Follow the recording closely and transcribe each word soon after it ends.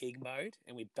Ig mode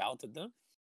and we belted them.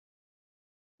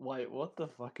 Wait, what the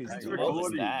fuck is Who's this? What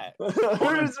was that?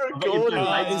 Who's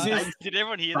recording? Did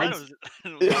everyone hear that?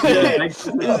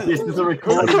 This is a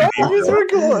recording. Who's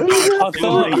recording? I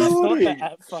thought the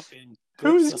app fucking.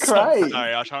 Who's Craig?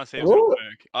 Sorry, I was trying to see if it would work.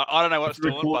 I don't know what it's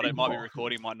doing, but it might be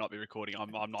recording, might not be recording.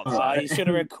 I'm not You should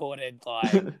have recorded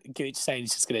like Gooch saying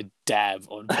he's just gonna dab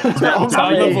on.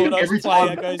 Every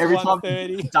time goes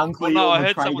Dunkley Well, no, or I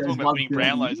heard McRae someone goes talking about winning 130.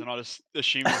 Brownlows, and I just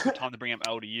assumed it was time to bring up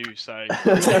LDU. So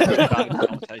started the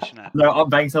conversation at. No,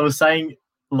 Banks, I was saying,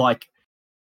 like,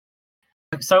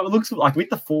 so it looks like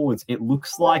with the forwards, it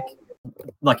looks like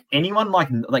anyone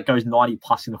that goes 90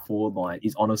 plus in the forward line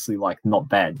is honestly like not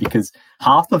bad because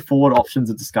half the forward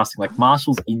options are disgusting. Like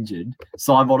Marshall's injured,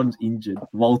 Sidebottom's injured,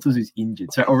 Walters is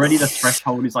injured. So already the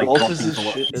threshold is like Walters dropping is to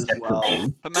what shit as acceptable.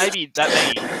 well. But maybe that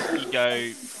means you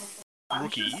go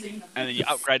rookie, and then you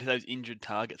upgrade to those injured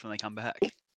targets when they come back.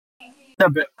 No,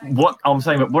 but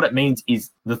what it means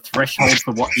is the threshold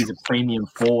for what is a premium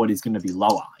forward is going to be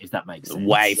lower, if that makes sense.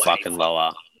 Way fucking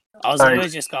lower. I was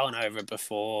always just going over it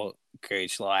before,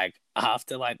 Gooch, like,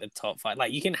 after, like, the top five.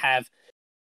 Like, you can have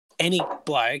any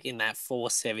bloke in that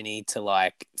 470 to,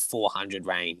 like, 400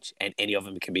 range, and any of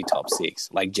them can be top six.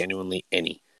 Like, genuinely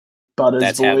any.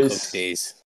 That's how cooked it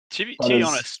is. To be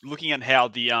honest, looking at how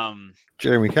the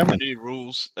Jeremy Cameron new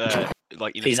rules,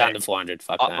 like in he's effect, under 400.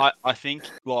 Fuck that. I think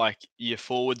like your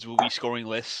forwards will be scoring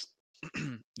less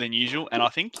than usual, and I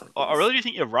really do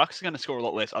think your rucks are going to score a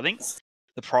lot less. I think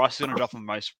the price is going to drop on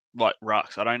most like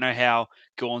rucks. I don't know how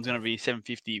Gawn's going to be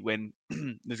 750 when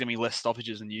there's going to be less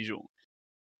stoppages than usual.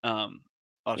 Yeah,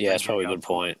 that's probably a good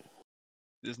point.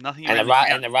 There's nothing.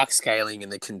 And the ruck scaling in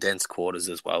the condensed quarters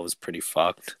as well was pretty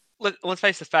fucked. Let's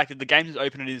face the fact that the game is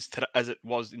open as it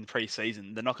was in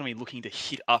pre-season. They're not going to be looking to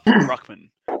hit up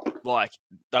ruckman. Like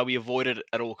they'll be avoided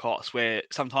at all costs. Where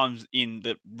sometimes in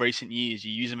the recent years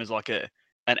you use them as like an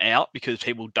out because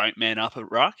people don't man up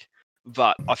at ruck.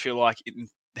 But I feel like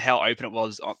how open it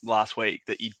was last week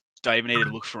that you don't even need to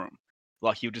look for them.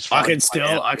 Like you'll just. I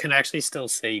can actually still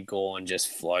see Gawn just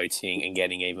floating and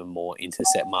getting even more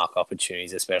intercept mark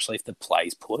opportunities, especially if the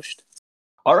play's pushed.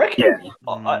 I reckon.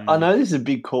 I know this is a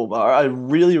big call, but I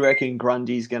really reckon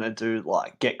Grundy's gonna do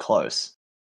like get close.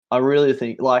 I really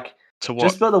think like to what?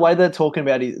 Just by the way they're talking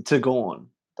about it to Gawn.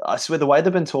 I swear the way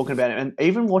they've been talking about it, and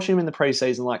even watching him in the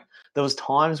preseason, like there was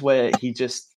times where he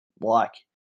just like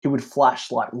he would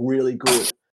flash like really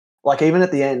good. Like even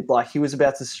at the end, like he was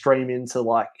about to stream into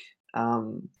like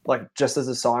just as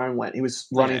the siren went, he was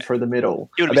running through the middle,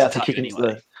 about to kick into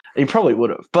the. He probably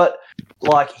would have, but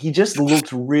like he just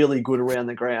looked really good around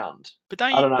the ground. But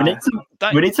I don't know.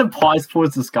 We need some pies for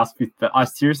us to discuss with, but I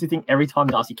seriously think every time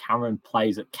Darcy Cameron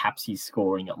plays at caps, he's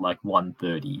scoring at like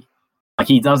 130. Like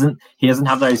he doesn't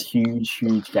have those huge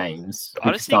games.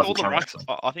 I just think all the rucks.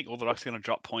 I think all the rucks are going to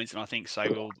drop points, and I think so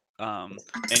will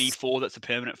any forward that's a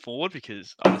permanent forward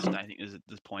because I just don't think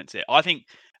there's points there. I think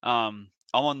I'm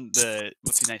on the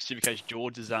what's his name, Supercoach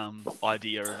George's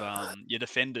idea of your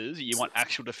defenders. You want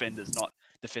actual defenders, not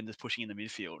defenders pushing in the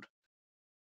midfield.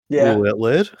 Yeah,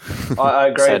 lead. I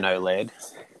agree. So no lead.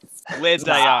 Laird's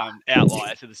a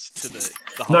outlier to the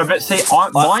No, but see,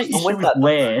 my issue with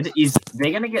Laird is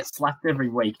they're going to get slapped every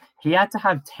week. He had to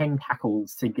have 10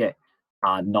 tackles to get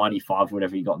 95,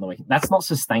 whatever he got in the week. That's not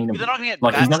sustainable. They're not going to get.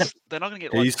 Like, they're not going to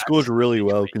get. He scored really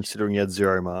well considering he had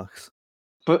 0 marks.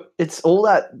 But it's all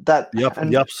that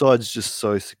the upside's just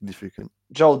so significant.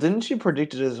 Joel, didn't you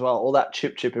predict it as well? All that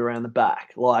chip around the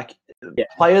back, like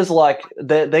players like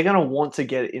they're going to want to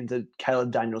get into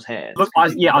Caleb Daniels' hands. Look, I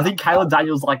think Caleb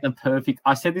Daniels like the perfect.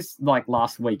 I said this like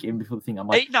last week, even before the thing. I'm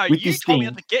like, you told me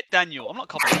not to get Daniel. I'm not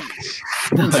copying this.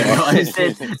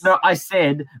 I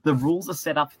said the rules are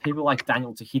set up for people like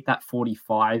Daniel to hit that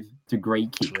 45-degree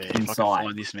kick inside.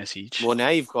 Find this message. Well, now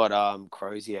you've got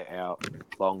Crozier out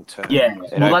long term. Yeah,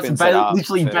 well, that's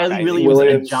Bailey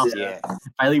Williams adjust. Yeah.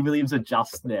 Bailey Williams adjust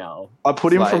now. I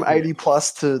put him from 80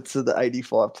 plus to the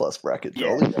 85 plus bracket.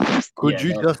 Joel. Could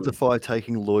you justify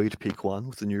taking Lloyd pick 1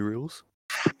 with the new rules?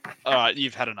 All right,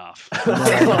 you've had enough.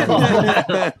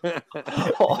 That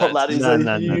is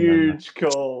a huge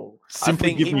call.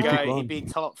 Simply he'd be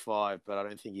top 5, but I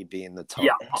don't think he'd be in the top.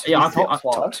 Yeah,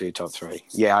 top 2, top 3.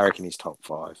 Yeah, I reckon he's top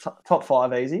 5. Top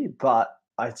 5 easy, but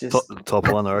I just top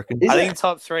 1. I reckon. I think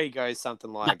top 3 goes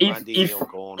something like Grundy, Neil,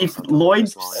 Gawn. If Lloyd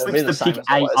slips to pick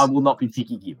 8, I will not be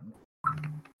picking him.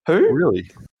 Who? Really?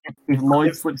 If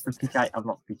Lloyd slips to pick 8, I'm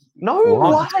not picking him. No way!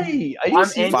 Are you I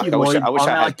wish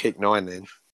I had pick 9 then.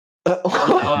 I'm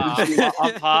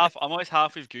always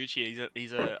half with Gucci.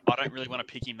 He's a. I don't really want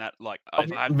to pick him that like.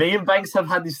 Me and Banks have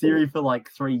had this theory for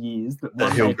like 3 years that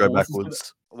one He'll day go Horse is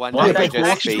backwards. One One day day he'll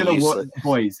Horse just is be gonna useless. work,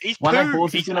 boys. He's One day poo.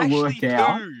 Horse is He's gonna work actually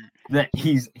out poo. that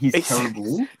he's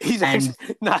terrible, He's and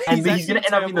actually, no, and he's actually gonna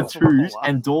end up in the terrible twos, footballer.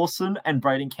 and Dawson and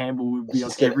Braden Campbell will be He's on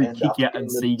just gonna every end kick up out in and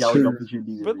the seagulling twos.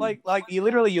 opportunities. But like you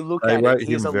literally you look They at rate it.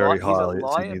 He's him a very he's a highly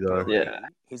at Sydney, though. liability. Yeah.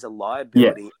 He's a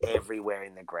liability everywhere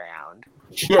in the ground,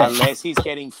 yeah, unless he's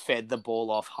getting fed the ball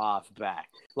off half back.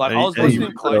 Like And I he- was and he watching him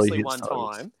really closely hits one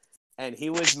those. time, and he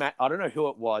was I don't know who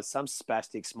it was, some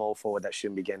spastic small forward that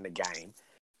shouldn't be getting the game,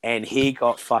 and he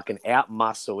got fucking out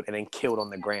muscled and then killed on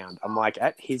the ground. I'm like,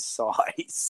 at his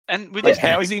size, And with like, his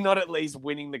how is he not at least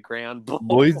winning the ground ball?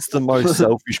 Lloyd's the most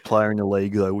selfish player in the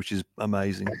league, though, which is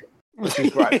amazing. Which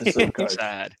is great for some coach.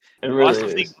 sad. It I really still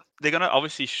is. think they're gonna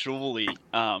obviously surely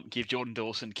give Jordan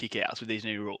Dawson kickouts with these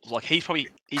new rules. Like he's probably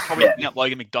picking up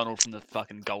Logan McDonald from the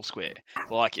fucking goal square.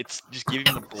 Like it's just giving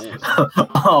him the ball.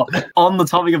 Oh, on the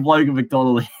topic of Logan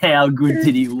McDonald, how good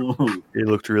did he look? He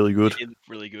looked really good. He looked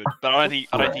really good, but I don't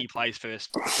think he plays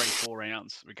first 3-4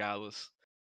 rounds regardless.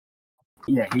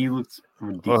 Yeah, he looked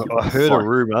ridiculous. I heard a Like,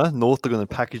 rumor North are going to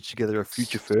package together a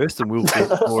future first, and we'll get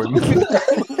more.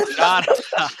 Shut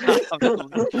up.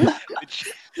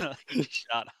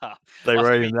 Shut up. They I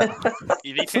rate think him that.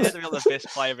 If he turns out to be the best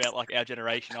player about like our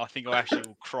generation, I think I actually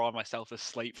will cry myself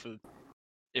asleep for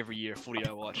every year of footy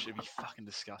I watch. It'd be fucking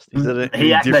disgusting. Is that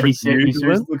he any different to you,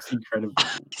 Dylan? looks incredible.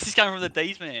 This is coming from the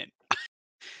D's, man.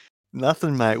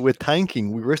 Nothing, mate. We're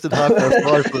tanking. We rested half our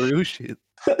side for real shit.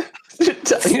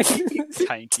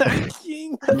 Tanky.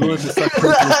 Tanking. We wanted to suck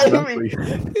people into the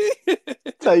country.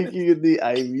 Taking the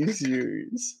Amy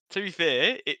series. To be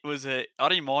fair, I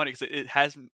didn't mind it because it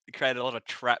has created a lot of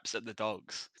traps at the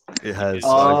Dogs. It has.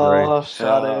 I agree. Oh,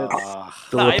 shut it.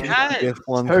 The No, it little has.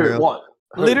 F1 Who? crowd. What?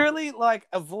 Who? Literally, like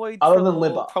avoid Other than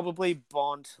Trelaw, Libba. probably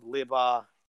Bont, Libba.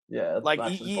 Yeah. Like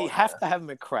actually you Bond, have yeah. to have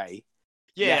McRae.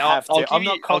 Yeah, You have to.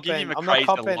 I'll give you I'm not McRae's to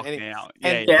copping lock any- now.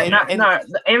 and- Yeah, Yeah, no,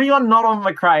 everyone not on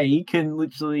McRae can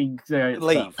literally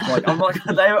Leave. Like I'm like,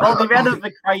 the amount of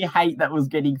McRae hate that was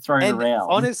getting thrown And around.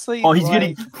 honestly, Oh, he's like,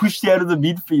 getting pushed out of the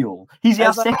midfield. He's our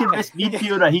As I- second best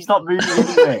midfielder. He's not moving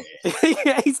anywhere.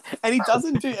 and he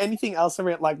doesn't do anything else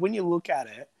around. Like when you look at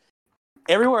it,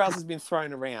 everywhere else has been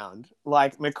thrown around.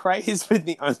 Like McRae has been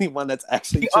the only one that's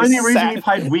actually. The just only reason sat he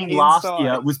played wing last inside.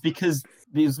 year was because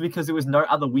there was no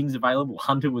other wings available.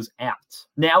 Hunter was out.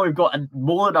 Now we've got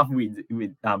more than enough wings.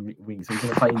 Wings. So he's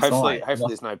going to play inside. Hopefully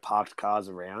there's no parked cars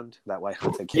around. That way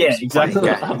Hunter keeps Yeah, exactly.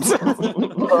 playing games.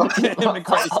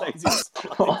 McRae stays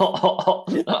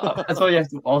inside. That's all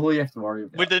you have to worry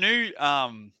about. with the new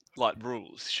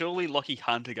rules, surely Lockie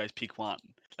Hunter goes pick one.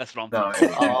 That's what I'm No.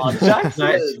 thinking. Oh,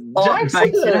 Jackson.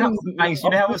 Banks, you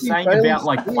know how we're saying about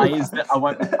like players that I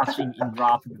won't be touching in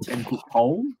draft with the 10-foot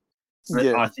pole? But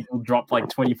Yeah. I think we'll drop like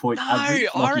 20 point No, average.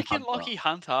 I reckon Lockie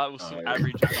Hunter will still No.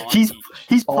 average 90.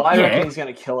 He's Oh, I reckon yeah. he's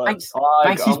going to kill it. Banks, I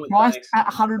Banks, go he's with priced Banks. at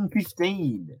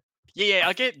 115. Yeah,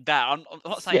 I get that. I'm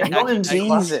not saying Yeah, that Not in he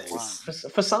takes Jesus.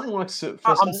 one. For something like...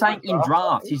 I'm saying in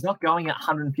drafts, he's not going at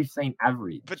 115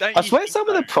 average. But don't I you swear think some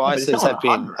of the so? prices not have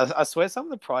been. 100. I swear some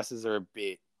of the prices are a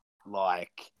bit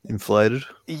like. Inflated.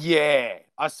 Yeah,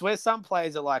 I swear some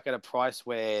players are like at a price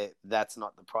where that's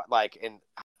not the price. Like in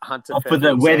Hunter For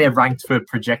the for where they're example. ranked for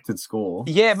projected score.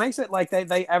 Yeah, it makes it like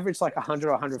they average like 100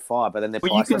 or 105, but then they're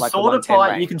Well, you priced can at like the sort it 110 by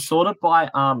range. you can sort it by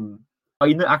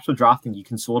in the actual drafting you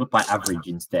can sort it by average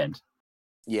instead.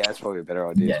 Yeah, that's probably a better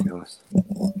idea, Yeah. to be honest.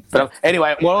 But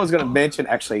anyway, what I was going to mention,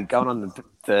 actually, going on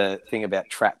the thing about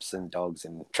traps and dogs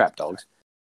and trap dogs,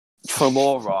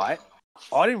 Trelaw, right?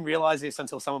 I didn't realise this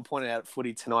until someone pointed out at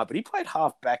footy tonight, but he played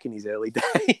half back in his early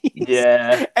days.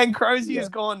 Yeah. And Crozier has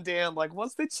gone down. Like,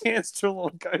 what's the chance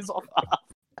Trelaw goes off half?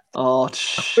 Oh,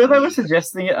 So they were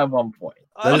suggesting it at one point.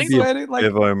 I That'd be swear to, like,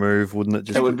 Bevo move, wouldn't it?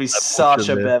 Just it would be put that such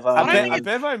option a there. Bevo. a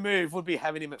Bevo move would be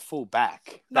having him at full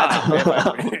back. No. That's a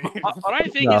Bevo move. I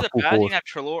don't think Nah, it's a full bad thing forward. to have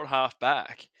Trelaw at half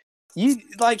back.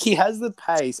 He has the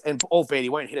pace, and albeit he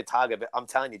won't hit a target, but I'm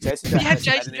telling you, Jason He had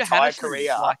Jackson had Jason an entire Johannesson,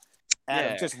 career like, out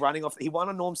yeah. of just running off. He won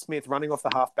a Norm Smith running off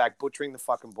the halfback, butchering the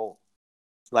fucking ball.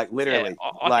 Like, literally.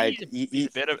 Yeah, I like, think he's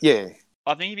a better. yeah.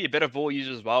 I think he'd be a better ball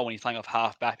user as well when he's playing off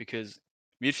half back because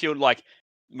midfield, like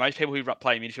most people who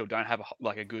play midfield, don't have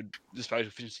a good disposal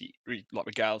efficiency, like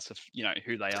regardless of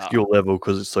who they are. Skill level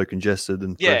because it's so congested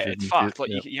and Yeah, pressured it's and fucked. shit. Like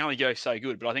Yeah. you can only go so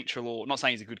good, but I think Trelaw. Not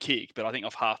saying he's a good kick, but I think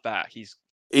off half back, he's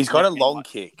Got a not long gonna-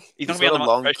 kick. he's not got gonna a be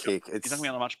long under much pressure. kick. It's not gonna be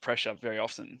under much pressure very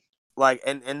often. like,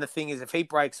 and the thing is, if he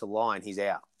breaks a line, he's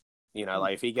out. You know,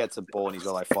 like if he gets a ball and he's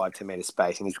got like 5-10 meter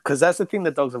spacing, because that's the thing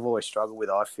that dogs have always struggled with.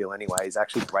 I feel anyway, is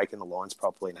actually breaking the lines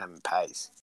properly and having pace.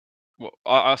 Well,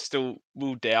 I still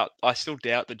doubt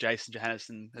that Jason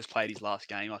Johannesson has played his last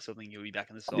game. I still think he'll be back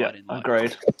in the side Yeah, in like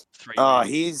agreed. 3 Oh,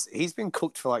 weeks. he's been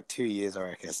cooked for like 2 years, I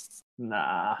reckon.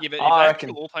 Nah. Yeah, but if I they reckon.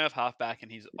 all play off halfback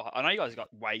and I know you guys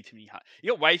got way too many.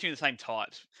 You got way too many of the same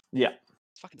types. Yeah.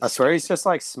 It's fucking I swear he's disgusting. just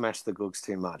like smashed the gooks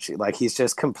too much. Like he's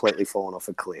just completely fallen off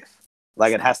a cliff.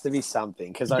 Like it has to be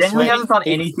something because I Then swear he hasn't done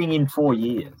he- anything in 4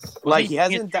 years. Like he he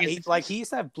hasn't done, against like he used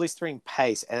to have blistering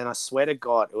pace, and I swear to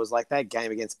God, it was like that game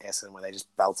against Essendon where they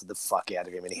just belted the fuck out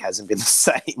of him, and he hasn't been the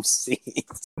same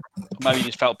since. Maybe he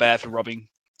just felt bad for robbing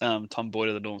Tom Boyd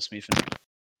of the Norm Smith.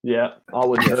 Yeah, I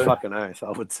would Yeah, too. fucking oath,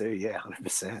 I would too. Yeah,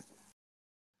 100%.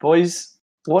 Boys,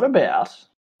 what about?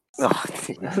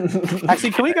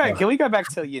 Actually, can we go back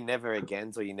to your never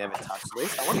agains or your never touch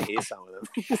list? I want to hear some of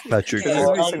them. Patrick. There's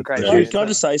always some great Patrick. shit. Can I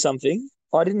just say something?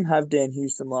 I didn't have Dan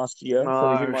Houston last year,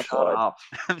 so he's in No, my shut side. up.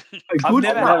 I've Good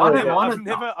never, for- I've I don't never, mind I've it.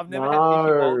 never, I've never No. had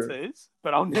Mickey Walters,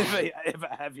 but I'll never ever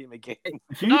have him again.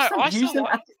 Houston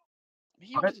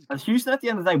He was Houston at the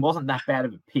end of the day wasn't that bad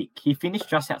of a pick. He finished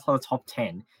just outside the top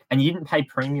 10, and you didn't pay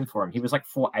premium for him. He was like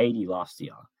 480 last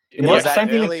year. It Yeah, was that same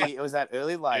thing with- early. It was that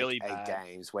early, like Early 8 bad.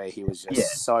 games where he was just Yeah.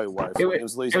 so woeful. It He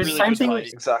was losing. was the really same good thing play.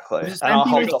 with Exactly. It was the And same I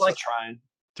thing hopped with, off like- the train.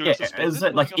 yeah, it was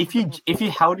like if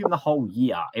you held him the whole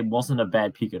year, it wasn't a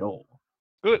bad pick at all.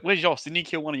 Where's Josh? Didn't he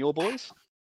kill one of your boys?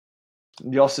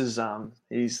 Yoss is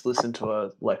he's listened to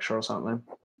a lecture or something.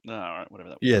 No, all right, whatever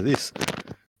that. Yeah, this.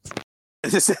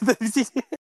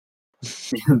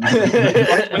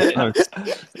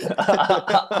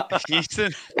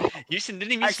 Houston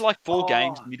didn't he miss like 4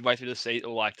 games midway through the season,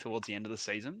 or like towards the end of the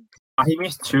season? He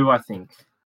missed 2, I think.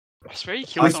 I swear he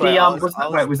killed Was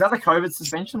someone. was that the COVID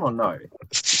suspension or no? I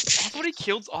thought he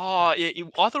killed. Oh, yeah.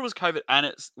 I thought it was COVID, and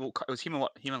it was him and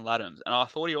Laddams, and I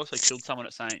thought he also killed someone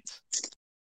at Saints.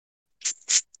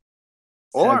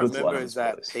 All I How good's remember Laddams, is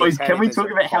that. boys? he Boys, had can him we as talk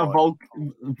a about how pod.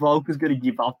 Volk was going to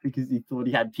give up because he thought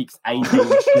he had picks 18,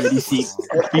 36,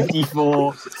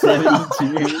 54,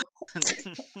 72?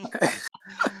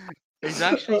 He's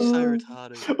actually so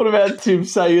retarded. What about Tim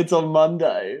saying it's on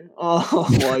Monday? Oh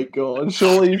my God!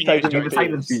 Surely he's taking He the was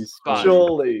taking the piss. piss. But-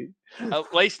 Surely.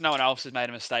 At least no one else has made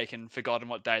a mistake and forgotten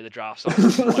what day the draft's on.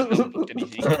 Like, doesn't book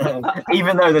anything.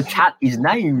 Even though the chat is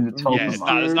named Yeah,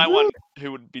 Tom. no, there's no one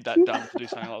who would be that dumb to do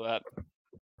something like that.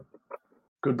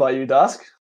 Goodbye, you Dusk.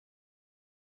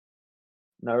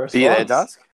 No response. Are you there,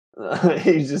 Dusk?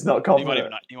 He's just not He won't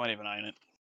confident. even own it.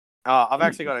 Oh, I've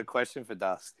actually got a question for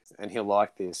Dusk, and he'll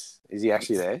like this. Is he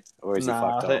actually there, or is he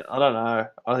fucked up? I don't know.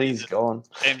 I think he's gone.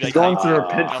 MJ He's gone Kate, to uh,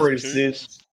 repent for his Justin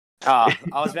sins. I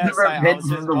was about to say,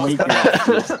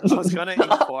 I was going to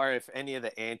inquire if any of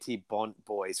the anti-Bont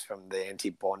boys from the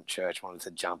anti-Bont church wanted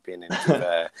to jump in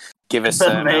and give a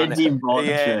sermon. on, Anti-Bont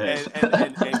yeah, church.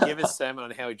 and give a sermon on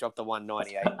how he dropped the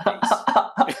 198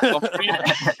 piece.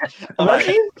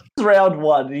 Imagine it's round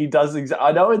 1. He does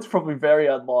I know it's probably very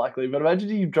unlikely, but imagine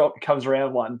he comes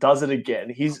round 1, does it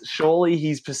again. Surely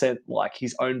his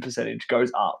own percentage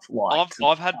goes up.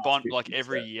 I've had Bond like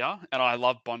every year, and I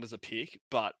love Bond as a pick,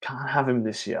 but Can't have him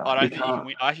this year. I We don't think you can't. can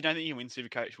win. I actually don't think you can win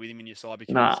Supercoach with him in your side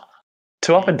because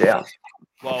Too up and down.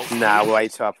 well, Nah, way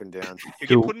too up and down. you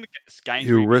get put in the games.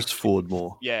 He'll where you- rest forward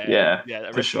more. Yeah, The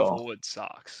for rest sure. forward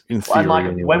sucks. In And theory,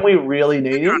 anyway. when we really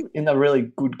need him in the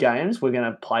really good games, we're going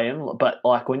to play him. But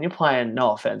when you're playing,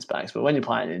 no offense, Banks, but when you're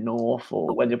playing in North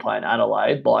or when you're playing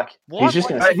Adelaide, he's just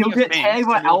going to He'll get tagged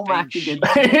by Your Almac bench.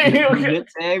 again. He'll get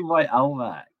tagged by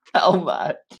Almac.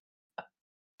 Almac.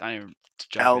 Don't even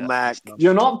joke about Almac. that stuff.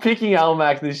 You're not picking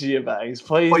Almac this year, Banks.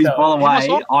 Please Boys, don't. by the Who was way,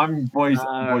 that? I'm boys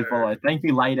No. follow. Thank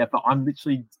you later, but I'm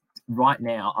literally right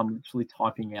now. I'm literally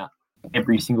typing out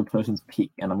every single person's pick,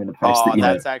 and I'm going to post Oh, it.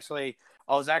 that's actually.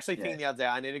 I was actually thinking the other day.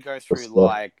 I need to go through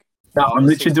like. No, I'm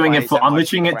literally doing it for. I'm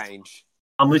literally literally range.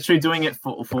 I'm literally doing it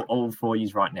for all 4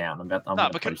 years right now. And I'm No, gonna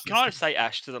but post can this. I just say,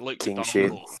 Ash, to the Luke King McDonald shit.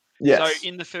 call? Yes. So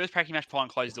in the first Packing Match behind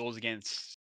closed doors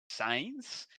against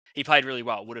Saints, he played really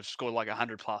well. Would have scored like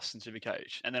 100 plus in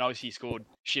Supercoach, and then obviously he scored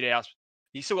shit outs.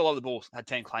 He still got a lot of the balls. Had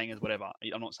 10 clangers, whatever.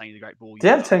 I'm not saying he's a great ball. Do you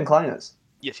have user. 10 clangers?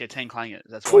 Yes, he had 10 clangers.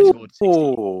 That's why he scored 60.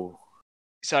 Ooh.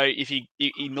 So if you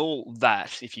ignore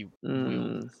that, if you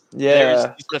will,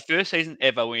 Yeah. it's the first season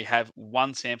ever where we have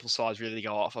one sample size really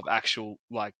go off of actual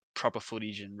like proper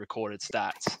footage and recorded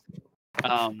stats.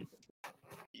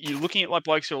 You're looking at like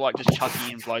blokes who are like just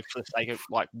chucking in blokes for the sake of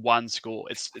like one score.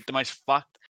 It's the most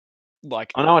fucked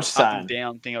like I know what you're up and saying.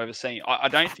 down thing I've ever seen. I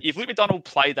don't. If Luke McDonald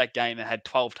played that game and had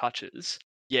 12 touches,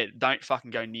 yeah, don't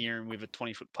fucking go near him with a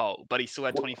 20-foot pole. But he still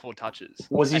had 24 touches.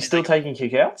 Was he And still like, taking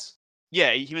kickouts?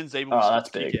 Yeah, him and Zeeble Oh, will that's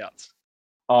kick big. outs.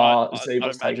 Oh, I'd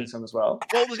Zeebel's taking imagine. some as well.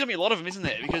 Well, there's gonna be a lot of them, isn't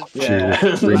there? Because Yeah.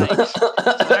 Banks. So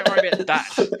don't worry about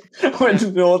that.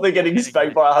 When North are getting Yeah,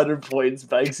 spanked by 100 points,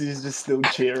 Banks is just still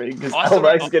cheering because I still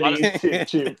Elmax is don't- I getting his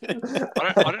chip.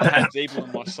 I don't have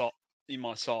Zeeble in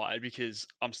my side because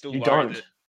I'm still You worried don't?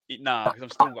 that. Because I'm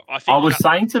still. I think I was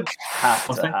saying to Have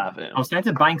to saying- have him. I was saying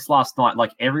to Banks last night,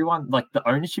 like everyone, like the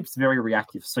ownership's very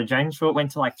reactive. So James Short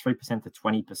went to like 3% to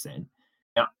 20%.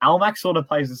 Now Almac sort of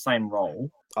plays the same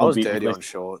role. I was albeit with dirty less- on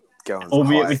short. Going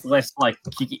albeit high. with less like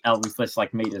with less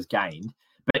like meters gained.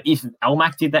 But if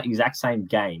Almac did that exact same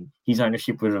game, his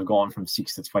ownership would have gone from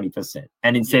 6 to 20%.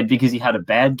 And instead, because he had a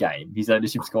bad game, his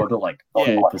ownership's gone to like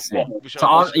 4%. Which So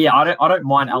I don't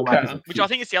mind Almac as a Which I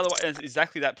think is the other way, is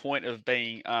exactly that point of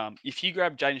being, if you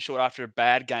grab Jaden Short after a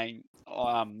bad game,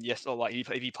 yes, or like if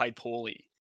he played poorly,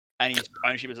 and his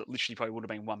ownership is literally probably would have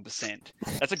been 1%.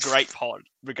 That's a great pod,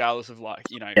 regardless of like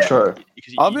True.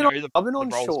 Because I've been on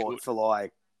short for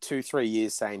like 2-3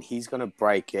 years saying he's going to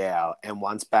break out, and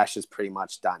once Bash is pretty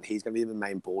much done, he's going to be the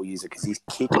main ball user because his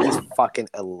kick is fucking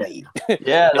elite.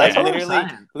 Yeah, that's what I'm literally,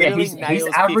 saying. literally his nails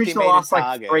average the 50-meter last like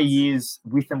targets. 3 years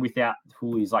with and without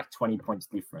Hooley is like 20 points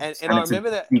difference. And I it's a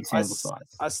remember that big sample size.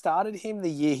 I started him the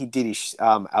year he did his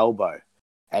elbow,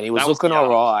 and he was That was looking yuck. all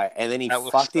right, and then he That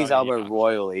was fucked his so elbow yuck.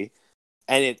 royally.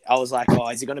 And I was like, oh,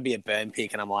 is he going to be a burn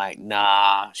pick? And I'm like,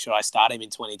 nah, should I start him in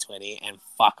 2020? And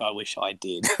fuck, I wish I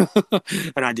did.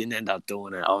 And I didn't end up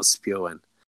doing it. I was spewing.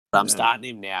 But I'm starting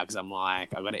him now because I'm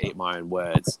like, I've got to eat my own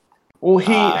words. Well,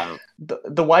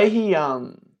 the way he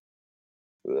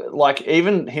like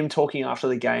even him talking after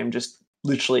the game, just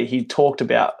literally he talked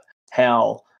about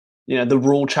how the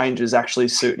rule changes actually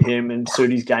suit him and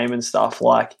suit his game and stuff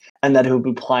like, and that he'll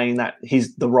be playing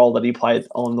the role that he played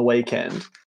on the weekend.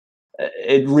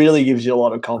 It really gives you a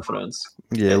lot of confidence.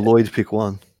 Yeah, Lloyd's pick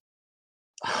one.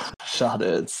 Shut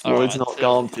it. All Lloyd's right, not so-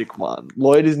 going pick one.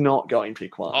 Lloyd is not going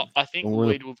pick one. I think I'm gonna-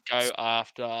 Lloyd will go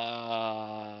after.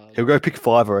 He'll go pick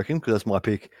 5, I reckon, because that's my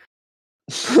pick.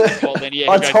 Well, then, yeah,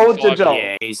 I he'll go told pick you, 5. Joel.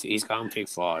 Yeah, he's going pick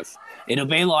 5. It'll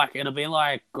be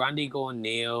like Grundy, Gawn,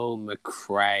 Neil,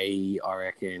 McRae, I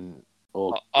reckon,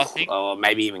 or I think- or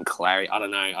maybe even Clary. I don't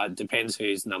know. It depends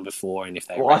who's number 4 and if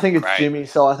they. Well, I think it's McRae. Jimmy,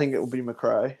 so I think it will be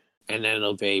McRae. And then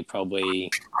it'll be probably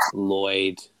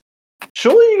Lloyd.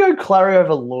 Surely you go Clary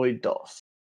over Lloyd Doss.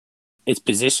 It's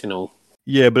positional.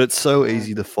 Yeah, but it's so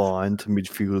easy to find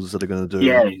midfielders that are going to do.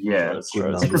 Yeah. That's good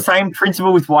true. numbers. It's the same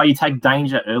principle with why you take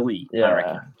Danger early. I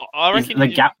reckon. I Is reckon the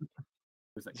gap.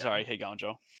 Sorry, keep going,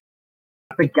 Joel.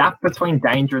 The gap between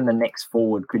Danger and the next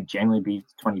forward could generally be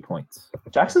 20 points.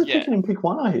 Jackson's Yeah. picking him pick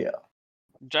 1, I hear.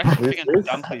 Jackson's picking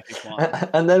Dunkley pick 1.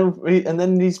 And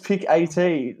then he's pick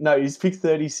 18. No, he's pick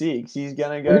 36. He's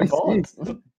gonna go 36.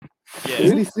 Bonds. Yeah,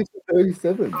 36 to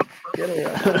 37. Get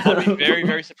out. I'd be very,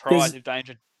 very surprised if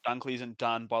Danger Dunkley isn't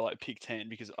done by like pick 10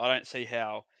 because I don't see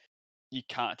how you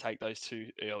can't take those two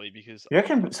early because You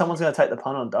reckon someone's gonna take the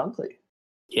punt on Dunkley?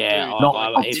 Yeah, Dude,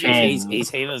 not if top he's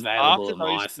 10. available After at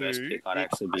my those first two, pick, I'd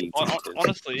actually be hon- tempted.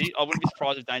 honestly, I wouldn't be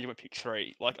surprised if Danger went pick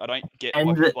 3. Like I don't get And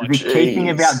like, the key thing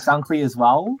Jeez. about Dunkley as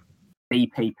well,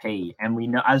 BPP. And we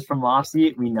know, as from last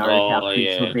year, we know how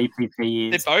crucial BPP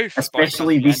they're is. both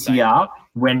Especially Dunkley this and year Danger.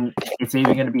 when it's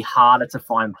even going to be harder to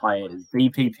find players.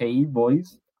 BPP,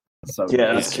 boys. So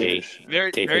Yeah, He's that's key. huge.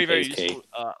 Very, DPP very, very is key. useful.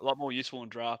 A lot more useful in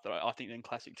draft, I think, than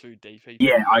Classic 2 DP.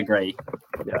 yeah, I agree.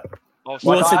 Well,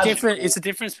 it's I- a different. It's a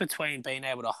difference between being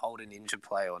able to hold an injured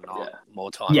player or not. Yeah.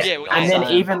 More times. Yeah, Yeah, well, and yeah. then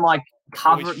Same. even like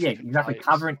cover, Always yeah, different exactly, players.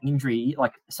 cover an injury.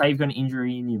 Like, say you've got an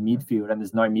injury in your midfield and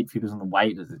there's no midfielders on the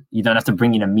waivers. You don't have to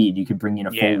bring in a mid. You could bring in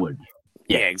a Yeah. forward.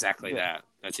 Yeah, exactly Yeah. that.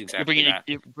 That's You're exactly bringing, that.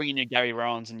 you're bringing your Gary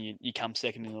Rowans and you come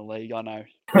second in the league. I know.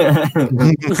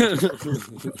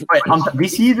 But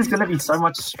this year there's going to be so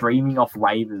much streaming off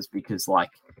waivers because like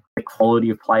the quality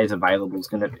of players available is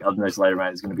going to, on those later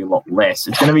rounds, is going to be a lot less.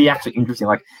 It's going to be actually interesting.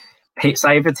 Like,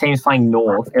 say if a team's playing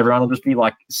North, everyone will just be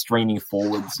like streaming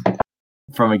forwards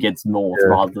from against North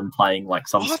rather than playing like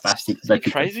some What? spastic. Are you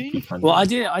crazy? Well, I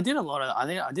did a lot of.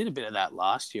 I did a bit of that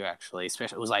last year actually.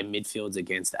 Especially it was like midfields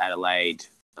against Adelaide.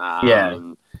 Yeah.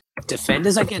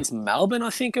 Defenders against Melbourne, I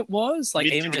think it was. Like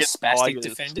Midfield even just against spastic Tigers.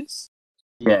 defenders.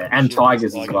 Yeah, and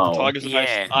Tigers as well. Tigers are the most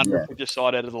Yeah. unrestricted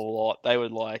side out of the lot. They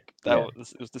would like Yeah.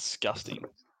 it was disgusting.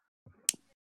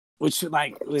 Which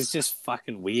like was just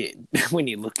fucking weird when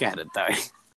you look at it though.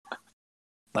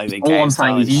 Like the All I'm game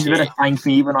saying is, you style better shit. thank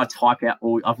me when I type out.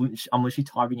 I'm literally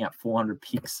typing out 400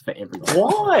 picks for everyone.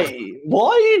 Why? Why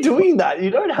are you doing that? You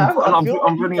don't have. I'm I feel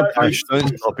putting like a you don't- post.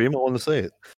 Don't stop him. I want to see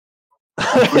it.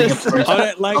 I'm putting a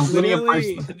post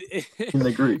literally. in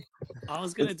the group. I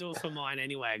was gonna do it for mine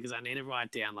anyway because I need to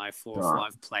write down like 4 or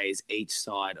Right. 5 plays each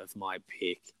side of my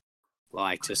pick,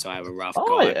 like just so I have a rough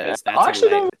Oh guide. yeah, 'Cause that's I actually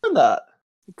a late. don't remember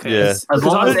that. Yeah. As Because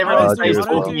long as I everyone don't stays do- I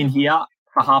don't talking do- in here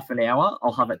for half an hour,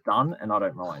 I'll have it done, and I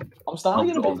don't mind. I'm starting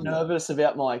to get a I'll bit do it. nervous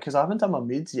about mine because I haven't done my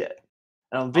mids yet,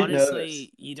 and I'm a bit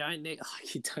Honestly, you don't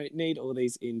need all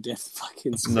these in-depth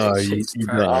fucking No, you spreadsheets,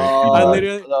 bro. don't. nervous. I Oh,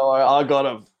 literally don't worry, I got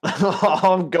him.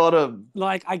 I've got him.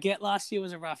 like. I get last year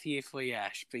was a rough year for you,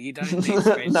 Ash, but you don't need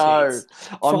spreadsheets. No,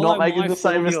 I'm Follow not making my the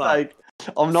same formula. mistake.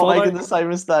 I'm not making the same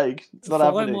mistake. It's not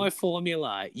Follow happening. my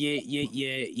formula.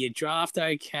 You draft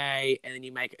okay, and then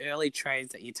you make early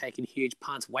trades that you're taking huge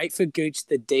punts. Wait for Gooch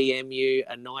to DM you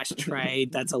a nice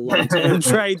trade. That's a long-term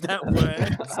trade that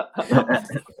works.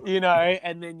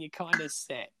 And then you kind of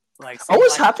set. Like I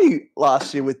was happy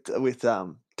last year with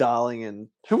Darling and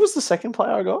who was the second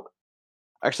player I got?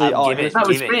 Actually, Give it. that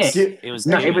was Gibbons. fair. It was.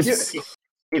 No, it Gibbons. was.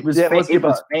 It was Yeah, it fair. was It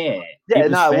was Gibbo. fair. Yeah, It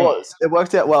was no, it fair. was. It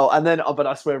worked out well. And then, but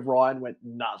I swear Ryan went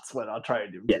nuts when I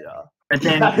traded him. Yeah. Yeah. But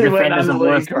then He went defenders are absolutely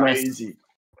worth less. crazy.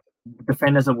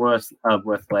 Defenders are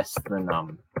worth less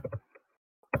than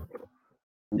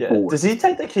Yeah. forwards. Does he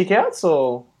take the kickouts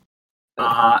or?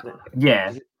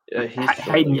 Yeah. He's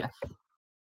Hayden. Yeah.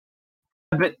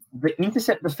 But the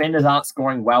intercept defenders aren't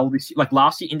scoring well this year. Like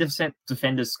last year, intercept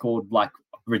defenders scored like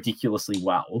ridiculously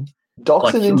well. Doc's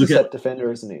Like, an look intercept at-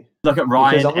 defender, isn't he? Look at Because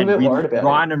Ryan I'm a and bit Ridley. worried about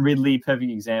Ryan and Ridley,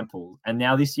 perfect examples. And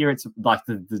now this year, it's like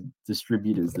the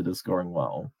distributors that are scoring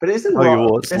well. But isn't Tell you Ryan-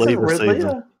 what, isn't Sleeper Ridley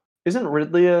season. isn't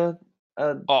Ridley a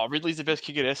Oh, Ridley's the best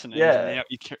kicker at Essendon. Yeah.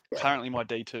 He's currently my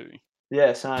D2.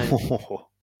 yeah, same. I got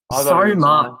So him as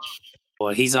well. much.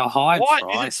 Well, he's a high Why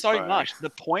price. is it so bro. much? The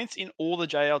points in all the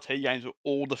JLT games were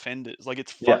all defenders. Like,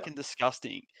 it's Yeah. fucking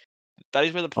disgusting. That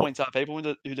is where the points are. People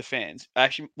who defends.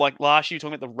 Actually, like last year, you're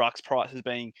talking about the rucks prices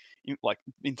being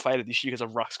inflated this year because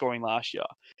of ruck scoring last year.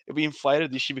 It'll be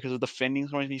inflated this year because of defending is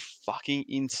going to be fucking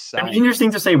insane. It'd be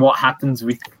interesting to see what happens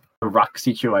with the ruck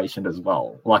situation as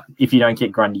well. Like, if you don't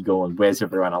get Grundy Gawn, where's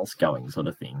everyone else going, sort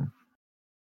of thing.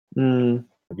 Mm.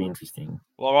 It'd be interesting.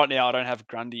 Well, right now I don't have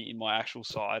Grundy in my actual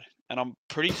side, and I'm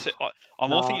pretty. I'm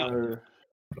more thinking. No.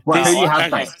 Well, who do you okay.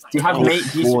 have, mate? Do you have Oh, me?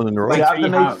 Gawn and Do Ross. you have who the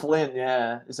do Meek have? Flynn?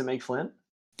 Yeah. Is it Meek Flynn?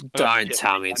 Don't Yeah,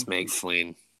 tell me it's Meg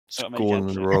Flynn. So it may Gawn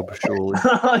get- and Rob, surely.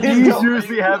 You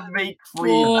seriously have me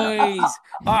clean. Boys,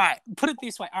 all right. Put it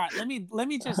this way. All right, let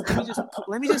me just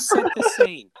set the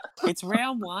scene. It's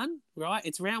round 1, right?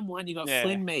 It's round 1. You got Yeah.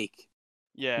 Flynn Meek.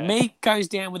 Yeah. Meek goes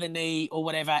down with a knee or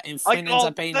whatever, and Like, Flynn ends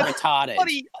up being that's retarded.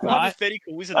 bloody right?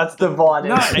 hypothetical, isn't That's it? divine.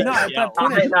 No, instinct. no, Yeah, but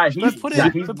put Okay, it. no, he's- But put yeah,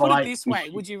 it, he's but put it like- this way: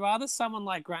 would you rather someone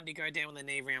like Grundy go down with a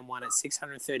knee round 1 at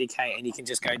 630k, and you can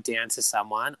just go down to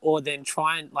someone, or then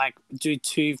try and like do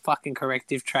 2 fucking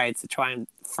corrective trades to try and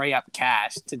free up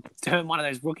cash to turn one of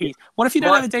those rookies? What if you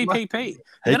don't have a DPP? He You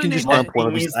don't can need just that. dump one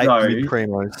of his Is 8 though- mid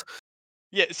primos.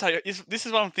 Yeah. So this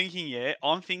is what I'm thinking. Yeah,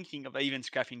 I'm thinking of even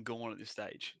scrapping Gawn at this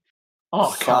stage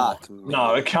Oh, come Fuck on. me.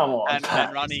 No, come on.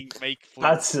 and running Meek Flynn.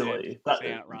 That's silly.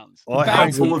 Out runs. I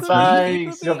Banks, hate he Gawn. could be-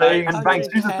 Banks, he you're could be being- 800K. Banks,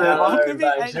 who's the third one? He could be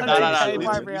No, Banks, you're 800K being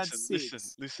by silly. round listen,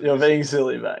 6. listen. You're being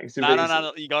silly, Banks. You're No, being no, silly.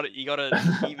 no. You got to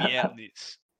hear me out on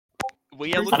this.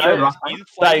 We are I looking know, at right? inflated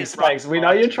Thanks, ruck Banks. We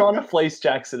know you're prices. trying to fleece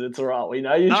Jackson. It's all right. We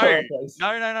know you're No, trying to fleece. No.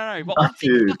 Well, I'm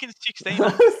thinking Dude. fucking 16.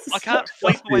 I can't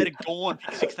fleece my way to Gawn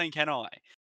pick 16, can I?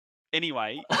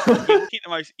 Anyway, we're looking at the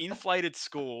most inflated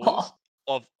scores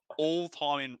of all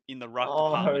time in the ruck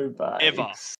department.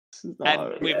 Banks. No,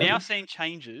 And we've man. now seen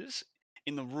changes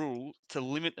in the rule to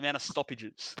limit the amount of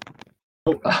stoppages.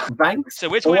 Banks. So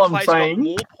we're talking All about I'm players who got saying,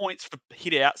 more points for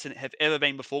hit outs than have ever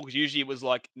been before, because usually it was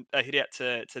like a hit out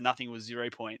to nothing was 0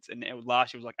 points, and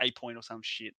last year was like 8 point or some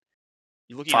shit.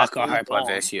 You're looking Fuck, at I that hope all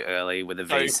I verse you early with a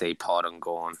So- VC pod and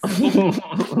Gawn.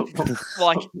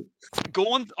 like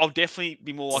Gawn, I'll definitely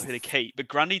be more likely to keep. But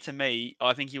Grundy, to me,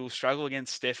 I think he will struggle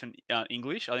against Steph and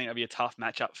English. I think that'll be a tough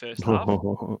matchup first half.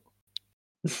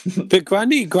 But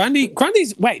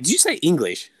Grundy's. Wait, did you say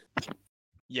English?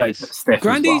 Yes. Steph as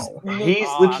Grundy's. well. He's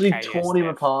Oh, literally okay, torn him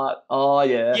Steph. apart. Oh,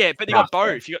 yeah. Yeah, but you Nah, got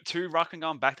both. You got 2 ruck and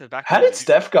going back to back. How did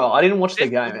Steph go? I didn't watch the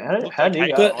Steph game. looked How did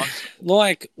he okay, go? but-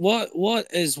 Like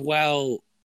what as well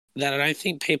that I don't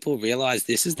think people realize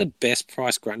this is the best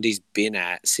price Grundy's been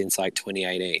at since like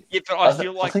 2018. Yeah, but I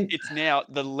feel like it's now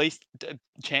the least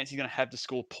chance he's going to have to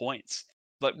score points.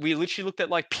 Like, we literally looked at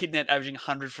like Pitnet averaging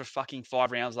 100 for fucking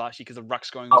 5 rounds last year because the ruck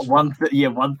scoring was 130. Yeah,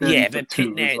 for but 2 as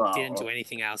Pitnet well. didn't do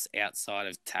anything else outside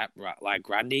of tap right. Like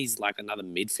Grundy's like another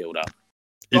midfielder.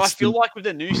 But I It's feel like with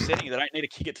the new setting, they don't need to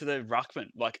kick it to the ruckman.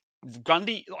 Like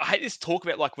Grundy, I hate this talk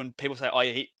about like when people say, "Oh,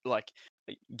 yeah,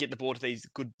 get the ball to these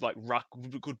good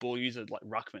good ball users like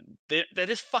ruckman. They're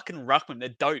just fucking ruckman. They're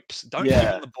dopes. Don't give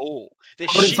Yeah. them the ball. They're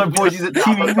But it's shit. so, boys, is it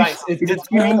Team but English? thanks, it's It's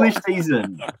Team English more.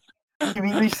 season. Team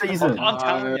English season. I'm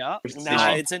telling you, No,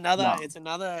 it's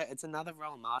another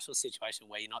Rowan Marshall situation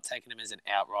where you're not taking him as an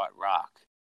outright ruck.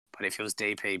 But if it was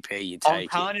DPP, you I'm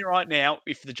take telling him. you right now,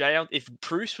 if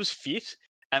Bruce was fit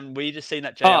and we just seen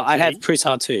that Oh, JLT, I'd have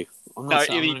Prussard too. I'm no, not,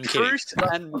 it'd I'm be not even kidding. Bruce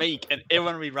and Meek, and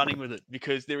everyone would be running with it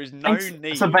because there is no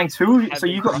need. So Banks, so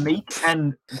having you've got ruck- Meek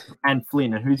and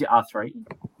Flynn, and who's your R3?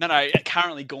 No.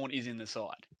 Currently, Gawn is in the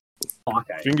side.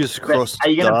 Okay. Fingers But crossed. are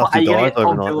you gonna Darcy get dies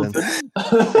Tom overnight then.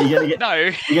 Phillipson? Are you gonna get? No,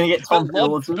 You're gonna get Tom but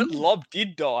Lob, Phillipson? but Lob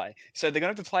did die, so they're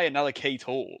going to have to play another key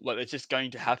tool. Like it's just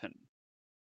going to happen.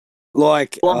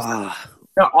 Like, No,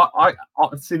 I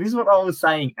see. This is what I was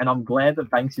saying, and I'm glad that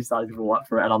Banks is starting to go up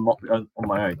for it, and I'm not on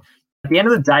my own. At the end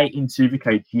of the day, in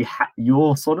Supercoach,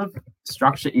 your sort of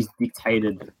structure is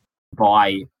dictated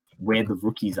by where the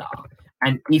rookies are,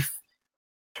 and if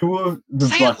two of the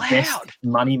best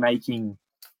money-making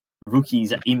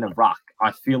rookies are in the ruck,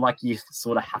 I feel like you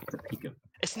sort of have to pick them.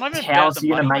 It's not even How about else the are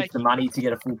you going to money make the money to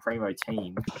get a full primo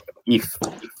team if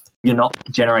you're not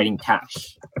generating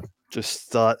cash? Just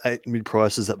start 8 mid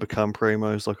prices that become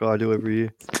primos like I do every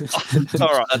year.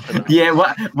 All right. Yeah,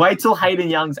 wait till Hayden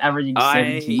Young's averaging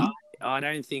 70. I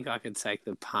don't think I could take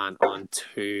the punt on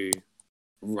 2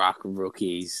 ruck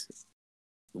rookies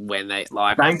when they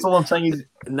like. Thanks. All I'm saying is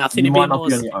nothing you to be might not more.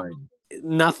 be on your own.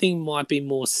 Nothing might be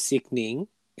more sickening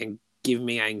and give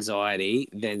me anxiety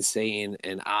than seeing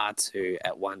an R2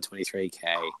 at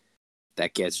 123k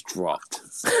that gets dropped.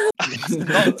 You'd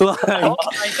have to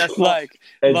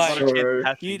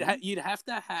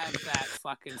have that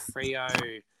fucking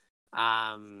Freo,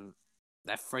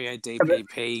 that Freo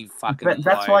DPP fucking. But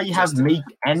that's why you have Meek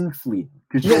and Flynn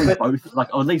because both, or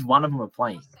at least one of them are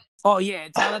playing. Oh yeah,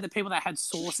 tell the people that had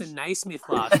Sauce and Naismith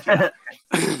last year.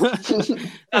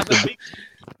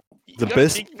 The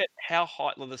best. Think that how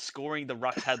high the scoring the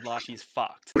Rucks had last year is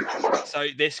fucked. So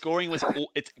their scoring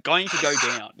it's going to go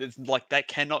down. It's like that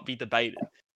cannot be debated.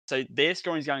 So their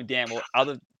scoring is going down, while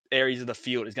other areas of the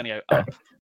field is going to go up.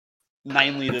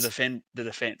 Namely, the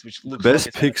defense, which looks best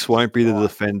like picks won't be the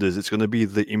defenders. It's going to be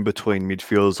the in between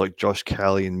midfielders like Josh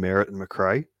Kelly and Merritt and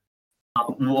McRae. I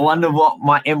wonder what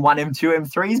my M1, M2,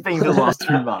 M3 has been for the last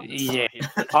 2 months. Yeah,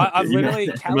 I've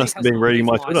literally. Callie must have been reading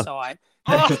my Twitter. Side.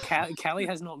 Callie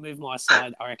has not moved my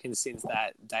side, I reckon, since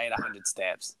that day at 100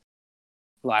 steps.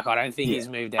 Like, I don't think he's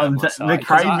moved out my side.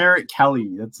 McRae, Merritt,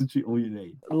 Kelly. That's all you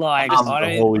need. Like, the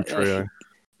holy trio.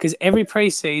 Because every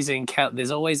preseason,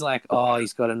 there's always like, oh,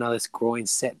 he's got another groin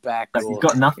setback. He's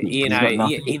got nothing.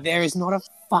 There is not a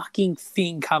fucking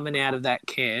thing coming out of that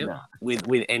camp with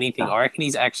anything. I reckon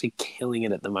he's actually killing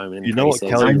it at the moment. You know what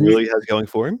Kelly really has going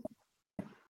for him?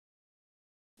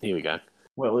 Here we go.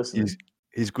 Well, listen.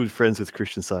 He's good friends with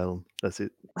Christian Salem. That's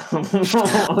it. And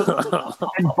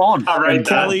Bond.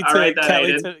 Kelly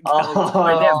to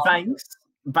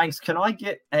Banks, can I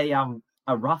get a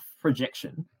rough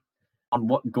projection on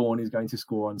what Gawn is going to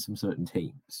score on some certain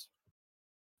teams?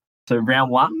 So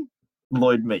round 1,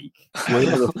 Lloyd Meek. Banks,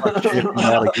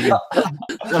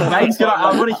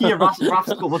 I want to hear rough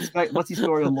score. What's his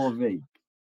score on Lloyd Meek?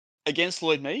 Against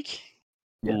Lloyd Meek?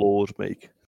 Yeah. Lord Meek.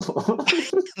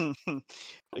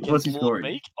 Against Lord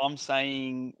Meek, I'm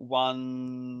saying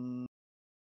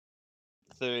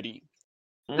 130.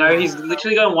 No, he's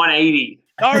literally going 180.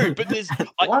 No, but there's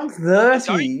 130. I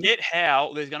don't get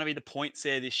how there's going to be the points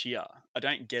there this year. I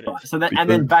don't get it. So and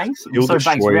then Banks. You'll so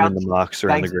destroy Banks him round in the marks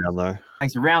around the ground though.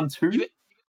 Banks round 2.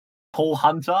 Paul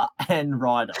Hunter and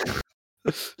Ryder.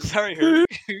 Sorry, who?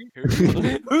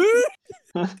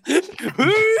 The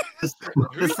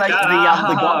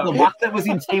buck that was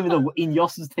in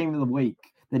Yoss's team of the week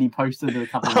that he posted a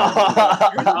couple of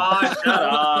months ago. Shut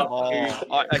up.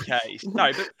 Okay.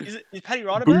 No, but is Paddy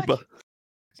Ryder back?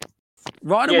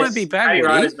 Ryder won't be back. Paddy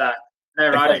Ryder's back.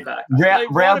 No, Ryder's back.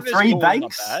 Round 3,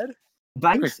 Banks.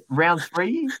 Banks, round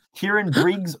 3, Kieran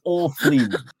Briggs or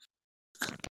Flynn.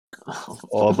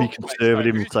 I'll be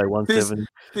conservative and say 170.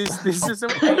 This is an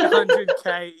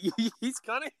 800k. He's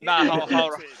gonna. Nah, hold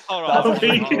on. I'll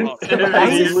give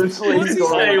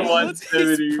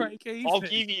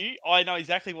you. I know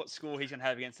exactly what score he's gonna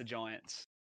have against the Giants.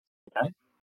 Okay.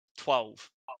 12.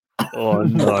 Oh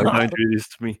no! Don't do this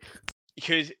to me.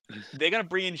 Because they're gonna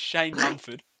bring in Shane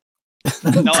Mumford.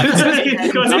 Nothing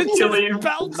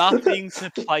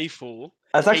to play for.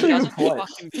 That's actually he a doesn't good point.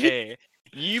 fucking care.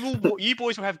 You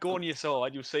boys will have Gawn on your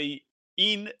side. You'll see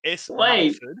in S.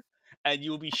 Wait. Mumford and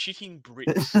you'll be shitting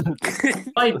bricks.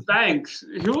 Hey, Banks,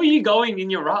 who are you going in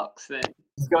your rucks then?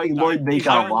 He's going No, Lloyd Meek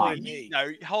on one.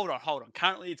 No, hold on.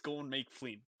 Currently, it's Gawn, Meek,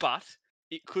 Flynn, but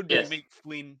it could be Yes. Meek,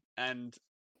 Flynn, and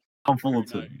Tom who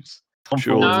Fullerton. knows? Tom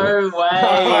Sure. Fullerton. No way.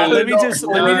 Alright, let me No just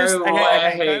way.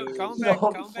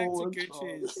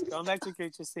 going back to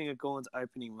Gooch's thing of Gawn's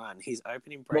opening run. His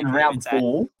opening break Then round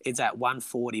 4. it's at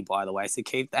 140, by the way, so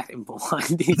keep that in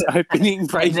mind. His opening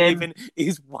break even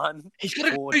is 140. He's got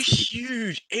to go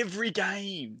huge every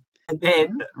game. And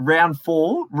then round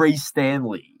 4, Reece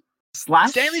Stanley. Slash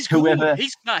Stanley's good. whoever.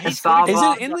 He's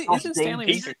Asaba, Isn't Stanley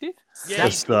restricted? Yeah,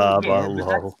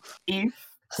 Asaba, If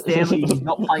Stanley is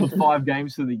not playing 5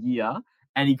 games for the year,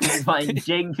 and he could be playing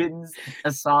Jenkins,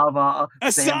 Asaba,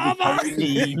 Sam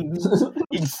Cody,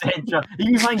 etc. He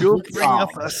can be playing You're Victor. bringing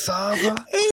up Asaba.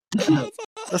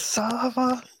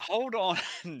 Asaba. hold on.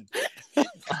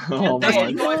 Oh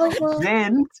my God.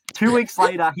 Then 2 weeks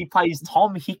later, he plays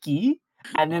Tom Hickey,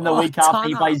 and then the week after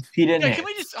he plays Peter. Yeah, can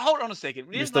we just hold on a second?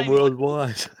 Mr.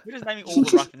 Worldwide. We're just naming all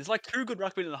the ruckmen. There's like 2 good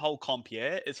ruckmen in the whole comp,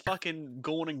 yeah? It's fucking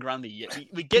Gawn and Grundy. Yeah,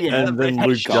 we get Yeah, the and then red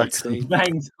Luke shot. Jackson.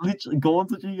 Bangs, literally, Gawn's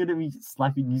literally going to be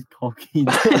slapping his cock in.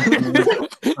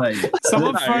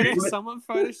 Someone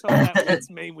photoshopped that Let's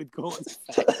meme with Gawn's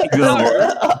face.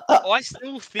 I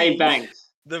still think Hey, Banks.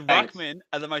 the Banks. ruckmen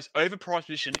are the most overpriced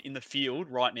position in the field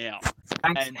right now.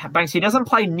 Banks, he doesn't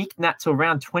play Nick Nat till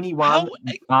round 21,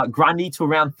 Grundy till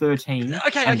round 13, and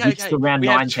Vicks till round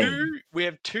 19. We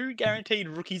have 2 guaranteed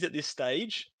rookies at this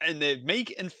stage, and they're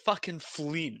Meek and fucking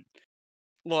Flynn.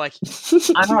 Like,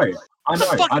 I know. what the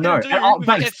fuck are you gonna do with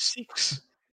Banks, F6?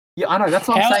 yeah, I know. That's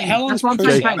what I'm saying. That's what I'm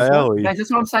saying. Banks,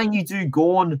 that's what I'm saying. You do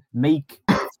Gawn, Meek,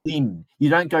 Flynn. You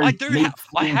don't go. I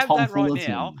have Tom that right Fullerton.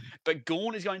 now, but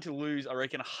Gawn is going to lose, I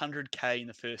reckon, 100k in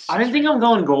the first. I don't think I'm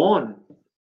going Gawn.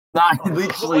 No,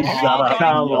 literally shut up.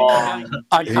 Come on.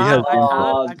 I can't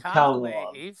Come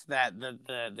believe that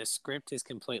the script is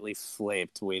completely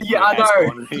flipped with Yeah, I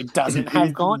know. who doesn't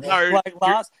have Gawn. No, Like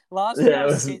last year I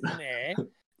was sitting there.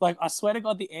 Like, I swear to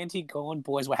God, the anti-Gawn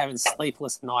boys were having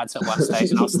sleepless nights at one stage,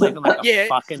 and I was sleeping like a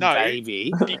fucking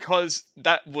baby. Because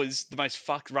that was the most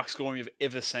fucked ruck scoring you've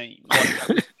ever seen.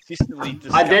 Like, consistently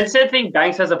I then said think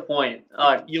Banks has a point.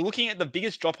 You're looking at the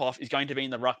biggest drop-off is going to be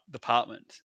in the ruck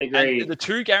department. Agree. And the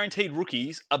 2 guaranteed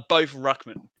rookies are both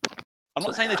ruckmen. I'm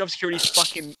not saying their job security is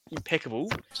fucking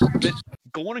impeccable, but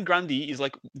Gawn and Grundy is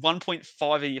like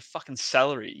 1.5 of your fucking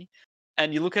salary.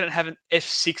 And you look at it having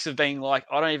F6 of being like,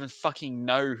 I don't even fucking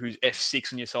know who's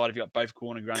F6 on your side if you got both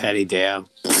Gawn and Grundy. Paddy Dow.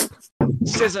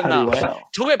 Says enough.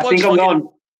 Talk about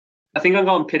I think I'm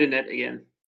going Pitternet again.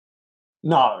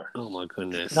 No. Oh my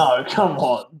goodness. No, come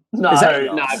on. No. At Okay,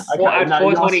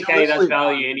 420k, that's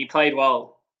value, and he played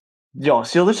well.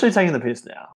 Josh, you're literally taking the piss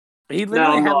now. He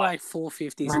literally I'm had not. like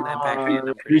 450s in that back end.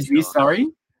 I'm pretty Who's sure. this, sorry?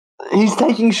 He's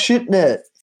taking shit net.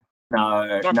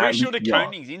 No. But I'm pretty sure the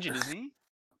Koning's injured, isn't he?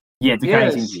 Yeah,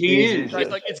 Yes, injured. he is. So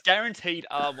it's like it's guaranteed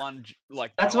R1.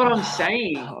 Like That's what I'm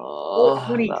saying.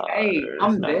 420k,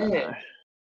 I'm there.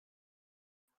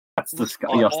 That's If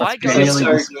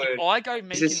I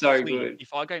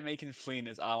go Meek and Flynn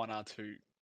as R1, R2,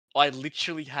 I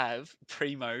literally have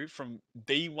Primo from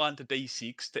D1 to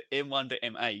D6 to M1 to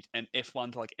M8 and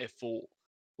F1 to like F4.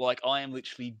 Like, I am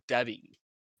literally dabbing.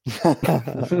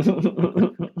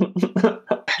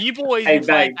 You boys are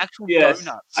playing actual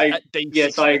donuts at D6.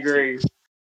 Yes, I agree.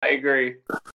 I agree.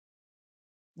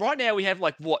 Right now, we have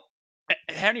like what?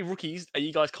 How many rookies are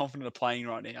you guys confident of playing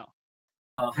right now?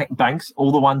 Banks,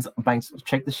 all the ones. Banks,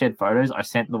 check the shed photos. I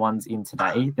sent the ones in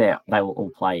today. They will all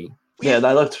play. Yeah,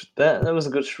 they looked. That was a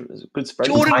good spread.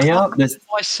 Jordan Maya, Clark is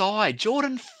my side.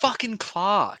 Jordan fucking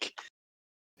Clark.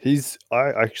 I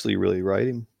actually really rate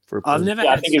him for a I've player. never Yeah,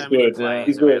 I had think so he's many good. players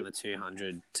He's around good. the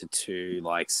 200 to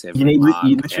 270 You mark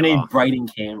literally ever. need Braden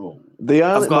Campbell.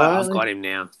 I've got him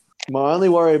now. My only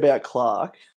worry about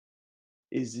Clark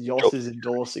is Yoss is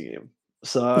endorsing him.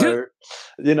 So,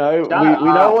 we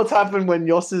know what's happened when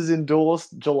Yoss has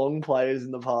endorsed Geelong players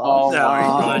in the past. Oh,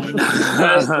 my God.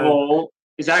 First of all,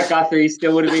 Zach Guthrie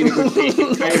still would have been a good pick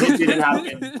if COVID didn't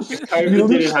happen. If COVID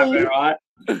didn't happen, right?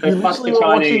 So fuck the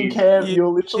Chinese. You're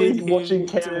literally watching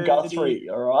Cam Guthrie,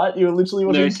 all right? You're literally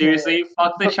watching No, seriously,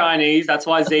 fuck the Chinese. That's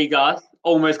why Z Gus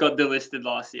almost got delisted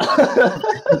last year.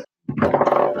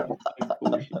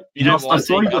 I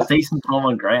saw he got decent time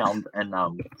on ground and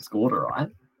scored all right.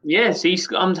 Yes,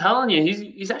 I'm telling you,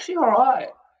 he's actually all right.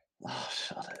 Oh,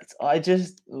 shut it. I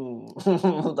just...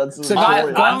 that's So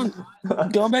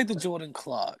going back to Jordan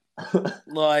Clark,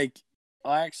 like,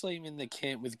 I actually am in the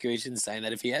camp with Gushin saying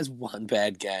that if he has one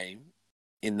bad game,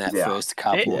 in that Yeah. first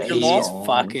couple. Yeah, He is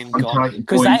fucking I'm gone. telling-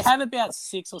 Because they boys- have about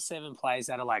 6 or 7 players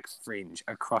that are like fringe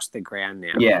across the ground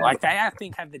now. Yeah. Like they, I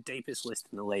think, have the deepest list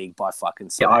in the league by fucking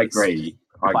space. Yeah, I agree.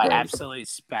 By absolute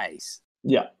space.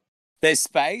 Yeah. There's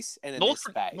space and then North's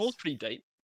there's space. pretty deep.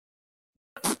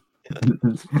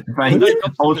 Mate, No,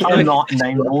 I was trying to no, not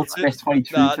name North's best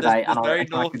 22 Nah, today, there's and no I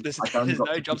North. could, There's I only got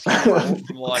no to- job security at North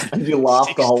from like And you laughed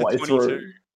 6 the whole to way 22.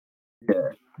 through.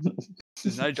 Yeah.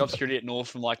 There's no job security at North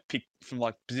from like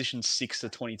position 6 to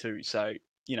 22. So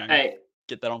Hey,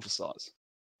 get that on for size.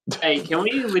 hey, can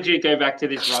we legit go back to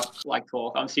this rock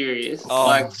talk? I'm serious. Oh,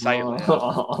 Like, say it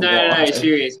loud. no,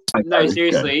 serious. No, Okay.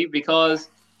 seriously, because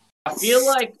I feel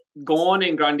like Gawn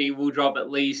and Grundy will drop at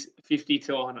least 50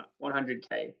 to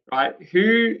 100k, right?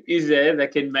 Who is there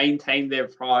that can maintain their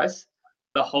price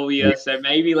the whole year? So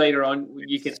maybe later on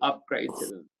you can upgrade to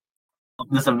them.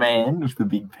 There's a man with the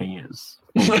big penis.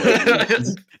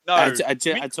 No, I'm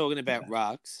talking about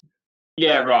rucks.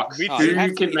 Yeah, rocks. Wits- Oh, Who you'd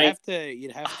have can make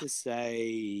you'd have to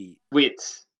say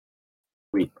wits?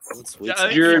 what's Yeah, wits I at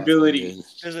think durability. 500?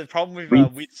 there's a problem with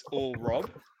Wits. Wits or Rob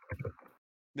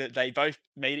that they both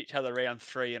meet each other round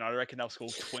 3, and I reckon they'll score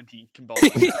 20 combined.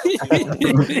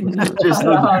 Just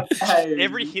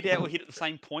Every hit out will hit at the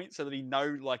same point, so there'll be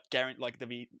no there'll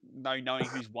be no knowing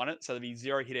who's won it. So there'll be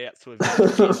 0 hit outs to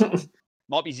a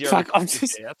might be 0 Fuck, I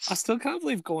hit outs. still can't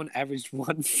believe Gawn averaged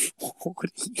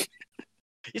 140.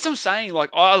 It's what I'm saying. Like,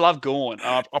 I love Gawn.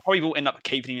 I probably will end up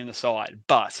keeping him in the side,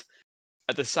 but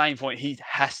at the same point, he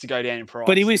has to go down in price.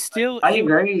 But he was still. I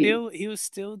agree. He was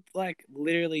still like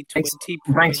literally 20 Thanks,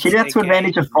 points. hit out to a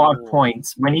advantage game of 5 more.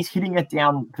 points when he's hitting it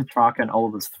down Petrarca and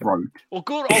Oliver's throat. Well,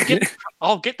 good.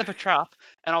 I'll get the Petrap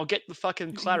and I'll get the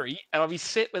fucking Clary, and I'll be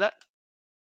set with that.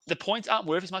 The points aren't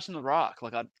worth as much in the rock. We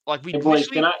Hey, boys,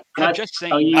 literally can I have just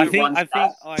tell seen. you I think. one I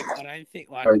stat? think. Like, I don't think.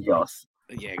 Like. Oh, yes.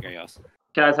 Yeah, go Yoss.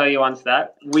 Can I tell you one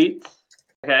stat? Wits,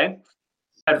 okay,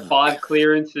 had 5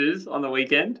 clearances on the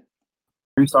weekend.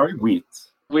 Who, sorry?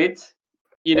 Wits. Wits,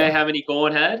 you know how many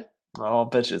Gawn had? Oh, I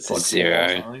bet you it's like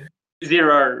 0.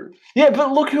 0. Yeah,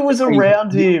 but look who was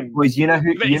around him. Boys, you know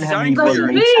who? But You it's know how his many own Lloyd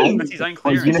clearance. Meeks had? That's his own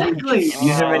Boys, you know, Exactly. you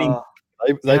know how many?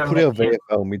 They Yeah, put our yeah.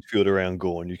 VFL midfield around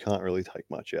Gawn. You can't really take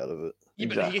much out of it. Yeah,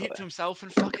 but he Exactly. can hit to himself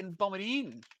and fucking bomb it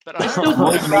in. But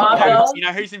Lloyd Meek had, you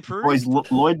know who's improved? boys,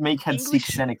 Lloyd Meek had English.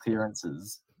 6 center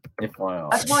clearances. FYI.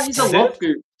 That's why he's a lot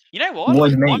good. You know what?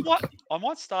 Lloyd Meek. I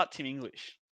might start Tim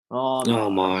English. Oh,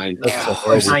 Oh my That's god.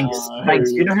 horrible.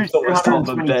 Thanks. You know who's Thought we still have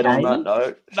a bet on 220k? that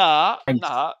note.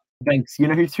 Nah. Thanks. You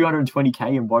know who's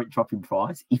 220k and won't drop in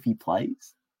price if he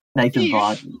plays? Nathan If.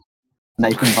 Vardy.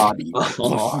 Nathan Vardy.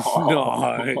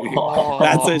 No.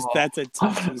 That's a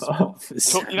touchy spot for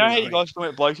So, you know how you Sam, guys talk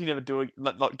about blokes who never do it,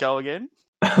 not go again?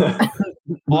 I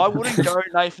wouldn't go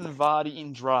Nathan Vardy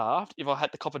in draft if I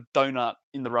had to cop a donut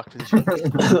in the ruck position.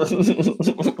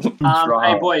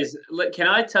 Hey, boys, look, can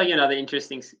I tell you another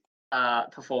interesting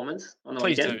performance on the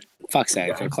Please weekend? do. Fuck's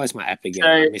sake, I closed my app again. So-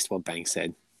 I missed what Bank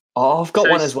said. Oh, I've got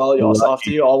So- one as well, Yoss. After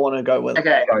you, I want to go with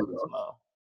Okay. go as well.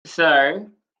 So,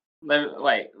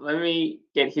 let me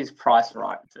get his price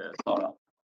right first. Hold on.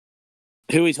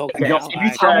 Who are we talking Josh, about?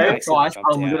 if you tell me the accidentally price, dropped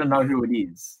I'm out. going to know who it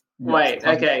is. Wait,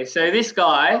 okay. So this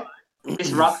guy,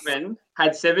 this ruckman,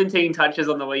 had 17 touches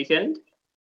on the weekend.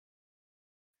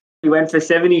 He went for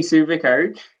 70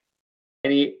 Supercoach,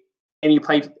 and he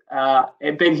played. But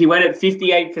he went at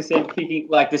 58% kicking,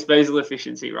 disposal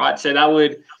efficiency, right? So that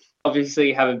would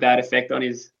obviously have a bad effect on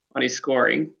his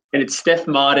scoring. And it's Steph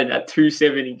Martin at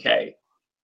 270k.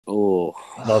 Oh,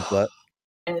 Love that.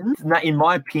 And in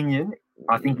my opinion,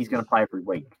 I think he's going to play every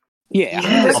week. yeah.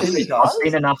 Yeah, I've he seen, does? I've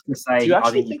seen enough to say Do you I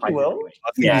actually think he think he plays will? every week.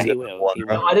 I think Yeah, he's he at will. one, He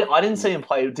right? will. I didn't see him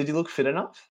play. Did he look fit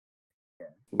enough?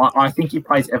 I think he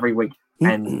plays every week.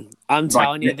 And I'm Like,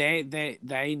 telling you,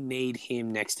 they need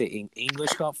him next to English.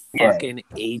 Got Yeah. fucking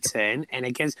eaten,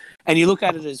 and you look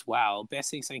at it as well. Best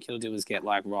thing St Kilda did was get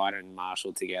Ryder and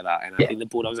Marshall together, and I think the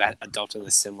Bulldogs adopted a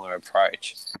similar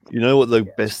approach. You know what the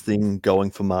best thing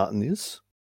going for Martin is?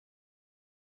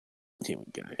 Here we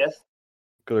go. Yes.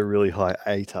 Got a really high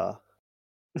ATAR.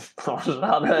 Wow. So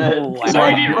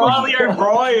did Riley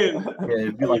O'Brien. yeah,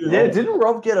 it'd be like, Yeah, didn't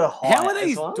Rob get a high? How are as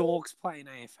these well? dorks playing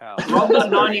AFL? Rob got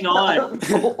 99.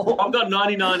 Rob got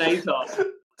 99 ATOS.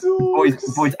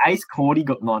 boys, Ace Cordy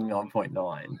got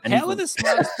 99.9. And How are the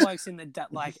smartest blokes in the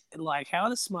how are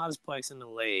the smartest blokes in the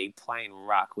league playing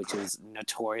ruck, which is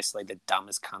notoriously the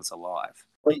dumbest cunts alive?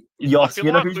 Yoss, feel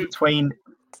you know like who's we- between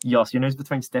Yoss, you know who's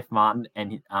between Steph Martin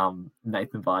and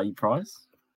Nathan Vardy price?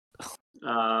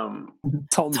 Tom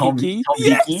Tom Hickey?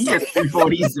 Hickey at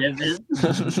 247.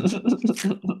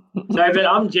 No, but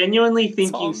I'm genuinely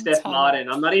thinking Tom Steph Tom. Martin.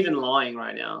 I'm not even lying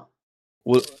right now.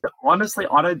 Well, Honestly,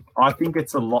 I think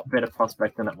it's a lot better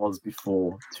prospect than it was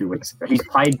before 2 weeks ago. He's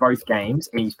played both games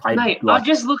and he's played Mate, like I've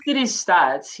just looked at his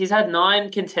stats. He's had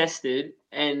 9 contested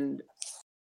and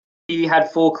he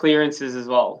had 4 clearances as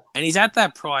well. And he's at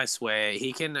that price where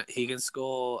he can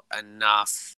score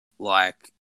enough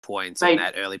like points in Mate.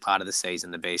 that early part of the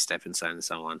season to be stepping stone to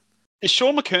someone. Is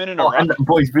Sean McKernan a and ruck?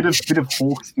 boys, bit of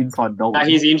Hawks inside No, knowledge.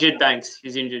 he's injured, Banks.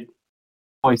 He's injured.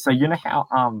 Boys, so you know how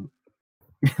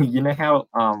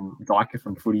Dyker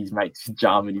from Footies makes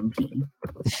Jarman Impey?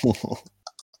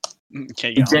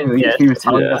 Okay, go on. Generally, Yeah. he was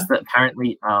telling Yeah. us that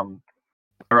apparently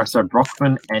so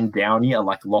Brockman and Downey are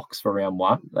like locks for round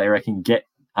 1. They reckon get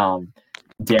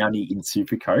Downey in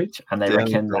Supercoach, and they Downey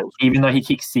reckon that goals. even though he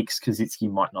kicks 6,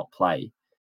 Kaczynski might not play.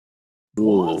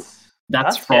 Ooh.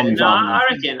 That's That's from No, Jarman I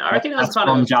Impey. reckon that's kind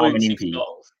from of a Jarman 0.6 Impey.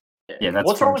 goals. Yeah, that's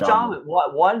What's from wrong with Jarman?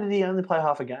 Why did he only play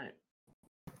half a game?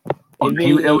 It'd It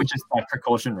be, was just like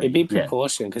precautionary. it'd be Yeah.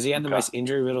 precaution because he had the Okay. most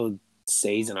injury-riddled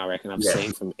season I reckon I've Yeah.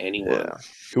 seen from anyone. Yeah.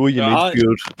 Who are your I-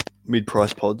 midfield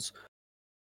mid-price pods?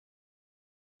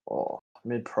 Oh,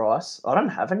 mid-price. I don't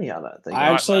have any other thing. I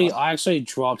actually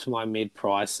dropped my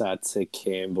mid-pricer to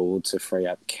Campbell to free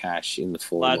up cash in the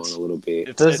forward Lads, line a little bit.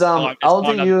 It's- Does it's time- it's Aldi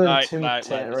time to- you and no, Tim no, it's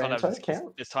time to have Taranto a-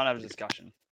 count? It's time to have a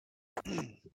discussion.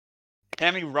 How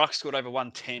many rucks scored over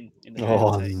 110 in the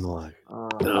Oh fantasy? no! I'm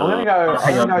gonna go.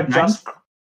 Hang I'm gonna on, go just.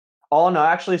 Oh no,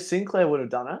 actually Sinclair would have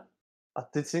done it.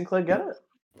 Did Sinclair get it?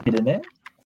 Hit in there?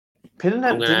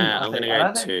 Pitternet I'm didn't.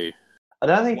 gonna go 2. I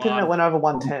don't think One. Pitternet went over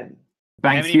 110.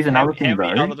 Banks, here's another thing, how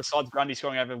many bro. other besides Grundy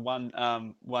scoring over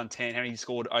 110? How many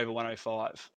scored over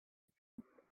 105?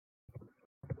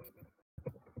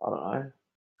 I don't know.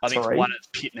 I think Three? one is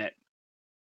Pitnet.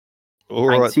 All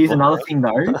Banks, right. here's another thing,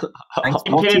 though. Banks,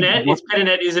 It's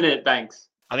Pitternet, isn't it, Banks?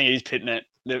 I think it is Pitnet.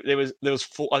 There was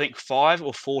four, I think 5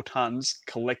 or 4 tons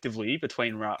collectively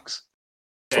between rucks.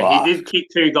 Yeah, he did kick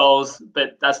 2 goals,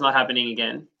 but that's not happening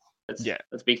again.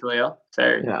 Let's be clear.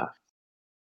 So Yeah.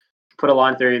 put a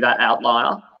line through that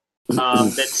outlier.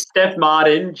 That's Steph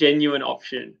Martin, genuine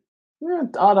option. Yeah,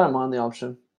 I don't mind the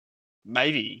option.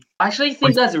 Maybe. I actually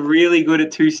think that's really good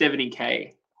at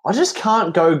 270k. I just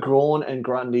can't go Gawn and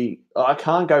Grundy. I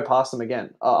can't go past them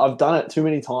again. I've done it too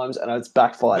many times and it's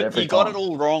backfired But every you time. got it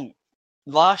all wrong.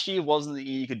 Last year wasn't the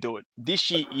year you could do it. This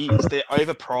year is. They're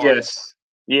overpriced.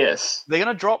 Yes. They're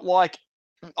going to drop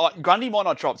Grundy might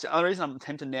not drop. The only reason I'm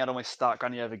tempted now to almost start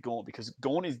Grundy over Gawn because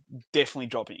Gawn is definitely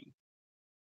dropping.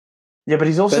 Yeah, but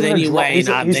he's also. But then gonna you're drop- weighing he's-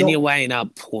 up. he's Then al- you're weighing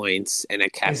up points and a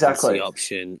captaincy Exactly.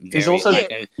 option. He's also-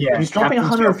 He's dropping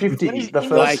 150 the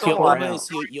first Like couple rounds.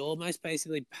 you almost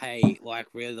basically pay like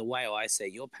really the way I say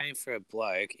it, you're paying for a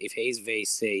bloke. If he's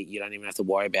VC, you don't even have to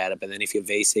worry about it. But then if your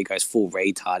VC goes full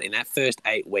retard in that first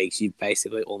 8 weeks, you've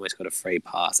basically almost got a free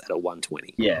pass at a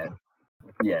 120. Yeah.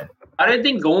 Yeah. I don't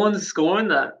think Gawn's scoring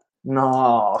that.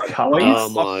 No, come Boys, on. Oh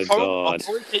my god!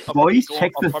 Boys,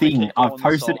 check the thing. I've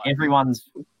posted everyone's.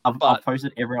 I've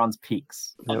posted everyone's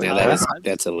picks. Now Yeah.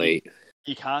 that's elite.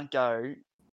 You can't go.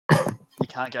 You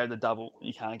can't go the double.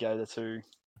 You can't go the 2.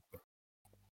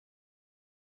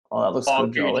 Oh, that looks Oh,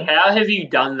 good, dude, Jolie. how have you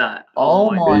done that?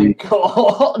 Oh my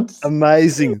god.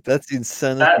 Amazing. That's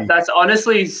insanity. That's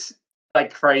honestly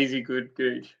like crazy good,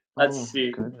 dude. That's Oh,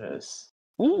 sick. goodness.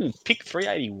 Ooh, pick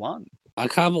 381. I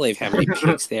can't believe how many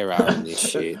picks there are in this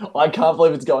shit. I can't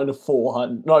believe it's going to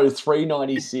 400. No,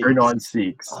 396.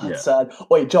 396. Oh, Yeah. that's sad.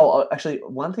 Wait, Joel, actually,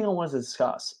 one thing I wanted to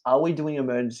discuss. Are we doing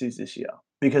emergencies this year?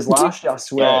 Because last year, I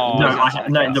swear. Oh,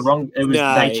 No, the wrong. It was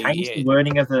No, they changed the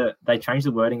wording of the. They changed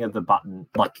the wording of the button.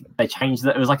 Like they changed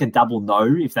it. It was like a double no,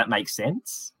 if that makes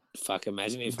sense. Fuck!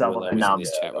 Imagine if Double Willow was in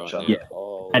this yeah, chat right gotcha. now. Yeah.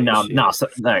 Holy And shit. no, so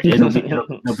no,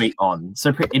 it'll be on.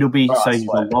 So it'll be Alright, so sweet.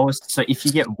 the lowest. So if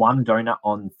you get one donut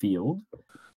on field,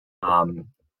 so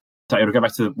it'll go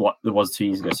back to what it was 2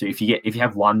 years ago. So if you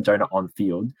have one donut on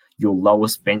field, your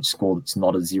lowest bench score that's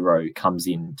not a 0 comes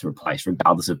in to replace,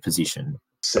 regardless of position.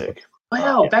 Sick.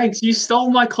 Wow, Banks, you stole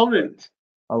my comment.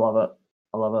 I love it.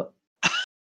 I love it.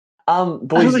 I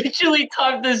Boys, literally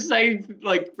typed the same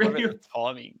like. What about the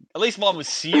timing? At least mine was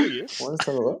serious. let's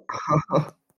have a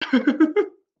look.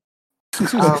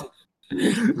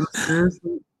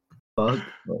 Seriously? Fuck.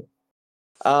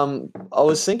 I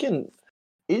was thinking,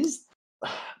 is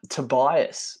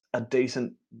Tobias a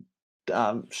decent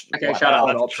Okay, shut up.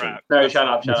 option? No, shut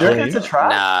up. Do you reckon it's a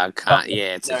trap? Nah, can't.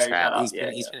 Yeah, it's No, a trap. shut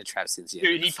up. He's been a trap since the Dude,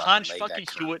 end of he the fucking punched league, fucking that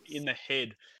cunt. Hewitt in the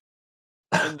head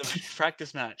in the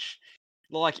practice match.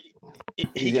 Like,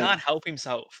 he Yeah. can't help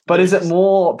himself. But is it He's-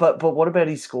 more? But what about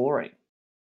his scoring?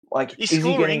 Like, He's is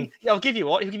scoring. he getting? Yeah, I'll give you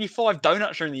what. He'll give you 5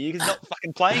 donuts during the year because he's not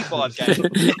fucking playing 5 games.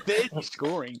 There's his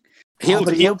scoring. He'll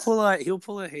but he'll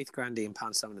pull a Heath Grundy and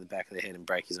punch someone in the back of the head and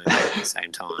break his own head at the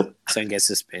same time. So he gets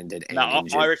suspended and No,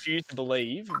 injured. I refuse to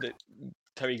believe that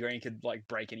Toby Green could like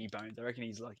break any bones. I reckon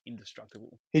he's like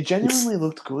indestructible. He genuinely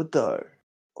looked good though.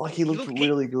 Like he looked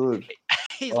really good.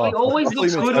 He's Oh, like He always I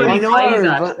looks thought good he was when he I plays.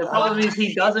 know, Ash. but- The problem is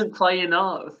he doesn't play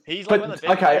enough. he's like But- one of the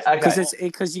best okay, players.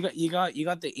 Because you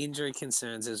got the injury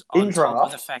concerns as In on top of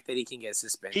draft, the fact that he can get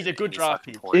suspended. He's a good at any draft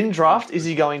fucking pick. point. In draft, is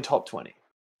he going top 20?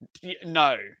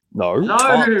 No, No. No,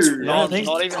 Top- don't think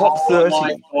not even top Oh 30?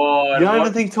 my god! You don't what-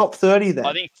 even think top 30 then?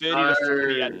 I think 30 to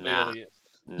 40 at the Nah. earliest.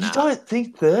 You don't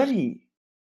think 30?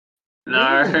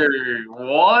 No,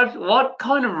 what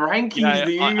kind of rankings You know,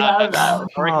 do you I have? Al?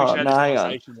 reckon we should have no, this hang on.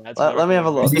 conversation, lads, 'cause I Let me have a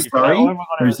reckon look. Is we this should sorry? What have I got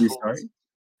Who's as this forwards? sorry?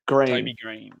 Green. Toby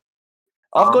Green.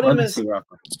 I've got Let him me as see where I've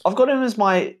got- I've got him as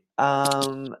my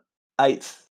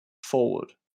 8th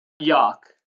forward. Yuck.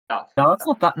 No, that's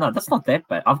not that. No, that's not that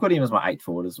bad. I've got him as my 8th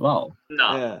forward as well.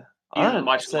 No, Yeah. I he's don't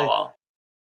much see- lower.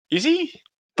 Is he?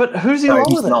 But who's he No, lower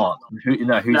he's than? not. Who's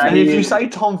No, And he if you is- say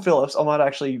Tom Phillips, I might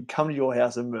actually come to your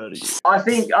house and murder you. I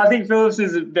think Phillips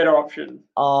is a better option.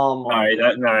 No, I'm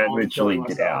literally killing get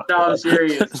myself. out. No, I'm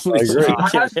serious. I agree.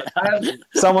 I have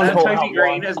Someone call Toby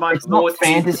Green as my It's not 14th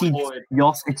fantasy. forward.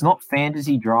 Yoss, it's not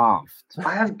fantasy draft.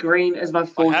 I have Green as my I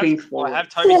 14th have forward.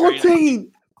 Toby Green.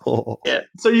 14! Oh.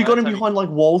 So you got him Toby- behind like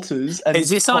Walters and Is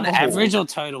this on Tom Hall. average or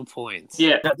total points?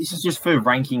 Yeah, No, this is just for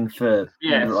ranking for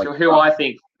like, who I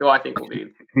think will be.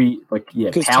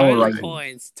 Because power total ranking.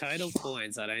 points,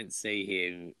 I don't see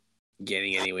him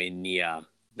getting anywhere near.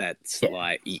 That's Yeah.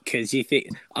 like because you think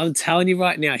I'm telling you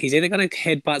right now, he's either going to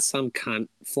headbutt some cunt,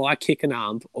 fly kick an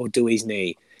arm, or do his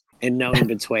knee, and no in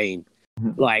between.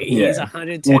 Like he's Yeah.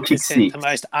 110% the six.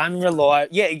 most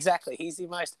unreliable. Yeah, exactly. He's the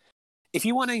most. If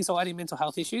you want anxiety, mental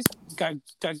health issues, go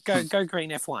green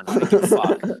F1. I don't give a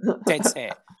fuck. Dead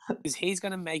set. Because he's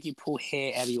going to make you pull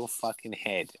hair out of your fucking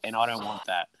head, and I don't want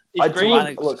that. I If do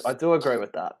Green, look. I do agree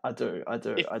with that. I do.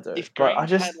 if But Green I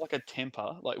just had like a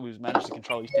temper, like was managed to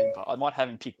control his temper, I might have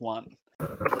him pick one,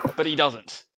 but he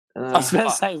doesn't. I was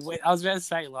about to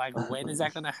say, like, when is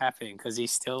that going to happen? Because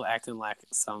he's still acting like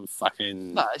some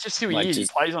fucking. No, it's just who he Like, is.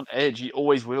 just- He plays on edge. He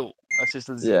always will. That's just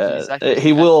yeah, exactly.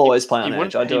 he will always play He on edge.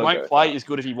 wouldn't. I He do. agree won't with play that. as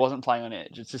good if he wasn't playing on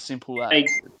edge. It's as simple as.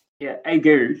 Hey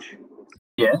Gooch.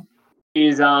 Yeah?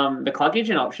 Is the Cluckage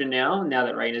an option now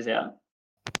that Rainer's out?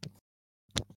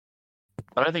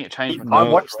 I don't think it changed. I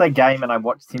watched the game and I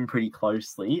watched him pretty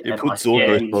closely. You and put I swear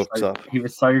Zorko's he was box so- up.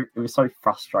 It was so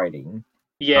frustrating.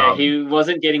 Yeah, he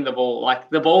wasn't getting the ball. Like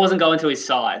the ball wasn't going to his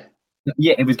side.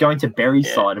 Yeah, it was going to Barry's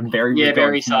Yeah. side, and Barry was going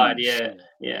Barry's to side. his.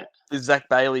 Yeah. Is Zach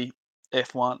Bailey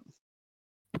F1?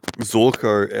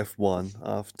 Zorko F1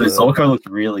 after. So Zorko looked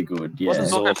really good. Yeah, Wasn't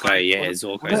Zorko Zorko, playing- yeah,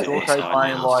 wasn't Zorko's Zorko inside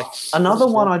playing now. like Another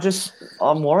one.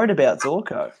 I'm worried about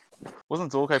Zorko.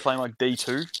 wasn't Zorko playing like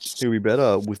D2? He'll be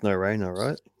better with no Reina,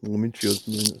 right? Well, midfield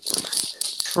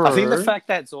minutes. I think the fact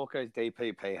that Zorko's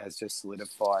DPP has just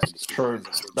solidified. True.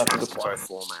 That's a good point.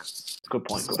 Format. Good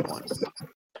point.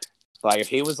 Like if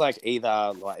he was like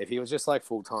either like if he was just like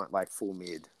full time, like full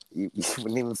mid, you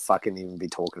wouldn't even be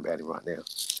talking about him right now.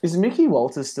 Is Mickey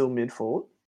Walters still mid forward?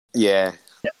 Yeah.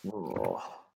 Oh.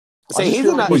 See, I just he's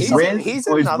feel like another, he's- he's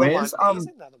another one. where's, He's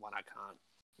another one I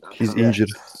can't. He's injured.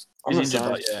 I'm He's the injured,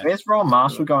 same. but yeah. Where's Royal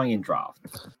Marshall going in draft?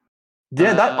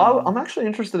 Yeah, Um, I'm actually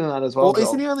interested in that as well. Well, Joel.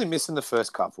 isn't he only missing the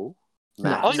first couple?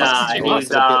 Nah. Max? Nah, He he's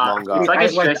lasted a bit longer. it's like a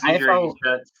Wait, stress injury. AFL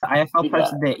but- The AFL Yeah.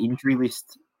 posted their injury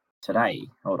list today.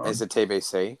 Hold on. As a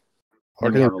TBC.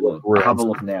 Let me have a look. I'll have a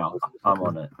look now. I'm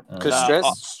on it.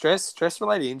 Because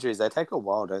stress-related injuries, they take a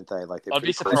while, don't they? Like they're I'd be pretty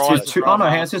It surprised.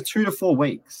 says it says 2 to 4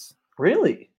 weeks.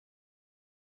 Really?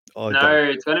 I No, don't.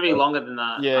 it's going to be longer than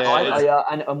that. Yeah.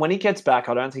 And when he gets back,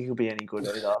 I don't think he'll be any good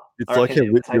either. It's I like reckon how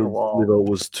it'll take a Whitfield while. liver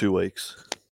was 2 weeks.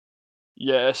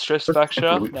 Yeah, stress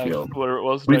fracture. Whitfield. No, whatever it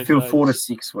was. Whitfield those 4 to days.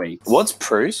 6 weeks. What's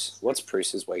Bruce? What's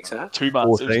Bruce's weeks at? 2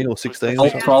 months. 14 or 16 Oh, or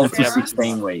something? 12 to Yeah.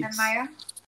 16 weeks.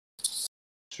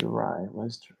 Dre,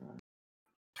 where's Dre?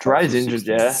 Dre's injured,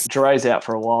 yeah. Dre's out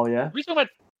for a while, yeah. We talking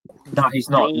about No, he's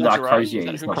not. Joel No, Dre? Crozier. Is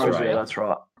that He's who not Crozier Crozier, Dre. that's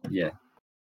right. Yeah.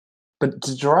 But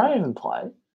did Dre even play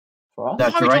for us? No,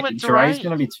 Why are we talking about Dre's Dre?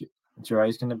 going to be.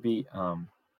 Dre's going to be. No,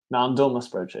 I'm doing my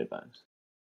spreadsheet, Banks.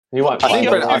 He won't I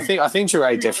play. think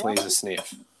Jure definitely is a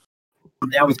sniff.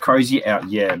 Now with Crozier out,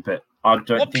 yeah, but I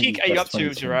don't. What think pick he's are you got up to,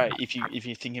 22. Jure? If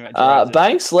you're thinking about Jure,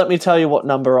 Banks, let me tell you what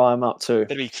number I'm up to.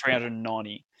 that'd be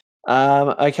 390.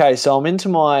 Okay, so I'm into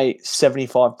my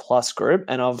 75 plus group,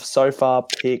 and I've so far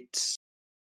picked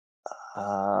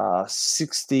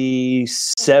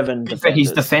 67 But he's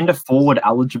defenders. defender forward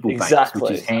eligible, Banks, Exactly.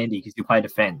 which is handy because you play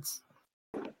defense.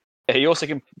 Yeah, he also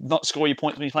can not score your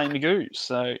points when he's playing Magoo,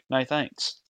 so no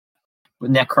thanks.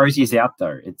 Now Crozier's out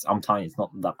though. I'm telling you, it's not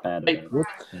that bad. Hey,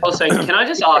 Also, can I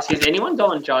just ask, is anyone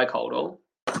going Jai Coldwell?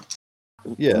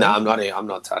 Yeah. No, I'm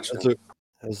not touching it.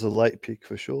 As a late pick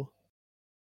for sure.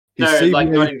 No, like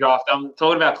not in draft. I'm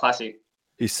talking about classic.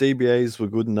 His CBAs were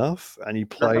good enough, and he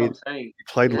That's what played I'm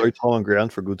saying. low time on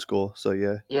ground for a good score. So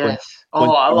yeah. Yes.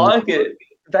 Oh, I like it.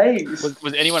 Thanks.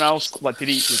 Was anyone else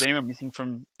was anyone missing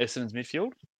from Essendon's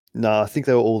midfield? No, I think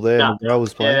they were all there. No. McGrath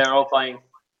was playing. Yeah, they're all playing.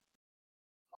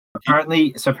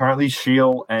 Apparently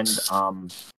Shield and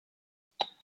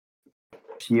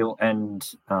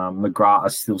McGrath are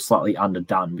still slightly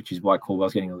underdone, which is why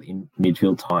Caldwell's getting in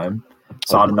midfield time.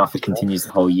 So I don't know if it continues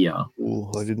the whole year.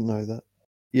 Oh, I didn't know that.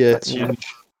 Yeah, That's huge.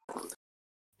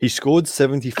 he scored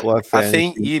 75 I fantasy,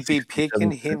 think you'd be 67%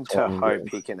 picking him to time on hope ground.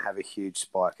 he can have a huge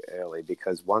spike early,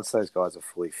 because once those guys are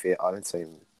fully fit, I don't see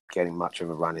him getting much of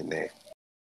a run in there.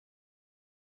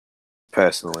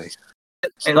 Personally.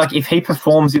 And, like, if he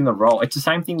performs in the role, it's the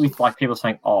same thing with like people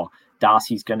saying, "Oh,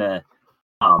 Darcy's gonna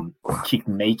kick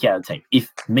Meek out of the team." If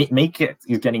Meek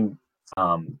is getting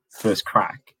first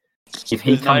crack, if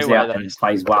he There's no comes way out that and is-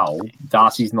 plays well,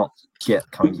 Darcy's not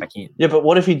coming back in. Yeah, but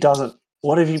what if he doesn't?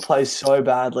 What if he plays so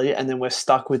badly and then we're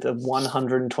stuck with a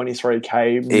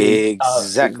 123k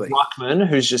Exactly. ruckman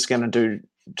who's just going to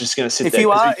sit If there?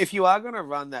 you are going to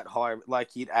run that high,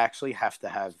 like, you'd actually have to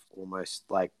have almost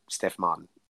like Steph Martin.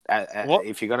 What?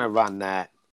 If you're going to run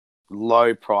that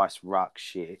low price ruck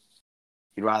shit,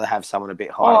 you'd rather have someone a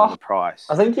bit higher on the price.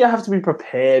 I think you have to be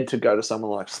prepared to go to someone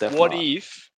like Steph. What Martin.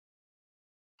 if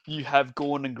you have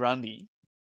Gawn and Grundy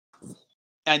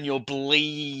and you're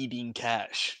bleeding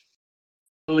cash?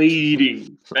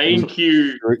 Bleeding. Thank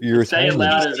you. You're Say it Italian.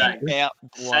 louder, Zach. Out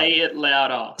blood. Say it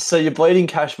louder. So you're bleeding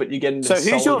cash, but you're getting So a who's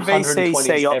your solid VCC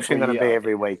 120s option going to be year.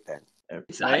 every week then?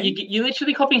 You're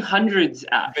literally copying hundreds,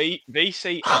 Ash.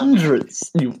 VC Hundreds.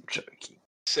 You're joking.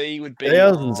 C would be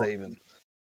Thousands even.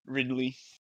 Ridley.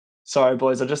 Sorry,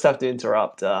 boys. I just have to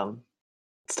interrupt.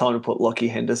 It's time to put Lockie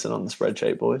Henderson on the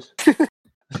spreadsheet, boys.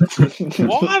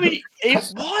 Why? I mean,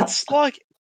 what's like?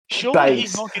 Surely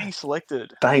he's not getting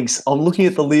selected. Thanks. I'm looking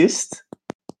at the list.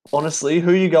 Honestly,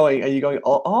 who are you going? Are you going?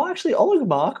 Oh, actually, Oleg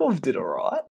Markov did all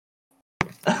right.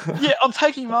 Yeah, I'm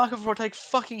taking Markov before I take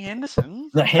fucking Henderson.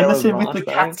 The Henderson with Marsh, the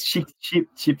cats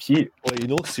chip. Well,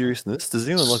 in all seriousness, does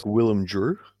anyone like Willem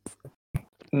Drew?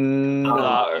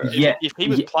 No. If he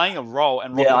was playing a role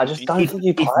and Yeah, I just don't think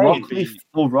he played.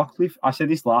 Rockcliffe, I said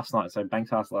this last night, so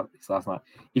Banks asked this last night.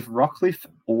 If Rockcliffe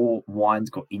or Wines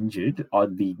got injured,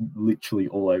 I'd be literally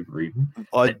all over him.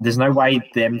 There's no way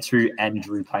them two and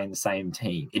Drew play in the same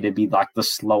team. It'd be like the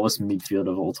slowest midfield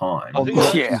of all time. I'm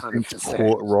not Yeah, convinced 100%.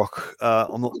 Port Rock.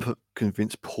 I'm not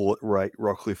convinced Port rate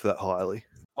Rockcliffe that highly.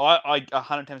 I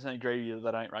 110% agree with you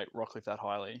that they don't rate Rockcliffe that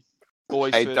highly.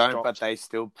 Always They first don't, dropped. but they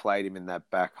still played him in that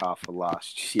back half of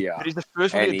last year. But he's the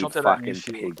first one And to he get dropped out of that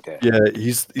fucking midfield. pigged it. Yeah,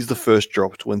 he's the first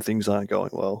dropped when things aren't going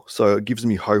well. So it gives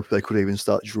me hope they could even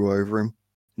start Drew over him.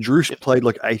 Drew played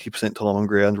like 80% time on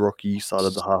ground. Rocky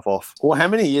started the half off. Well, how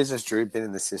many years has Drew been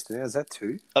in the system now? Is that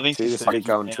 2? I think 2, it's this will be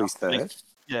going now. to his third.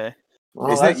 Yeah. Oh,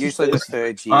 Isn't it that's usually the just-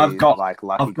 third year? I've got lucky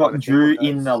I've got kind of Drew thing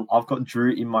in goes? I've got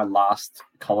Drew in my last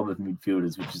column of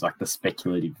midfielders, which is like the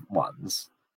speculative ones.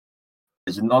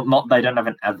 It's not they don't have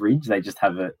an average, they just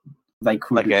have a they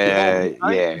could Like be- it's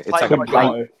Played like a Could play.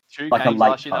 go. Two Like a games late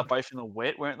last year, they're punt. both in the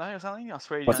wet, weren't they, or something? I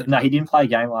swear he Was it- didn't. no, he didn't play a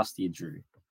game last year, Drew.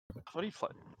 I thought he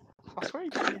played. I swear he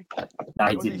did. No,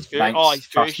 he Was didn't. his Banks, his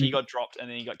trust first year me. got dropped, and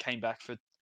then he came back for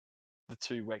the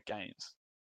 2 wet games.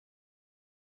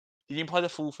 He didn't play the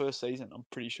full first season, I'm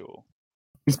pretty sure.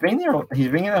 He's been there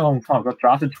a long time. Got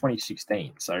drafted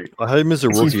 2016, so I had him as a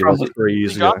He's rookie probably- 3 Was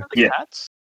years he ago. drafted the Yeah. Cats?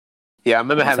 Yeah, I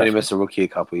remember having him Exactly. as a rookie a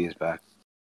couple of years back.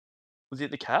 Was he at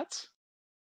the Cats?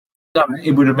 no,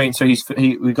 it would have been so.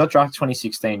 We got drafted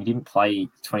 2016. He didn't play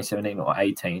 2017 or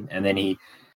 18, and then he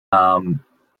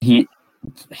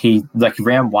like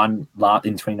round one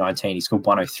in 2019. He scored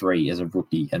 103 as a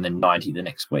rookie, and then 90 the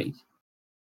next week.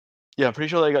 Yeah, I'm pretty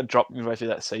sure they got dropped midway through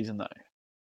that season, though.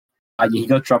 He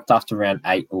got dropped after round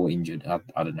 8 or injured.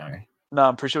 I don't know. No,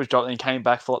 I'm pretty sure he was dropped, and he came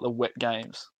back for like the wet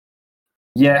games.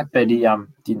 Yeah, but he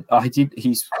didn't. He did.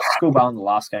 He scored well in the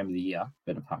last game of the year,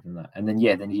 but apart from that, and then he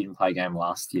didn't play a game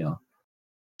last year.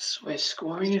 Swear,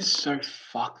 scoring is so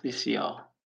fucked this year.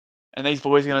 And these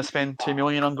boys are going to spend $2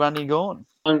 million on Grundy and Gawn.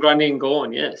 On Grundy and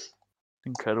Gawn, yes.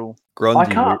 Incredible.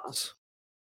 Grundy can't. Wits.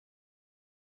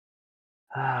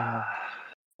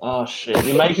 Oh shit!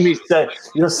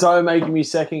 You're so making me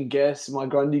second guess my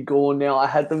Grundy Gawn now. I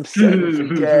had them set and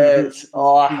forget.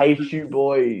 Oh, I hate you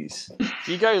boys. If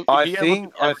you go, I if you go think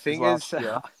look at averages as last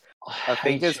year, I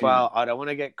think as well. I don't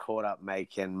want to get caught up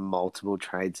making multiple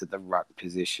trades at the ruck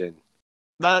position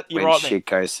No, you're when right, shit mate.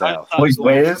 goes Don't south. start Boys, Gawn,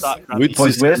 where's- start Grundy. With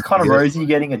Boys, where's system, Connor yeah. Rosie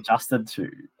getting adjusted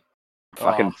to?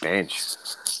 Fucking Oh, bench.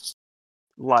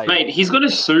 late. Mate, he's got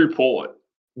to sue Port.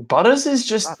 Butters is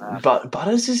just, Not bad. but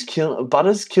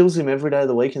Butters kills him every day of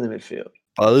the week in the midfield.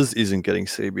 Butters isn't getting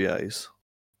CBAs.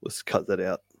 Let's cut that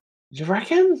out. You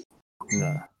reckon?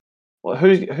 No. Well,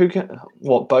 who can?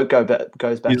 What Boat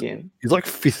goes back in? He's like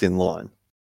fifth in line.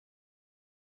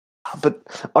 But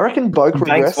I reckon Boat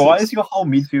Banks, why regresses. is your whole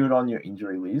midfield on your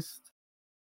injury list?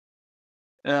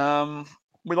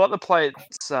 We like to play it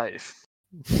safe.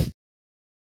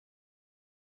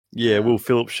 Yeah, Will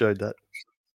Phillips showed that.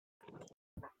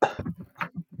 I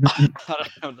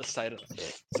don't know what to say to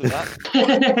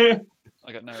that.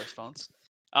 I got no response.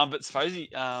 But supposedly,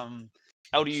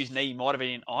 LDU's knee might have been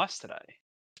in ice today.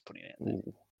 Just putting it out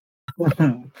there.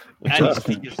 And his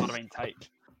fingers might have been taped.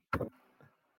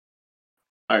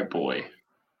 Oh boy.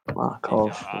 Mark I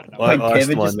off. don't know. Wait, I iced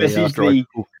Kevin my just knee messaged after I me.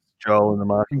 cooked Joel in the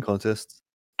marking contest.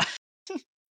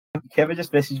 Kevin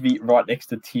just messaged me right next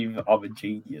to Tim. I'm a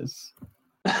genius.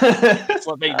 It's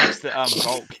like being next to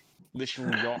Volk.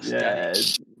 Literal Yoss. Yeah,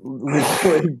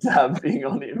 literally dabbing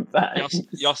on him back.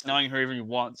 Yoss knowing whoever he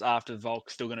wants after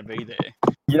Volk's still going to be there.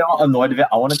 You know what I'm annoyed about?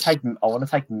 I want to take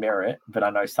Merritt, but I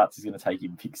know Suts is going to take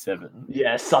him pick 7.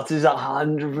 Yeah, Suts is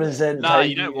 100% No,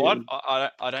 taking you know what? him. I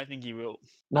don't think he will.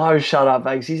 No, shut up,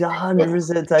 Banks. He's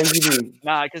 100% taking him.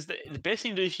 Nah, because the best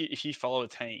thing to do if you follow a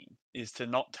team is to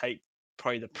not take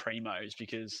probably the primos,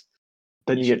 because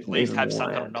Then you you should get at least even have more some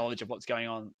kind of land. knowledge of what's going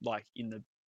on, like in the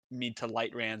mid to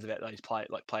late rounds about those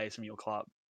players from your club.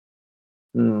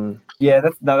 Yeah,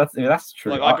 that's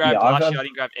true. Like I grabbed last I've- year, I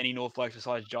didn't grab any North blokes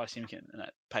besides Jai Simkin, and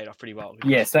that paid off pretty well.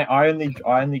 Yeah, so I only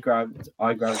grabbed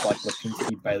like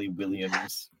Lipinski, Bailey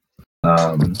Williams,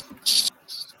 and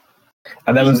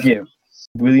that was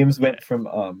Williams went from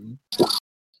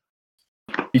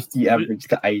 50 average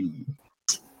to 80.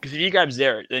 Because if you grab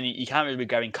Zero, then you can't really be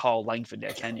grabbing Cole Langford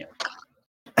now, can you?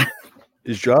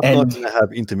 Is draft And- not going to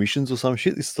have intermissions or some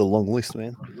shit? This is a long list,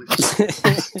 man.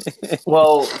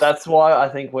 Well, that's why I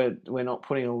think we're not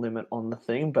putting a limit on the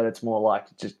thing, but it's more like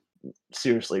just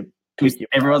seriously pick your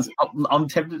Everyone's. I'm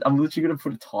tempted. I'm literally going to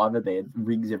put a timer there.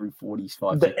 Rings every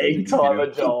 45 the seconds. egg timer,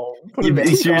 Joel. Put You an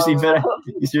egg seriously timer better. on.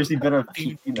 You seriously better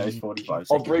pick in those 45 I'll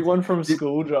seconds. bring one from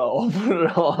school, Joel. I'll put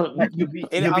it on. You'll be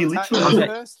I'm literally.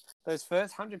 those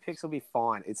first 100 picks will be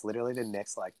fine. It's literally the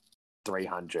next like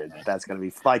 300 that's going to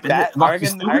be like And that. like, I you're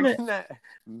reckon still that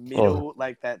middle,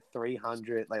 like that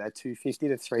 300, like that 250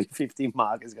 to 350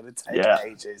 mark is going to take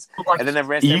ages. Like, And then the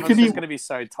rest you everyone's could be- just going to be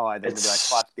so tired. They're going to be like,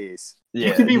 fuck this.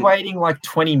 You could be waiting like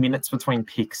 20 minutes between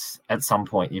picks at some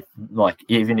point, if like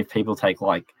even if people take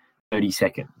like 30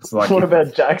 seconds. Like, What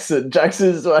about Jackson?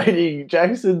 Jackson's waiting.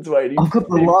 I've got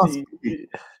the last 50.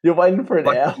 You're waiting for an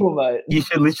Like, hour, mate. you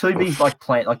should literally be like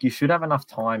plan. Like, you should have enough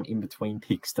time in between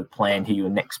picks to plan who you're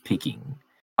next picking.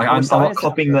 Like, I'm not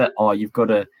copying that. Oh, you've got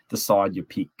to decide your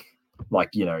pick. Like,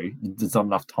 you know, there's not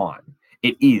enough time.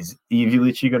 It is. You've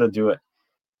literally got to do it.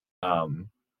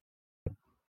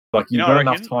 Like, you've got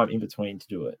enough time in between to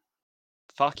do it.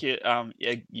 Fuck your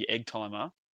egg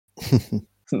timer.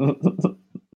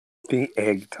 The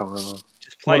egg timer.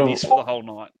 Just play What a- this for the whole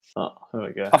night. Oh, there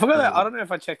we go. I forgot that. I don't know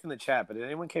if I checked in the chat, but did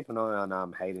anyone keep an eye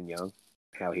on Hayden Young?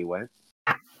 How he went?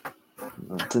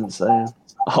 Didn't say.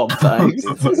 Oh, thanks.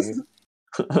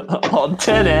 Oh,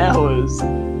 10 hours.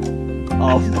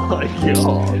 Oh my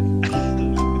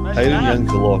god. Hayden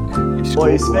Young's a lock. He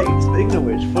Boy, scored, speaking of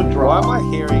which, foot Why drop. am I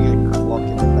hearing a clock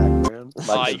in the background?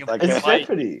 You Like, can It's play-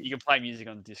 Jeopardy. You can play music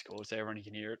on Discord so everyone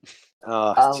can hear it. oh,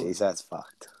 Um, jeez, that's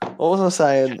fucked. What was I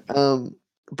saying?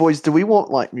 Boys, do we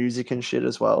want like music and shit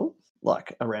as well?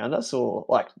 Like around us, or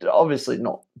like obviously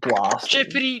not blast.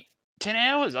 Jeopardy, 10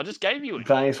 hours. I just gave you it.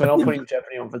 Thanks. We're not putting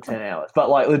Jeopardy on for 10 hours, but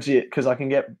like legit, because I can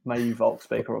get maybe Volk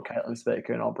speaker or Caitlin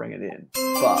speaker, and I'll bring it in.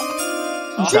 But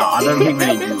No, I don't think we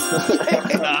need to.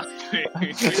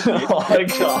 I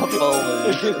can't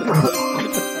believe.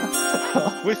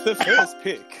 With the first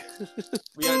pick.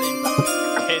 We don't need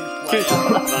 10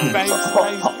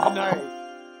 players. No.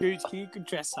 Dude, can you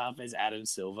dress up as Adam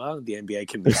Silver, the NBA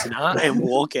commissioner, and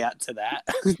walk out to that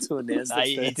to announce Nah, the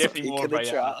he's first definitely pick more of the of a,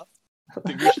 draft?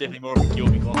 The Rich definitely more of a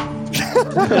Gilby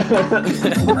Glock.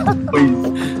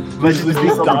 Let's just be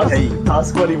something.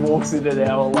 That's when he walks in an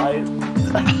hour late.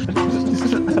 Let's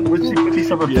just be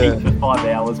some Yeah. peak for 5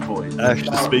 hours, boys. Ash,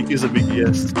 the speaker's a big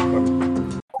yes.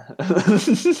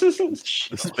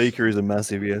 The speaker is a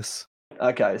massive yes.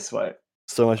 Okay, sweet.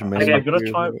 So much amazing. Okay, I've got to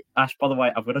try. Ash, by the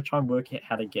way, I've got to try and work out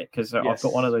how to get, because I've Yes,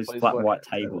 got one of those please flat work white out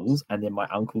tables, and then my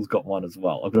uncle's got one as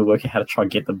well. I've got to work out how to try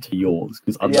and get them to yours,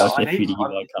 because Yeah, otherwise I they're fitting in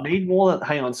my car. need more than.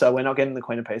 Hang on, so we're not getting the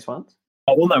Queen of Peace ones?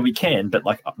 Oh, well, no, we can, but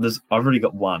like, I've already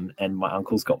got one, and my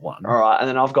uncle's got one. All right, and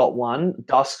then I've got one.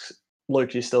 Dusk,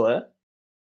 Luke, you still there?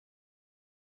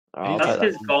 Oh, I'll take Dusk that.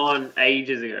 is gone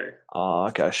ages ago. Oh,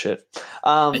 okay, shit.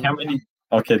 How many?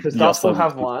 Okay, Because yeah, Dusk will so-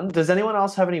 have one. Does anyone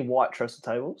else have any white trestle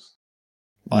tables?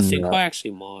 I think No. I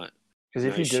actually might. Because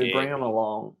if No you do, shit. bring them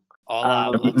along.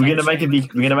 I'll We're gonna make a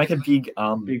big. We're gonna make a big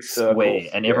Big circle. square,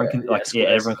 and everyone can square,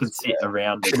 everyone can sit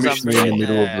around it. Because I'm Commissioner in the bringing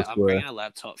middle of the I'm square. bringing a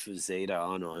laptop for Zeta,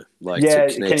 aren't I? Like Yeah,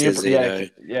 to connect to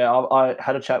Zeta. I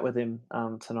had a chat with him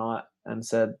tonight and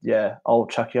said, yeah, I'll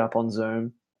chuck you up on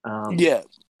Zoom. Yeah.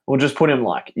 We'll just put him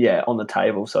on the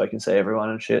table so he can see everyone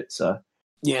and shit. So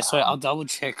Yeah, so I'll double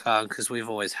check because we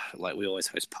always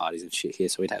host parties and shit here,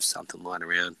 so we'd have something lying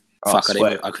around. Oh, Fuck,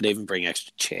 sweet. I could even bring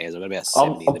extra chairs. I've got about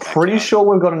I'm 70 in the pretty backyard. sure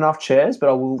we've got enough chairs, but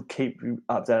I will keep you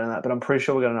updated on that. But I'm pretty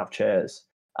sure we've got enough chairs.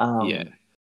 Yeah.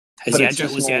 but Was the it's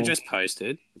just address more-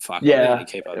 posted? Fuck, Yeah, I'm going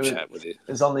to keep up it was- chat with it.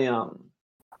 It's on the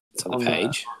It's on the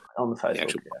page. on the Facebook.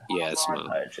 actual- yeah. Yeah, it's on the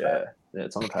smart. page. Yeah,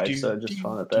 it's on the page. So just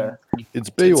find it there.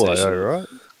 It's BYO, Sensational. right?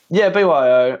 Yeah,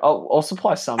 BYO. I'll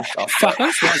supply some stuff. Fuck, I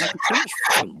just realised I could pretty much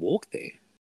fucking walk there.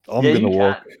 I'm Yeah, gonna you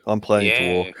walk. can. I'm planning to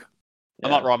Yeah. walk. I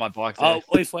might ride my bike there.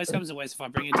 Oh, if worst comes to worst, if I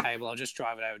bring a table, I'll just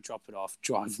drive it over, drop it off,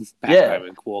 drive back Yeah. home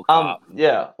and walk up.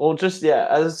 Yeah. Well, just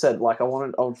as I said,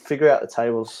 I'll figure out the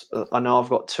tables. I know I've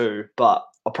got two, but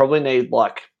I'll probably need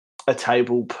a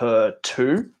table per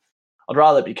two. I'd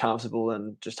rather it be comfortable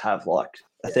than just have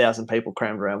 1,000 people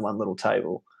crammed around one little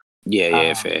table.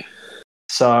 Yeah, fair.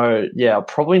 So yeah, I'll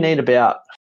probably need about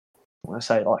I want to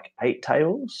say 8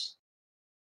 tables.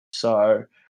 So,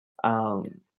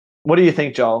 what do you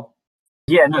think, Joel?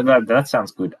 Yeah, no, that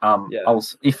sounds good. Yeah.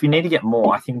 If you need to get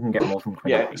more, I think we can get more from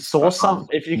Queen Yeah, of Peace, source but, some.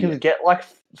 If you can get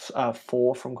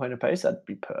 4 from Queen of Peace, that'd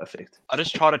be perfect. I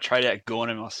just tried to trade out Gawn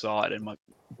on my side, and my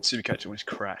Supercoach almost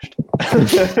crashed.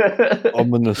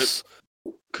 Ominous.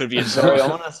 Could be a Very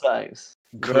sign. ominous, thanks.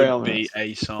 Very Could ominous. be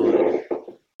a sign.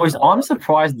 boys, I'm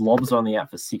surprised Lob's only out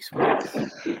for 6 weeks.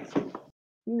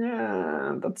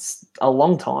 Yeah, that's a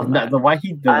long time. No, mate. the way he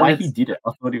it's- did it,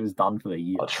 I thought he was done for the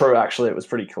year. Oh, true, actually, it was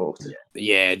pretty cooked.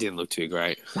 Yeah, it didn't look too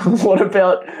great. what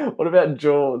about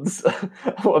Jordan's?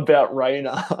 What about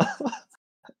Rayner?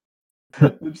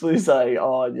 Literally saying,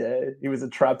 "Oh yeah, he was a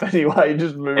trap anyway."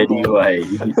 Just move on. Anyway,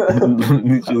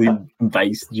 literally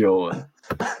base jaw.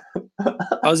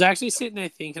 I was actually sitting there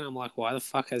thinking, I'm like, why the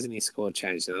fuck hasn't he scored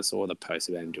change? And I saw the post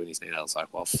about him doing his net. I was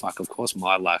like, well, fuck, of course,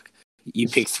 my luck. You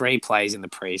pick 3 plays in the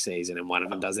preseason and one of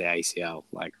them does the ACL.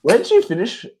 Where did you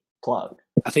finish, Plug?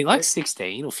 I think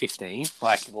 16 or 15,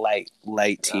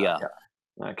 late tier.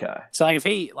 Okay. So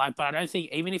but I don't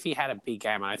think, even if he had a big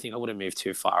game, I don't think I would have moved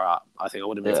too far up. I think I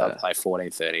would have moved up to play 14,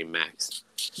 13 max.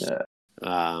 Yeah.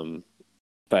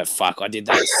 But fuck, I did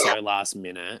that so last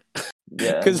minute.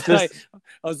 Yeah. Because I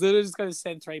was literally just going to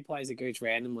send 3 plays to Gooch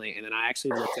randomly, and then I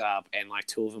actually looked it up, and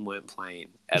 2 of them weren't playing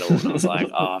at all. And I was like,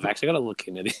 oh, I've actually got to look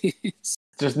into this.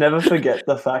 Just never forget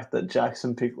the fact that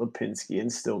Jackson picked Lipinski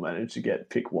and still managed to get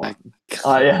pick 1.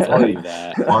 Can't believe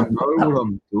that. I know what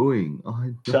I'm doing.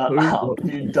 Shut up.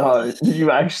 You don't.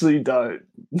 You actually don't.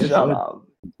 Shut up.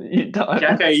 You don't.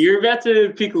 Jacko, you're about to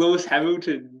pick Lewis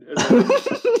Hamilton.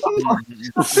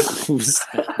 He's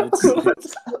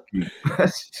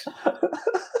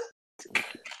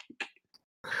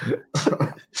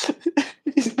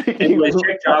Hey picking boys,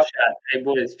 check draft chat. Hey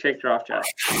boys, check draft chat.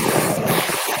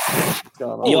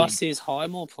 Yoss is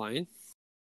Highmore playing?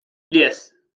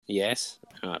 Yes. Yes.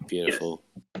 Oh, beautiful.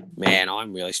 Man,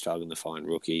 I'm really struggling to find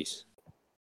rookies.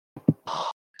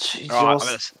 Jesus. All right,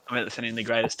 I'm going to send in the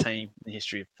greatest team in the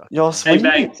history of fucking. Yoss, Hey, when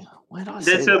mate. when I Let's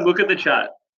say that? look at the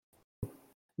chat.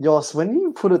 Yoss, when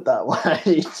you put it that way,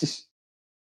 it's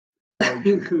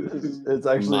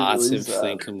actually Martin really sad.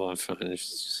 Flynn combined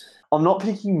finish. I'm not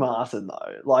picking Martin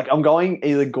though. I'm going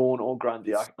either Gawn or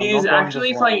Grundy. He's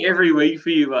actually playing every week for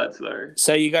you lads, though.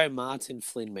 So you go Martin,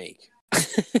 Flynn, Meek.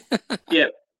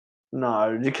 Yep.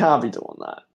 No, you can't be doing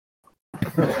that.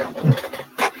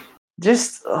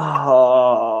 Just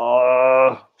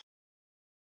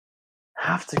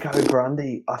have to go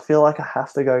Grundy. I feel like I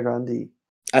have to go Grundy.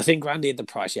 I think Grundy at the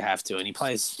price you have to, and he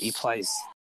plays.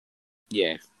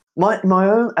 Yeah. My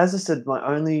own, as I said, my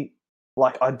only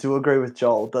I do agree with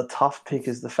Joel. The tough pick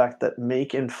is the fact that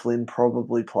Meek and Flynn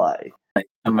probably play.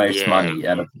 The most Yeah. money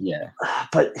out of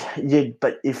But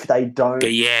if they don't,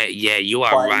 But yeah, you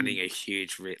are Play- running a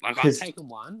huge risk. I'm 'Cause- taking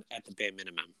one at the bare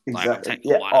minimum. exactly. I'm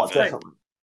taking Yeah, one of it. definitely.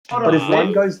 Hold But on, if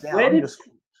one goes down, where did- just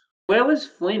Where was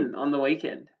Flynn on the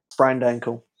weekend? sprained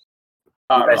ankle.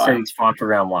 Oh, They said right. he's fine for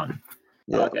round 1.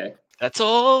 Yeah. Okay. That's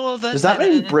all that Does that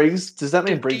mean Briggs? Does that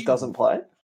mean Briggs doesn't play?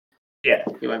 Yeah,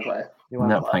 he won't play. You I'm won't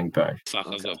not play. playing both. Fuck,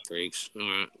 I've Okay. got Briggs. All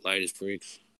right, latest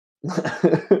Briggs.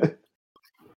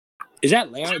 Is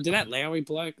that Lowry? Did that Lowry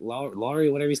bloke, Laurie,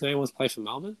 whatever his name was, play for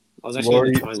Melbourne? I was actually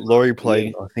going to try and... Laurie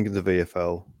played, I think, in the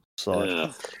VFL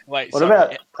side. Wait, What sorry.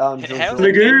 about George How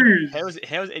Jordan? is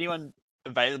anyone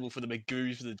available for the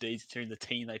Magoos for the D's during the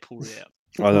team they pulled out?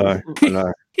 I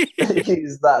know.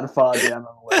 He's that far down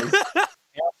on the list.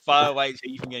 How far away is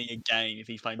he from getting a game if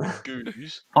he's playing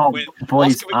Magoos? Oh, When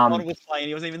boys, Oscar McDonald was playing,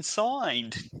 he wasn't even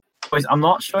signed. boys, I'm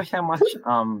not sure how much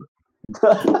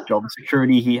job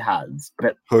security he has,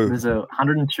 but Who? there's a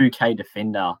 102k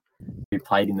defender who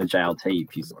played in the JLT.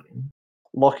 If you saw him,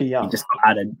 Lockie he Young. just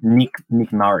got added. Nick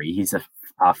Murray. He's a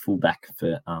fullback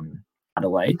for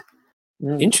Adelaide.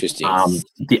 Interesting.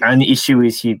 The only issue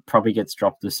is he probably gets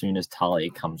dropped as soon as Talia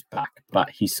comes back.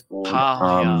 But he scored.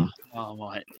 Oh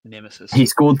my nemesis. He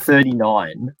scored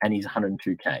 39 and he's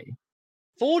 102k.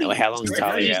 40. Oh, how long's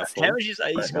Talia out for? How much is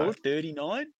he Right, scored? no.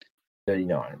 39?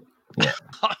 39.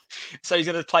 So he's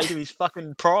going to play to his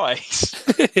fucking price.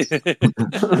 He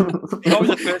was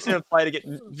the first ever player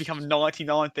to become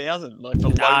 99,000. Like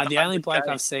the only bloke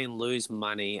I've seen lose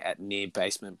money at near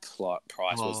basement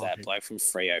price was that bloke from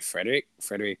Freo,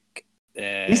 Frederick.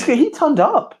 He turned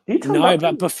up.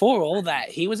 But before all that,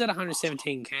 he was at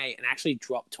 117k and actually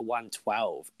dropped to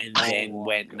 112 and then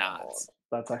went nuts.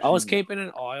 That's I was keeping an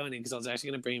eye on him because I was actually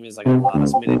going to bring him as like a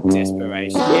last minute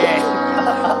desperation.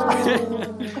 Yeah,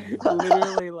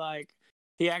 literally, like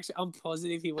he actually. I'm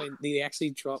positive he actually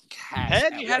dropped cash. How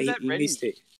did you have that he ready? missed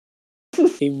it.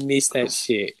 He missed that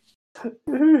shit.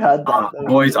 Who had that?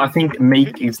 Boys, I think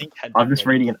Meek is. had I'm that just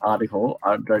ready? reading an article.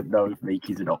 I don't know if Meek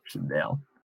is an option now.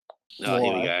 Oh,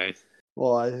 here we go.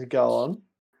 Why? Go on.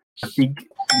 I think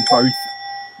both.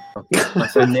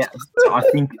 So I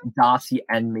think Darcy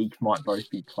and Meek might both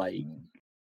be playing.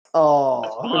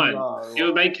 Oh, Fine. no. You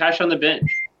would make cash on the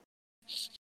bench.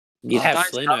 You'd have Don't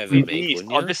Flynn start over with me, this.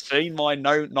 wouldn't you? I've just seen my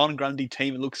non-Grundy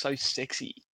team. It looks so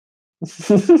sexy.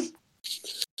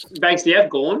 Banks, do you have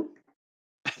Gawn?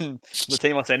 The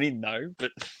team I sent in, no,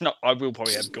 but no, I will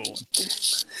probably have Gawn.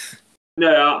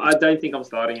 No, I don't think I'm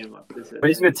starting him. What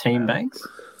is your team, Banks?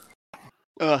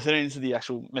 I sent it into the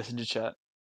actual messenger chat.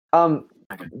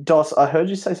 Dos, I heard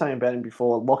you say something about him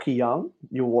before. Lockie Young,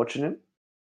 you were watching him?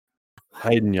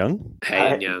 Hayden Young.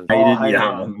 Hayden Young. Hayden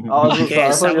Young. I was Yeah,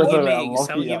 I thought you were talking about someone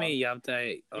Lockie give Young. me an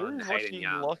update on Hayden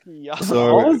Young. Lockie Young. I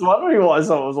So was wondering why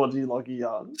someone was watching Lockie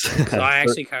Young. So I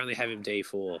actually currently have him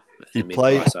D4. he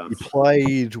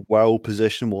played well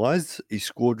possession wise. He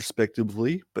scored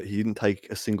respectably, but he didn't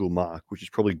take a single mark, which is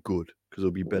probably good because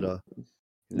it'll be better.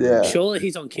 Yeah. Surely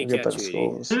he's on kick Get out better duty.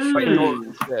 scores.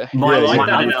 Yeah. I like my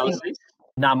that other analysis. thing,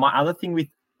 my other thing with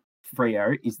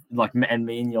Freo is like, and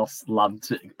me and Yoss loved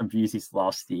to abuse this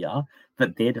last year,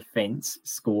 but their defense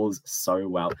scores so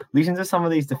well. Listen to some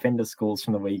of these defender scores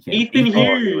from the weekend. Ethan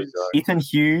Hughes. Ethan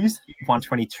Hughes,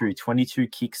 122, 22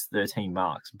 kicks, 13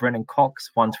 marks. Brennan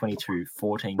Cox, 122,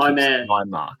 14 My kicks, man. 9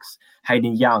 marks.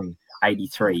 Hayden Young,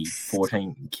 83,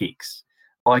 14 kicks.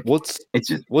 Like, What's it's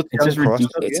just Young's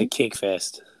ridiculous. price It's a kick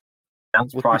fest.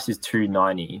 Young's price is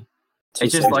 290.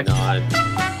 It's just like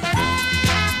 279.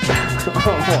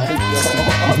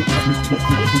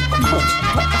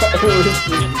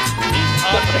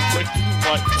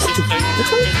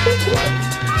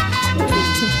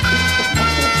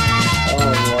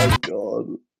 Oh my god.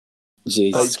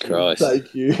 Jesus Christ.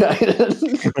 Thank you, Hayden.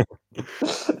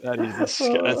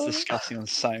 That's disgusting on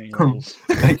so many levels.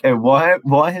 Okay,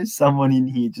 why has someone in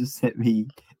here just sent me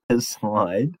a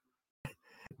slide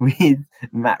with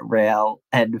Matt Rowell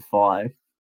and 5?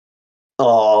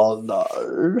 Oh no.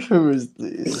 Who is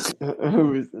this?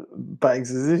 Who is Banks,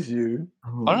 is this you? I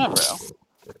don't know,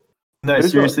 bro. No,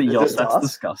 Who's seriously, got- is Yoss, it that's us?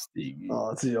 disgusting.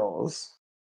 Oh, it's yours.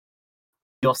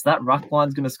 Yoss, that ruck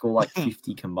line's going to score like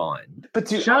 50 combined. But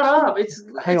Shut up! It's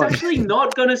Hang on. actually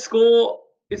not going to score.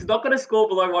 It's not going to score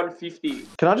below 150.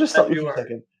 Can I just stop you Don't for a worry.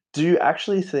 second? Do you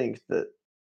actually think that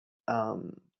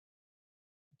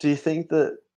do you think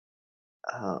that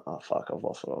oh fuck, I've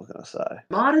lost what I was gonna say.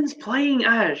 Martin's playing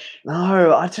Ash.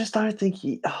 No, I just don't think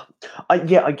he I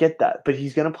get that, but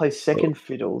he's gonna play second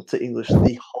fiddle to English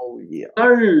the whole year.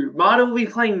 No, Martin will be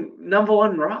playing number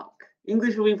 1 ruck.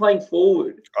 English will be playing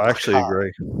forward. I actually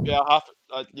agree. Yeah,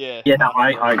 yeah. Yeah, no,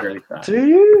 I agree with that. Do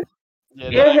you? Yeah.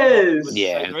 Yes.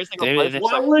 Yeah.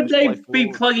 Why would they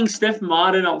be plugging Steph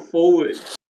Martin up forward?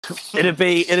 It'd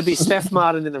be Steph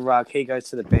Martin in the ruck. He goes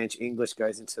to the bench. English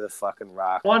goes into the fucking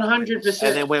ruck. 100%.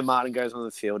 And then when Martin goes on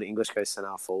the field, English goes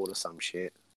centre forward or some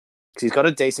shit. Because he's got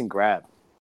a decent grab.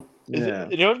 Yeah.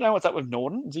 You don't know what's up with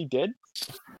Norton? Is he dead?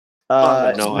 I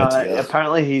have no no, idea.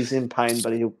 apparently he's in pain,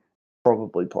 but he'll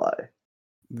probably play.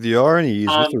 The irony is,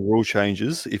 with the rule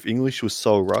changes, if English was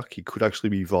sole ruck, he could actually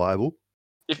be viable.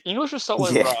 If English was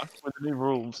solid ruck with the new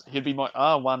rules, he'd be my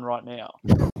R1 right now.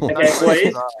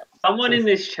 Okay, boys. Someone in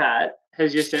this chat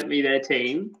has just sent me their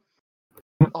team.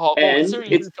 Oh, And is there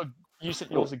you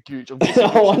sent yours a Gooch.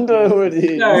 I wonder who it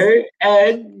is. No,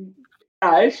 and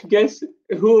Ash, guess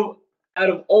who? Out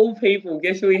of all people,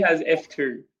 guess who he has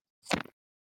F2?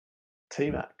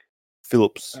 T-Mac.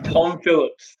 Phillips. Tom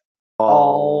Phillips.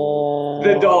 Oh,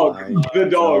 The dog. The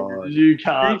dog. God. You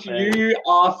can't. Gooch, you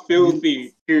are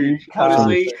filthy. Gooch, can't.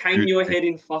 honestly, hang Gooch. your head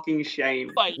in fucking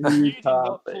shame. Wait, You you did can't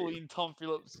not be. pull in Tom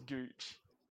Phillips Gooch.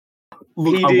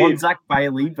 Look, He I did. want Zach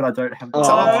Bailey, but I don't have.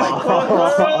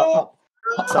 Oh.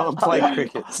 Someone play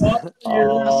cricket.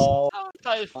 Oh,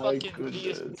 They my fucking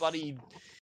biggest goodness. bloody.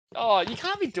 Oh, you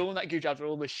can't be doing that, Gooch, after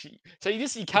all this shit. So you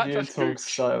can't you trust talk Gooch.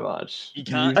 so much. You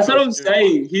can't. That's what I'm trust Gooch.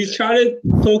 saying. He's trying to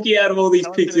talk you out of all these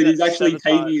Someone's picks, gonna and he's actually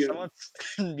sabotage. taking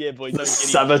them. Yeah, boy, don't get him.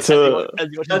 Saboteur.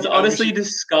 That's honestly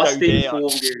disgusting down. form,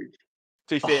 Gooch.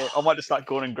 To be fair, I might just start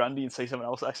Gawn and Grundy and see someone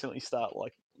else accidentally start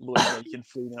like Lloyd and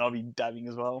Flynn, and I'll be dabbing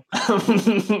as well.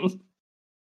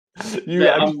 You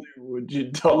Yeah, actually would, you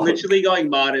I'm dog. literally going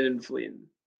Martin and Flynn.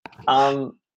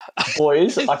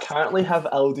 Boys, I currently have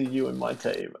LDU in my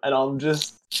team, and I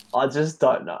just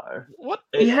don't know. What?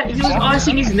 He was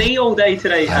icing his knee all day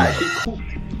today, Ash. He cooked.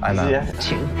 I know. Yeah.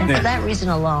 For that reason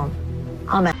alone,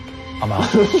 I'm out. I'm out.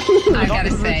 I gotta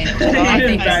say, I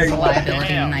think this is a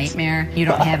liability and a nightmare. You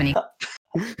don't have any.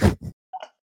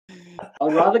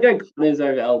 I'd rather go Cunners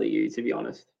over LDU, to be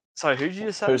honest. So who did you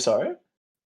just say? Who, sorry?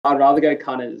 I'd rather go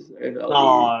Cunners over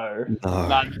LDU.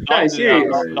 No. No,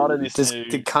 serious. not in this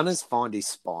Did new. Cunners find his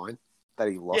spine that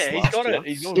he lost Yeah, he's last got year? it.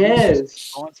 He's got Yes. it.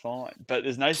 Spine's fine, but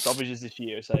there's no stoppages this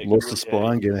year, so Lost the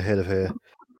spine, getting ahead of hair.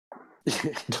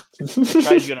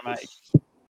 Trade's gonna make.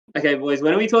 Okay, boys,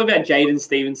 when are we talking about Jaden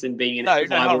Stevenson being an No,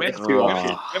 viable we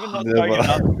F2 haven't option? spoken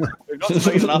enough. We've not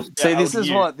spoken enough. See,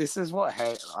 about this is what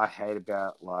I hate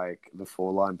about like the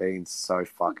four line being so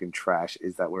fucking trash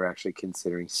is that we're actually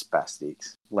considering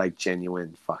spastics, like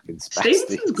genuine fucking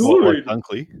Stevenson's spastics, good.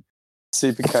 Dunkley.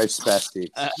 super coach spastics.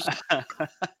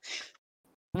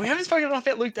 We haven't spoken enough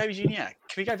about Luke Davies-Uniacke.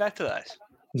 Can we go back to that?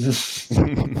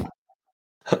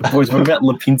 Boys, what about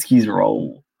Lipinski's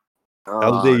role?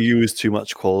 LDU is too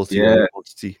much quality. Yeah. and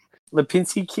quantity.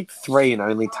 Lipinski kicked 3 and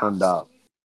only turned up.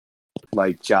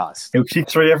 Like just He'll kick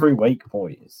 3 every week,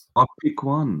 boys. I'll pick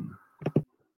one.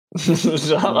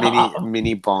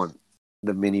 mini Bond,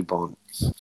 the mini Bond.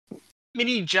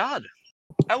 Mini Judd.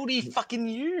 LD fucking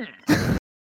you.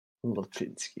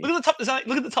 Lipinski. Look at the top.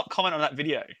 Look at the top comment on that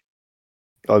video.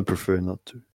 I'd prefer not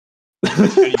to.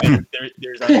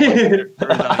 There is only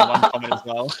one comment as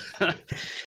well.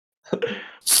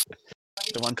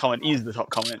 The one comment is the top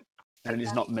comment, and it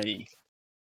is not me.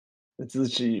 It's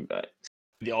literally, mate.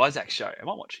 The Isaac Show. I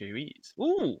might watch who he is.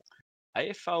 Ooh,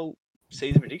 AFL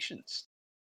season predictions.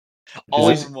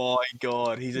 Oh my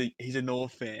god, he's a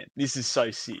North fan. This is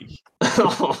so sick.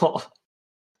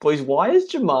 Boys, why has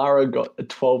Jamara got a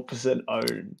 12%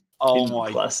 own Oh in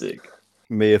my Classic?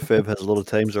 Mia Fev has a lot of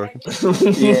teams, I reckon.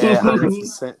 Yeah,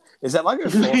 100%. Is that like a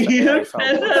fourth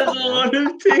There's a lot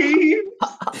of teams.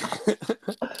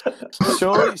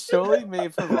 Surely Mia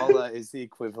Favola is the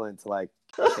equivalent to like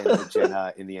Kendall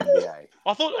Jenner in the NBA.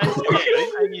 I thought,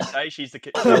 didn't you say she's the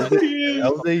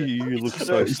LDU looks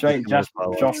so Straight Josh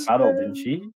Battle, didn't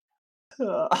she?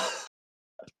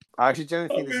 I actually don't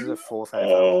think this is a fourth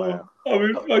AFL player. I'm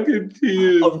in fucking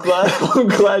tears. I'm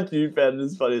glad you found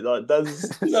this funny. Like,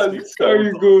 that's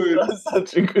so good. That's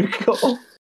such a good call.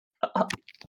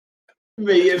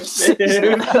 Me and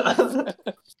Sam. Are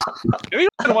we going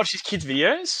to watch these kids'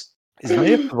 videos? Is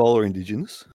Mia Favola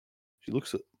Indigenous? She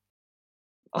looks it.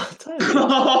 I don't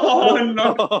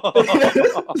know. Oh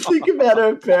no! Think about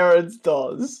her parents,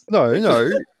 Doz. No.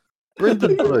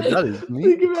 Brendan, that is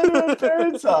me. Think about who her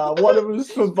parents are. One of them's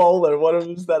Favola, one of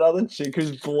them's that other chick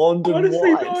who's blonde and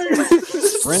Honestly, white.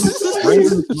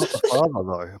 Brendan's not the father,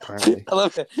 though, apparently. I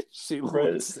love it. She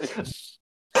looks.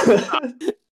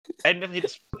 Ed never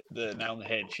hit the nail on the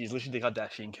head. She's literally the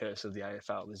Kardashian curse of the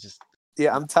AFL. There's just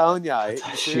Yeah, I'm telling you,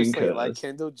 Kardashian seriously, curse. like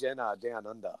Kendall Jenner down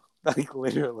under. Like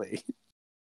literally.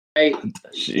 Hey,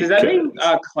 does that mean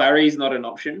Clary's not an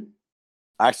option?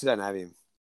 I actually don't have him.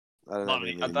 I don't have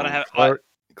him. I don't anymore. have.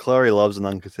 Clary loves an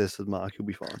uncontested mark. He'll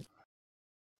be fine.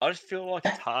 I just feel like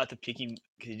it's hard to pick him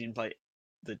because he didn't play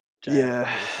the.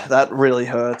 Yeah, that really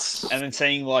hurts. And then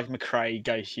seeing like McRae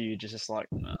go huge is just like,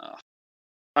 nah.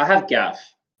 I have Gaff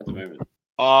at the moment.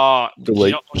 Oh, did you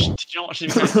Delete. not watch the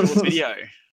McRae video?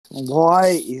 Why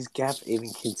is Gav even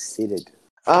considered?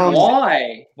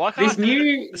 Why? Why can't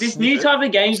This new type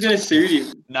of game's going to suit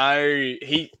him. No,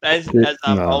 he as No.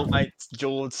 old mate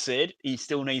George said, he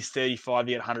still needs 35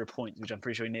 to get 100 points, which I'm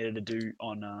pretty sure he needed to do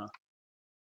on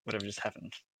whatever just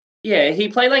happened. Yeah, he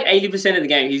played like 80% of the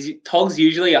game. His Tog's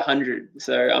usually 100,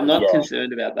 so I'm not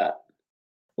concerned about that.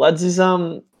 Lads, is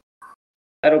That'll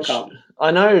come. I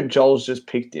know Joel's just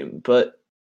picked him, but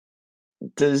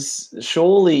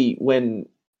surely when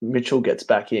Mitchell gets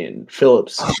back in,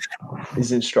 Phillips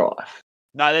is in strife.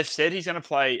 No, they've said he's going to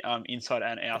play inside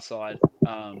and outside.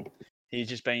 He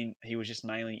was just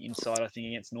mainly inside, I think,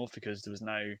 against North because there was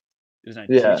no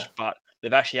pitch. But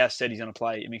they've actually said he's going to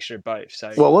play a mixture of both.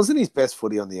 So wasn't his best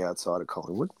footy on the outside of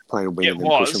Collingwood, playing a wing and then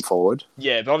pushing forward?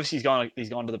 Yeah, but obviously he's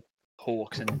gone to the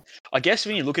Hawks, and I guess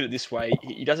when you look at it this way,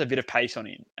 he does have a bit of pace on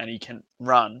him, and he can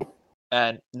run.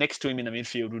 And next to him in the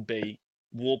midfield would be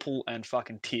Warple and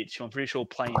fucking Titch, who I'm pretty sure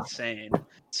play in sand.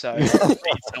 So he needs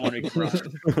someone who can run.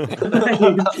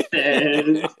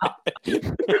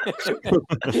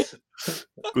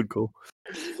 Good call.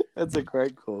 That's a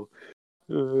great call.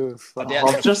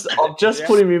 I've just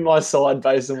put him in my side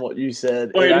based on what you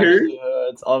said. Wait, who?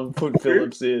 I've put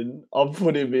Phillips in. I've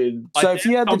put him in. So if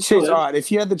you had to choose, all right, if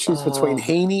you had to choose between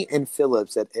Heaney and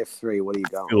Phillips at F3, what are you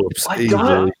going? Phillips, I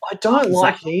don't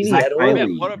like Heaney at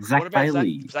all. What about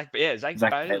Bailey. Zach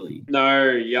Bailey? No,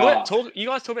 yeah. You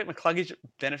guys talk about McCluggage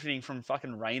benefiting from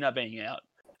fucking Rayner being out.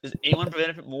 Does anyone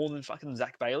benefit more than fucking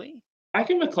Zach Bailey? I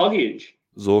can McCluggage.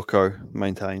 Zorko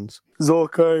maintains.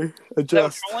 Zorko, They were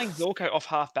adjust. trolling Zorko off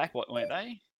half back, weren't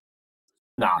they?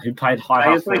 Nah, who played high They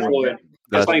half just play forward? forward.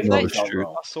 That's like rubbish, they- dude.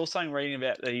 I saw something reading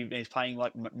about that he's playing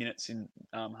like minutes in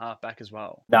half back as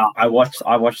well. No, I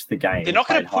watched the game. They're not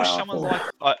going Played to push high half someone forward.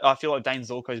 like I feel like Dane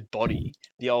Zorko's body.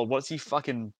 The old what's he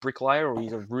fucking bricklayer or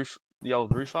he's the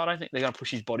old roofer. I don't think they're going to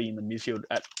push his body in the midfield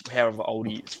at however old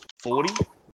he is, 40.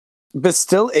 But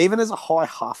still, even as a high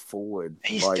half forward,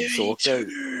 He's like 32.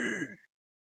 Zorko,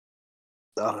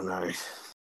 I don't know.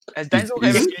 Has Dane Zorko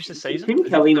ever finished the season? Can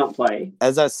Kelly not play?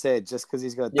 As I said, just because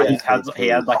he's got He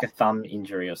had like a thumb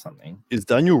injury or something. Is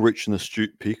Daniel Rich an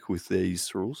astute pick with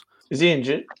these rules? Is he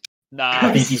injured? Nah.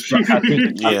 I think he's.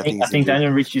 I Yeah, think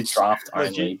Daniel Rich is draft only,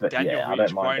 Legit, but Daniel yeah, I Rich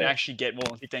don't mind won't it. actually get more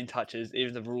than 15 touches,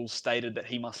 even the rules stated that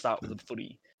he must start with the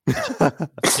footy.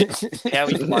 How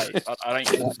he plays, I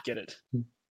don't get it.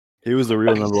 He was the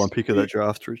real number one pick of that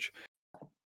draft, Rich.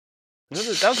 That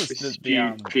was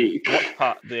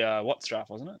the Watts draft,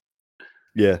 wasn't it?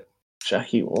 Yeah.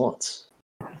 Jackie Watts.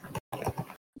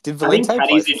 Did I think Valente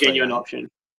Paddy's play a for genuine Freo? option.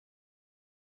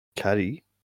 Caddy.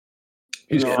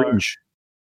 He's No. fringe.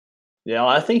 Yeah,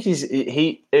 I think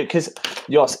because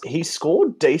he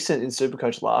scored decent in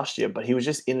Supercoach last year, but he was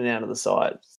just in and out of the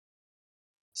side.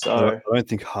 So I don't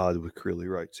think Hardwick really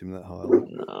rates him that highly.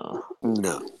 no.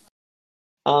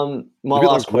 No. My A bit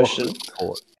last like question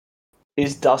Rock.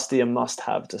 is Dusty a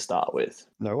must-have to start with?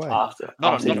 No way. After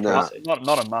Not you a proceed?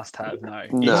 must-have, no.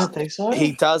 You No. don't think so?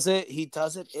 He does it. He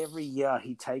does it every year.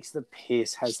 He takes the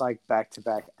piss, has like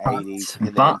back-to-back 80s,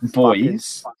 and But then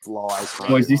boys, fucking flies home.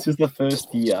 Boys, this was the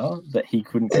first year that he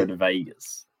couldn't go to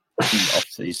Vegas in off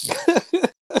season.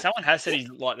 Someone has said he's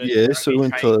like that. Yeah, so he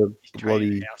went to he's bloody.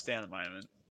 trading the house down at the moment.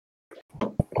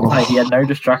 Like, he had no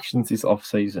distractions this off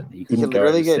season. He You couldn't can go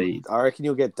literally overseas. I reckon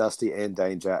you'll get Dusty and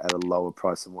Danger at a lower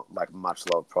price than much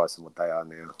lower price than what they are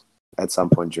now. At some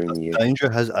point during the year. Danger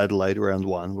has Adelaide round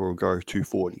one, where we'll go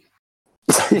 240.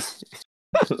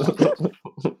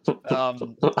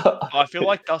 I feel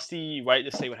like Dusty. Wait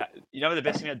to see what happens. You know the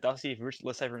best thing about Dusty,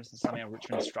 let's say for instance somehow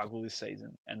Richmond struggle this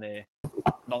season and they're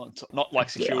not like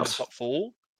secured in the top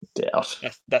 4. Doubt.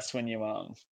 That's when you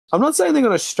I'm not saying they're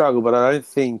going to struggle, but I don't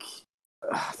think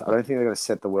they're going to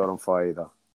set the world on fire either.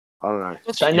 I don't know.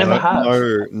 They never have.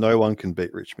 No one can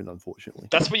beat Richmond, unfortunately.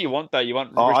 That's what you want though. You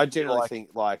want. I Richmond, generally think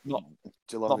like not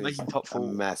Geelong making is top a 4.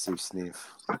 massive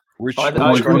sniff. Richmond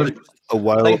I is agree. a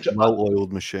I think-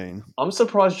 well-oiled machine. I'm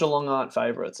surprised Geelong aren't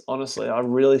favourites. Honestly, I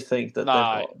really think that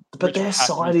Nah, they've got... But Richmond their have to be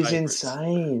side is favourites.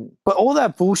 insane. But all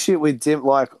that bullshit with Dim,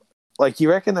 like you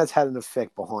reckon that's had an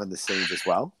effect behind the scenes as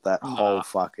well? That whole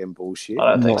fucking bullshit.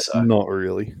 I don't think so. Not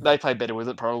really. They play better with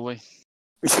it probably.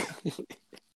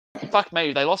 Fuck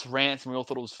me, they lost Rance and we all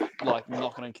thought it was like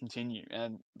not going to continue,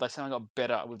 and they somehow got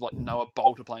better with like Noah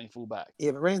Bolter playing fullback.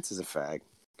 Yeah, but Rance is a fag.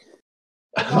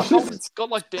 It's got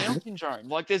like Down syndrome.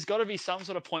 Like, there's got to be some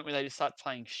sort of point where they just start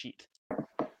playing shit.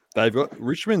 They've got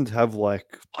Richmond have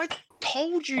like I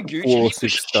told you, Gucci. 4 or he was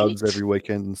 6 studs shit. every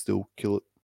weekend and still kill it.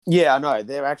 Yeah, I know.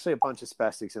 They're actually a bunch of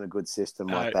spastics in a good system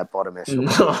like that bottom echelon.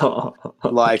 No.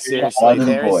 Like seriously, Island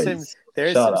there is boys.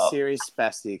 Shut some up. serious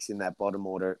spastics in that bottom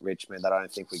order at Richmond that I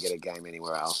don't think we get a game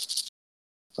anywhere else.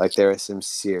 Like there are some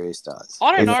serious stars.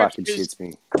 I don't It know, fucking because shits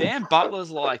me. Dan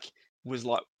Butler's was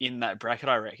in that bracket,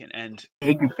 I reckon, and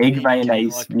Egg he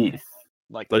mayonnaise like, Smith.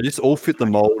 like They just all fit the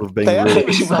mold of being They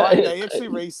really. actually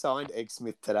re-signed Egg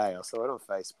Smith today. I saw it on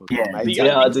Facebook. Yeah. Mate,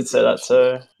 Yeah, I did say that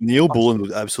too. Neil Bullen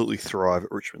would absolutely thrive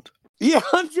at Richmond. yeah,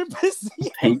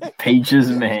 100%.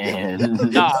 Peaches, man.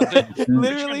 nah, but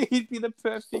Literally, he'd be the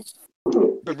perfect.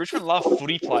 But Richmond love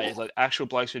footy players, like actual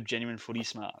blokes with genuine footy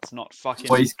smarts, not fucking.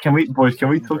 Boys, can we talk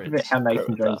Inbreds. about how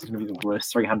Nathan Jones is going to be the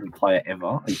worst 300 player ever,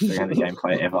 like 300 game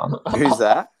player ever? Who's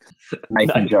that?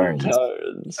 Nathan Jones.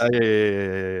 Oh,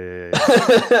 yeah.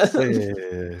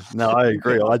 No, I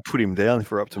agree. I'd put him down if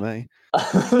it were up to me.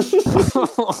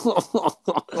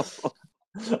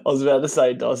 I was about to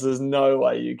say, Dos, there's no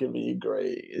way you can be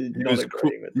agreeing with He's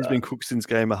that. been cooked since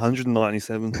game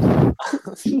 197.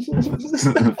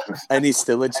 And he's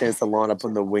still a chance to line up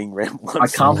on the wing round. I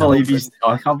can't believe he's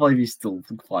still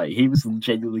to play. He was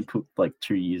genuinely cooked like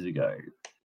 2 years ago.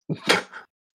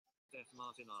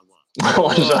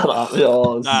 Oh, shut up,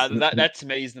 Yoss. Nah, that to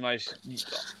me is the most.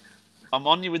 I'm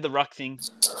on you with the ruck thing,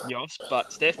 Yoss,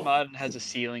 but Steph Martin has a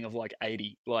ceiling of like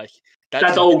 80. Like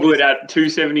That's all good at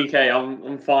 270k.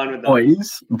 I'm fine with that.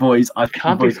 Boys,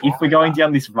 if we're going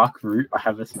down this ruck route, I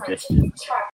have a suggestion.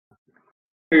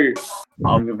 Who?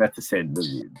 I'm about to send them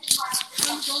in.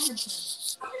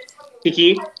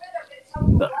 Hickey?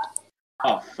 No.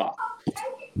 Oh fuck.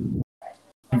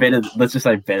 Better. Let's just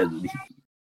say better than Hickey.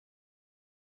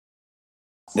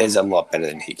 There's a lot better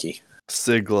than Hickey.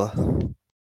 Sigler.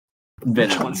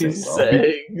 Better than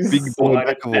Sigler. Big boy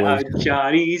McAvoy.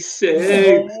 Johnny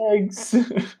Six.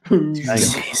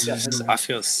 Jesus, I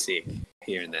feel sick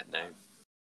hearing that name.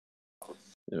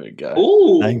 There we go.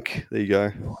 Ooh. Hank. There you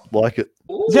go. Like it.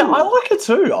 Ooh. Yeah, I like it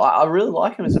too. I really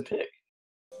like him as a pick.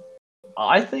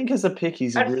 I think as a pick,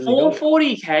 he's At really good.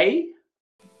 440k.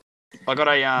 I got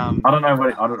a I don't know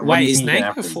what. I don't know. Wait, is Nate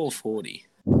a 440?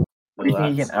 What do you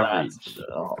think you can average?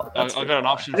 I got an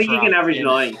option. I think for, you can average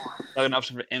 90. I got an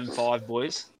option for M5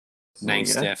 boys. Nate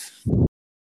Okay. Steph.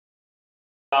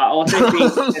 I also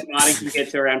think that Martin can get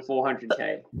to around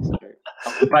 400k. So.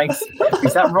 Thanks.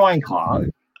 Is that Ryan Clark?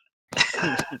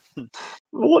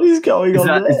 What is going on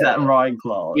there? Is that Ryan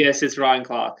Clark? Yes, it's Ryan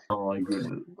Clark. Oh my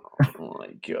goodness. Oh my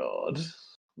god.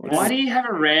 Why do you have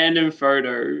a random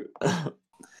photo?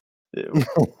 It's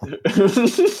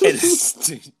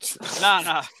too true.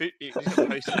 Nah. It was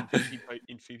posted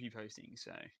in Fupi posting,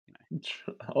 so you know.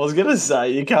 I was gonna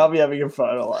say you can't be having a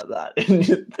photo like that in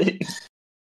your thing.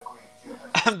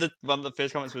 And one of the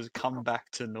first comments was "Come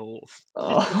back to North."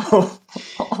 Oh.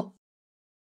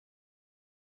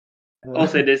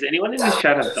 Also, does anyone in this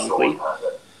chat have Dunkley?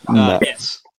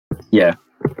 Yes. Yeah.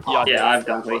 Yeah, I have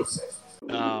Dunkley.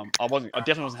 I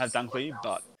definitely wasn't have Dunkley,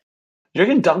 but Do you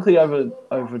reckon Dunkley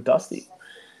over Dusty?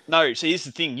 no. See, here's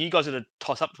the thing: you guys are to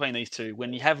toss up between these two.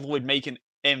 When you have Lloyd Meakin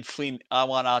and Flynn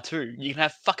R1, R2, you can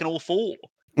have fucking all four.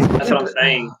 That's what I'm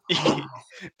saying.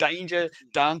 Danger,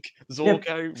 Dunk,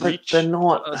 Zorko, but Rich. they're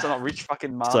not. It's not Rich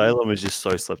fucking Martin. Salem is just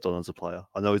so slept on as a player.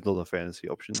 I know he's not a fantasy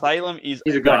option. Salem is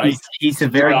He's a gun. great. He's a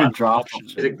very good draft option.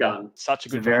 He's a gun. Such a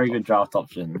He's a good, very draft good draft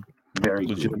option. Very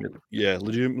good.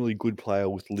 Legitimately good player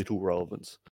with little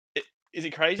relevance. Is it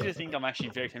crazy to think I'm actually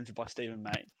very tempted by Stephen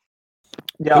May?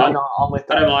 Yeah, I know. I'm with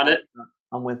that. I don't mind it.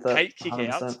 I'm with that. Take kick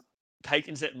 100%. outs, take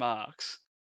and set marks.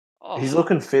 Oh, He's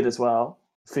looking fit as well.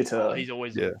 Fitter. he's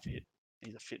always Yeah. fit.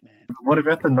 He's a fit man. What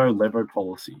about the no lever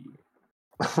policy?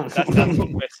 That's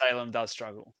where Salem does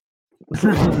struggle.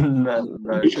 no.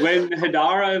 When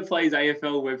Hadara plays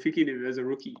AFL, we're picking him as a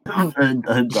rookie.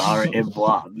 Hadara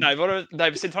M1. No, but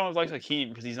they've said time of blokes like him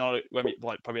because he's not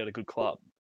probably at a good club,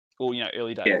 or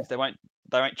early days. Yeah. They won't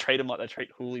treat him like they treat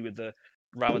Hooley with the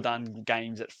Ramadan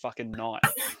games at fucking night.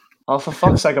 Oh, for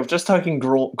fuck's sake! I've just taken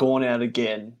Gawn out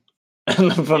again.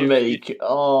 For Meek.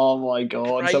 Oh my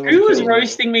god! someone Who was kill me.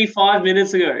 roasting me 5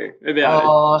 minutes ago about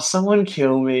Oh, someone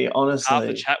kill me! Half the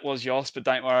Honestly. chat was Yoss, but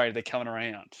don't worry, they're coming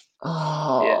around.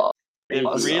 Oh, They've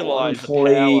someone realised the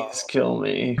please kill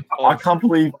me. I can't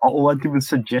believe all I did was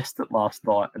suggest it last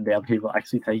night, and now people are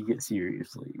actually taking it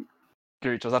seriously.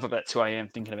 Gooch, I was up about 2 a.m.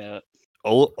 thinking about it.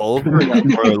 Oliver in that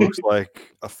photo looks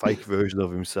like a fake version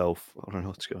of himself. I don't know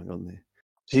what's going on there.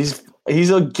 He's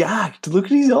a gagged. Look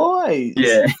at his eyes.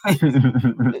 Yeah.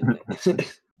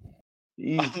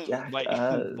 He's gagged. Wait,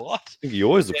 as. what? I think he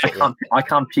always looks like that. I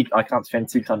can't spend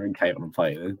 600k on a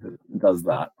player that does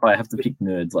that. I have to pick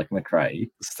nerds like McRae.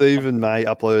 Stephen May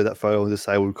uploaded that photo and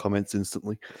disabled comments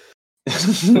instantly.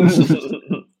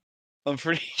 I'm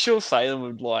pretty sure Salem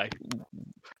would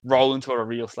roll into a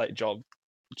real estate job.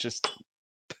 Just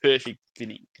perfect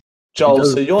fitting. Joel,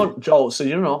 so you're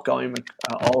not going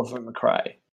Oliver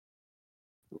McRae.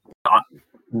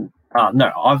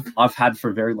 No, I've had for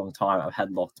a very long time. I've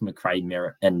had locked McRae,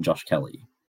 Merritt, and Josh Kelly.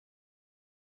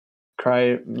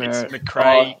 McRae, Merritt. It's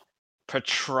McRae,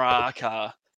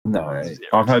 Petrarca. No,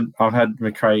 I've had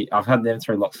McRae. I've had them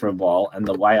three locked for a while, and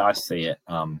the way I see it,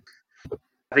 I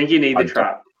think you need the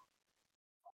trap.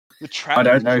 The trap. I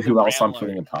don't know who else I'm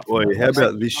putting apart. Boy, how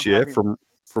about this year? From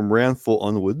round 4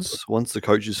 onwards, once the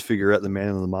coaches figure out the man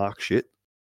on the mark shit,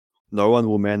 no one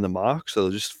will man the mark, so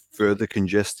they'll just further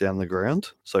congest down the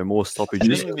ground. So more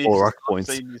stoppages or ruck points.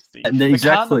 And exactly.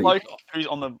 Can't the bloke who's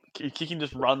on the kicking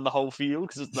just run the whole field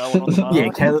because there's no one on the mark? Yeah,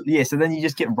 Caleb, yeah. So then you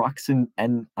just get rucks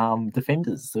and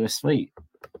defenders. They're sweet.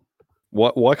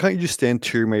 Why can't you just stand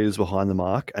 2 meters behind the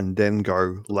mark and then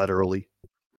go laterally?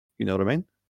 You know what I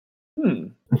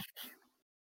mean?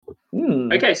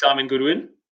 Okay, Simon Goodwin.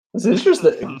 That's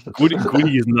interesting.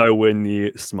 Goody is nowhere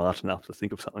near smart enough to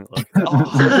think of something like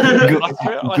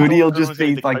that. Goody will just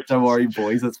be like, "Don't worry,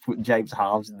 boys. Let's put James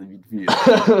Harves in the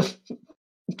midfield."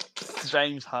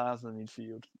 James Harves in the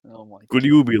midfield. Oh my!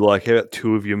 Goody will be like, "How about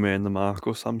 2 of you man the mark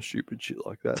or some stupid shit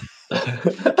like that?"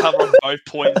 Cover on both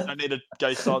points. Don't need to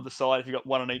go side to side if you got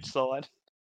one on each side.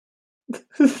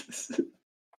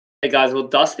 Hey guys, will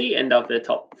Dusty end up the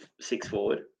top 6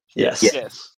 forward? Yes.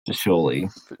 Yes. Surely.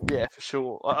 Yeah, for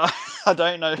sure. I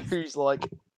don't know who's like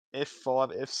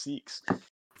F5, F6.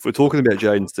 If we're talking about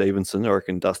Jaden Stevenson, I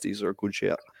reckon Dusty's are a good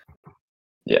shout.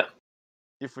 Yeah.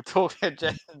 If we're talking about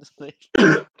Jaden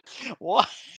Stevenson, what?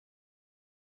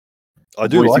 I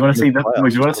do. Boys, like you want to see him as a player.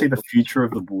 boys, you want to see the future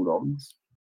of the Bulldogs?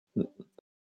 Here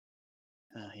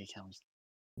comes.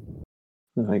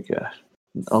 Oh my god.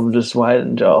 I'm just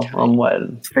waiting, Joel. I'm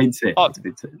waiting. It's been said. Oh. It's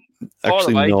been said.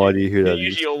 Actually, By the way, no idea who You're that is.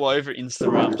 usually all over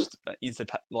Insta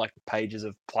like pages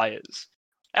of players.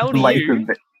 Latham, LDU,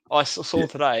 I saw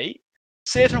today,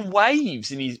 7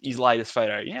 waves in his latest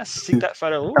photo. Yeah, how sick that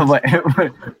photo looks.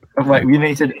 Wait, you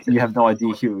need to. You have no idea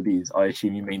who it is. I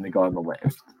assume you mean the guy on the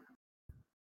left.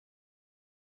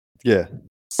 Yeah.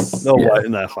 No, Yeah. wait,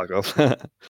 no, fuck off.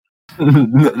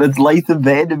 That's Latham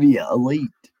Vandermeer, elite.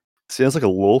 Sounds like a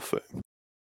law firm.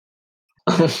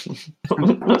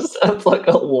 Sounds like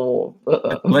a law.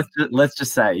 Let's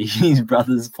just say his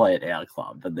brothers play at our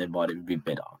club, but they might even be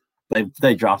better.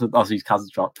 They drafted. Oh, so his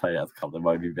cousins played at the club. They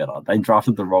might be better. They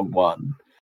drafted the wrong one.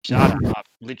 Shut up.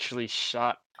 Literally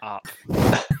shut up.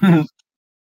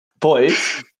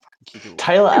 Boys,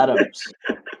 Taylor Adams.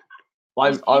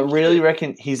 I really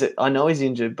reckon I know he's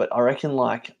injured, but I reckon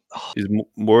He's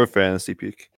more a fantasy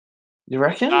pick. you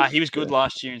reckon? He was good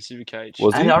last year in Supercage.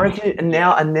 Was he? And I reckon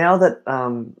now that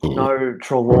no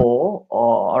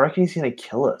Trelaw, I reckon he's gonna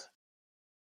kill it.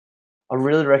 I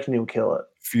really reckon he'll kill it.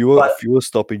 Fewer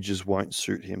stoppages won't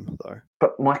suit him though.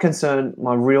 But my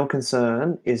real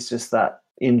concern is just that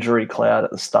injury cloud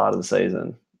at the start of the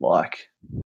season. Like,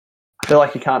 I feel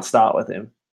like you can't start with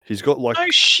him. He's got like No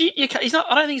shit, he's not.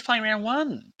 I don't think he's playing round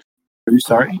 1. Who?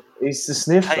 Sorry. He's the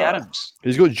sniff. Hey though. Adams.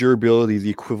 he's got durability, the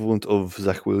equivalent of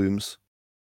Zach Williams.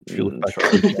 If you look back, True.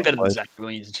 at his Better than plays. Zach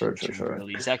Williams. True.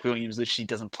 Really. Zach Williams literally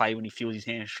doesn't play when he feels his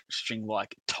hamstring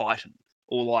like tighten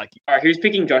or like. All right, who's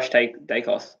picking Josh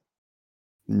Dacos?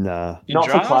 Nah, In Not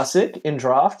draft? for classic. In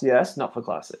draft, yes, not for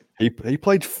classic. he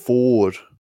played forward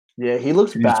Yeah, he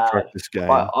looks in his bad. practice game.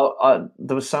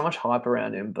 There was so much hype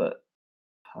around him, but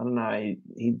I don't know.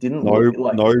 He didn't look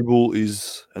like Noble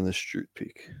is an astute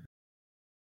pick.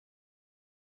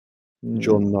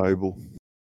 John Noble.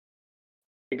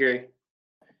 Agree.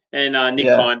 And Nick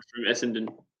Yeah. Hine from Essendon.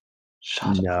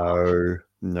 Shut up.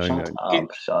 No.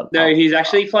 Shut No, up. he's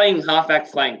actually playing halfback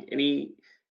flank, and he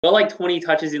got like 20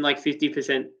 touches in like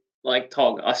 50% like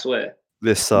tog. I swear.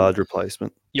 Their Sard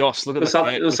replacement. Yoss, look at It was the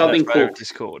something- photo, it was look at that something photo cool. of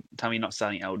Discord. Tell me you're not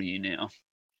starting LDU now.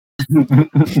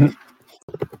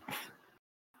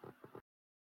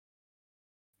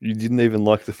 You didn't even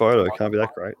like the photo. It can't be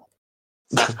that great.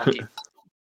 Fuck him.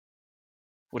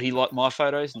 Would he like my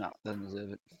photos? No, doesn't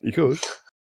deserve it. You could.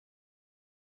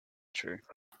 True.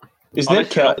 Is I Ned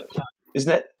don't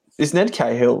is Ned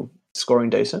Cahill scoring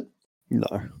decent? No.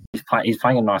 He's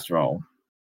playing a nice role.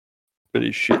 But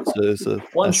he's shit. So there's a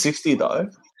 160 though.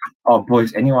 Oh,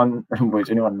 boys, anyone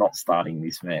not starting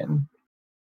this man?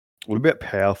 What about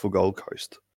powerful Gold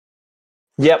Coast?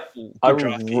 Yep. Good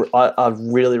draft pick. I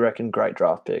really reckon great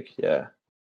draft pick. Yeah.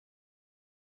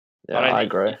 Yeah, I don't I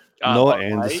think- agree. Noah by the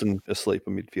way, Anderson, a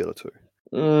sleeper midfielder too.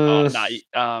 Oh,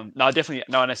 Mm, no, definitely.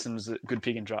 No, Anderson's a good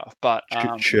pick and draft, but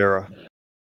Chera.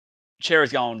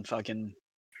 Chera's going fucking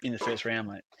in the first round,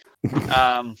 mate.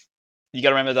 You got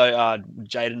to remember though,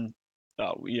 Jaden.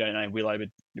 You don't know Willow, but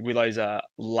Willow's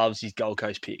loves his Gold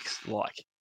Coast picks, like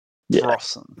Yeah.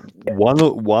 Brosson.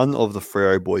 One of the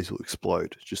Freo boys will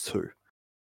explode. Just 2.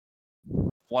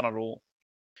 One at all.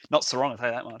 Not Sarong, I'll tell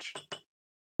you that much.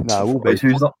 No, we'll be.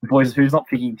 Who's not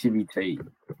picking Timmy T?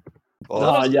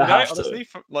 No, you have to. honestly,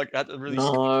 I had to really. No.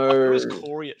 I thought it was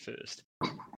Corey at first.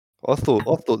 I thought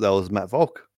that was Matt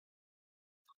Volk.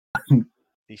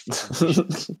 He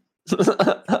fucking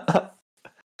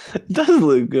It does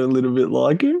look a little bit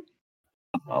like him.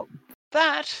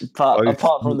 that.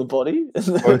 Apart from the body.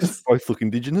 Both look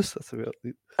indigenous. That's about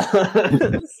it.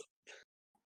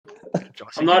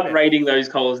 Josh, I'm not rating those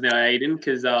calls now, Aiden,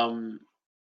 because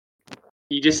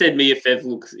you just said Mia Fev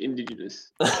looks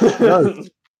indigenous.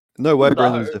 No way,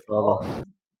 Brendan's their father.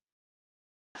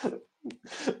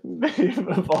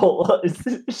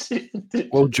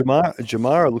 Well,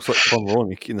 Jamara looks like Tom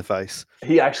Rornick in the face.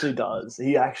 He actually does.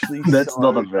 He actually. That's so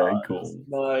not a very does. cool.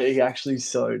 No, he actually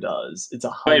so does. It's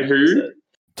 100%. Wait, who?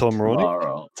 Tom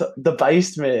Rornick. The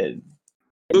based man.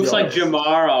 Looks like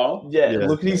Jamara. Yeah,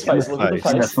 look at his face. Look at the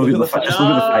face. Look at the face. Look at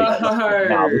the face.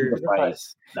 No. Look at the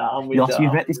face. Nah, I'm with Yoss, you.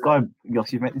 you've met this guy.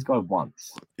 Yoss, you've met this guy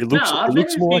once. It looks. I've It met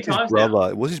looks him a more few like his times brother.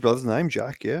 now. What's his brother's name?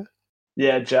 Jack. Yeah.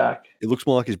 Yeah, Jack. It looks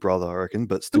more like his brother, I reckon,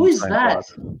 but still. Who the is same that?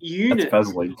 vibe. Unit. That's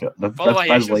Basilica. By the way, he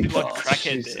That's actually looks Basilica. like crackhead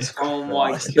there. Jesus Oh my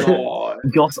Christ. god.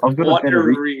 Yoss, I've got What a better a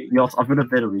rig. rig. Yoss, I've got a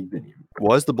better rig than him.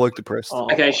 Why is the bloke depressed? Oh,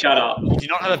 Okay, shut up. You do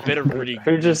not have a better rig.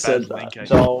 Who just than said that? Basilica,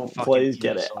 Joel, you fucking please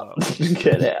get idiot. out.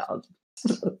 Get out.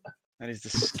 That is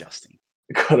disgusting.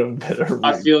 Got a better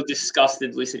I rig. feel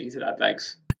disgusted listening to that,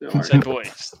 thanks. Don't worry. So,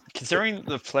 boys, considering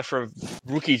the plethora of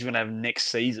rookies we're going to have next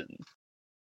season,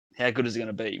 how good is it going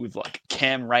to be with like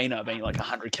Cam Rayner being like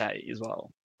 100k as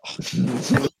well?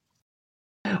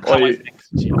 Can't wait for next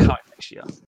year. Can't wait for next year.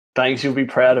 Thanks, you'll be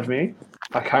proud of me.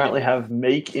 I currently have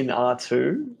Meek in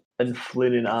R2 and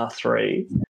Flynn in R3,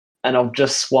 and I've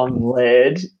just swung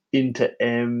Laird into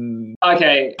M4.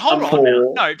 Okay, Hold on.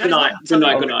 No, that Good is night. not Good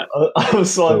night. something- Good night. I've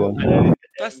swung Laird.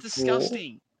 That's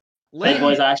disgusting. Hey,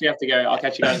 boys, I actually have to go. I'll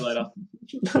catch you guys later.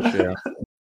 Yeah.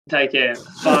 Take care.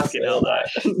 Fucking hell,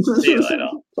 though. See you later.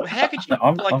 How could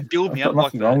you build me I've up got like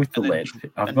nothing that? wrong with the and then lead.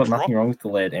 dr- I've and got drop nothing it? wrong with the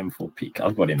lead M4 pick.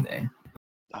 I've got him there.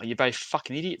 Oh, you're both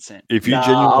fucking idiots, then. If you Nah,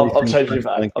 genuinely I'll think take you Frank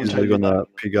back. Blank I'll is take really you going to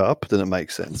pick up, then it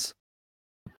makes sense.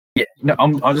 Yeah, no,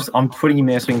 I'm putting him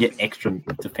there so we can get extra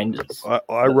defenders.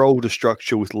 I rolled a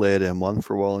structure with Laird M1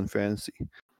 for a while in fantasy.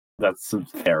 That's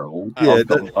terrible. Yeah,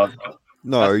 I've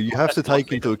you have to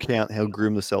take into account how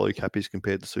grim the salary cap is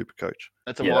compared to Supercoach.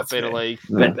 That's a Yeah, lot that's better fair. league.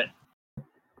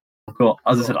 I've got,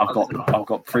 as I said, I've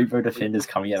got Freebo defenders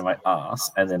coming out of my ass,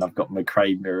 and then I've got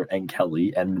McRae, Mirror, and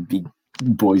Kelly, and the big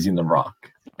boys in the ruck,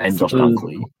 and Josh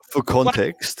Dunkley. For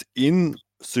context, in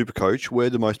Supercoach, where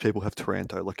do most people have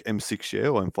Taranto? Like M6, yeah,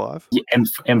 or M5? Yeah,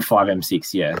 M5,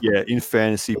 M6, yeah. Yeah, in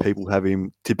fantasy, people have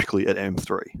him typically at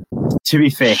M3. To be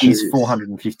fair, he's Jeez.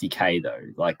 450k though.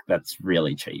 Like that's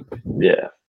really cheap. Yeah.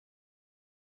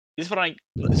 This is what I.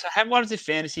 So, how much if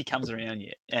fantasy comes around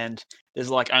yet, and there's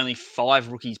like only 5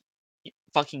 rookies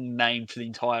fucking named for the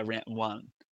entire round 1?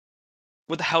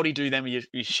 What the hell do you do then with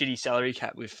your shitty salary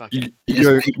cap with fucking You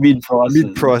just pick mid-price.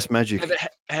 Mid-price magic.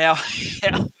 how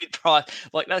mid price?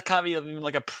 Like that can't be even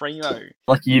like a primo.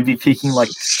 Like you'd be picking like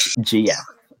Gia.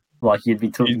 Like you'd be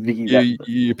picking that.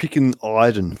 You're picking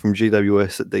Iden from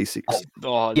GWS at D6.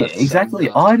 Oh, Yeah, that's so exactly.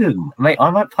 nasty. Iden, mate. I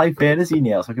might play fantasy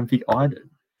now, so I can pick Iden.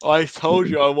 I told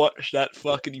you I watched that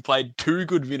fucking. He played 2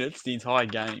 good minutes the entire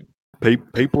game.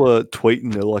 People are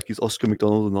tweeting, they're like, is Oscar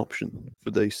McDonald an option for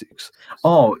D6?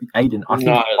 Oh, Aiden, I think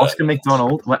No, Oscar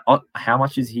McDonald. Wait, how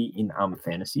much is he in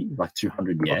fantasy? Like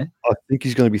 200, yeah. I think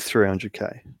he's going to be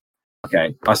 300k.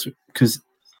 Okay, because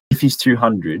if he's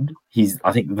 200,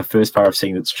 I think the first player I've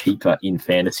seen that's cheaper in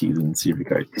fantasy than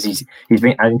Supercoach, because he's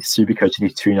been adding to Supercoach and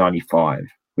he's 295,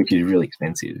 which is really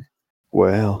expensive.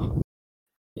 Wow.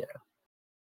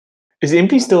 Is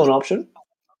Impy still an option?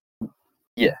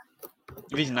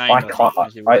 If his name, I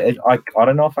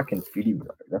don't know if I can fit him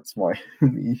though. That's my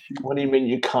issue. What do you mean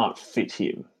you can't fit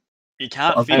him? You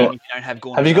can't I've fit got- him if you don't have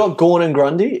Gawn. Have you got Gawn and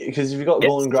Grundy? Because if you've got Yes.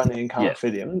 Gawn and Grundy and can't Yeah.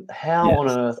 fit him, how Yes. on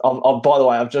earth? By the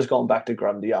way, I've just gone back to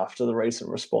Grundy after the recent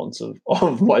response of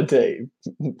my team.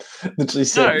 Literally No,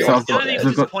 said, So I've the got- only thing I've that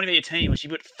was got- disappointing about your team was you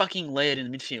put fucking Laird in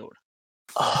the midfield.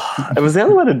 it was the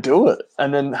only way to do it,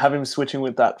 and then have him switching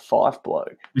with that Fife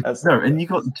bloke. That's No, and you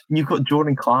got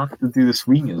Jordan Clark to do the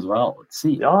swing as well.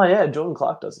 See, oh yeah, Jordan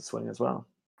Clark does the swing as well.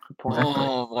 Good point.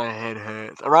 Oh, my head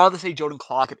hurts. I'd rather see Jordan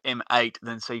Clark at M8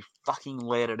 than see fucking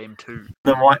Laird at M2.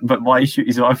 but my issue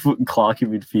is if I put Clark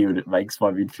in midfield, it makes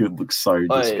my midfield look so Wait,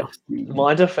 disgusting.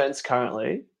 My defense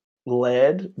currently: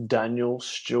 Laird, Daniel,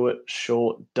 Stewart,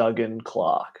 Short, Duggan,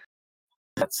 Clark.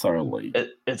 That's so elite.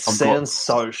 It sounds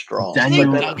so strong.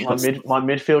 Daniel- But then my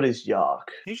midfield is yuck.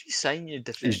 Who's you saying your Is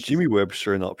defense? Jimmy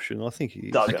Webster an option? I think he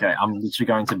is. Duggan. Okay, I'm literally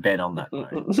going to bet on that,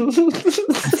 mate.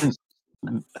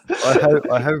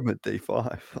 I have him at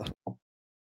D5.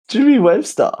 Jimmy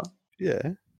Webster.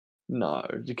 Yeah. No,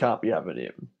 you can't be having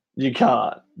him. You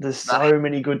can't. There's so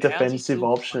many good defensive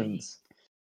options.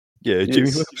 Yeah, Jimmy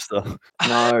Yes. Webster.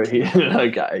 No,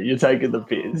 okay, you're taking the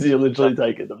piss. You're literally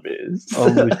taking the piss.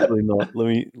 I'm literally not.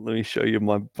 Let me show you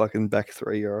my fucking back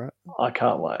three, alright? I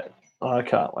can't wait. I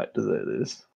can't wait to do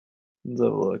this. Let's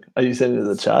have a look. Are you sending it to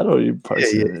the chat or are you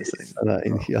posting this thing? I know,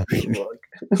 in here.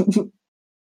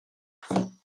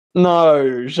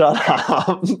 No, shut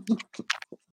up.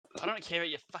 I don't care about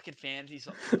your fucking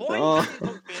fantasy. Oh. Why are you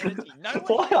talking fantasy? No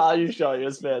one Why are you showing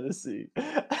us fantasy?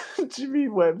 Jimmy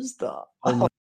Webster.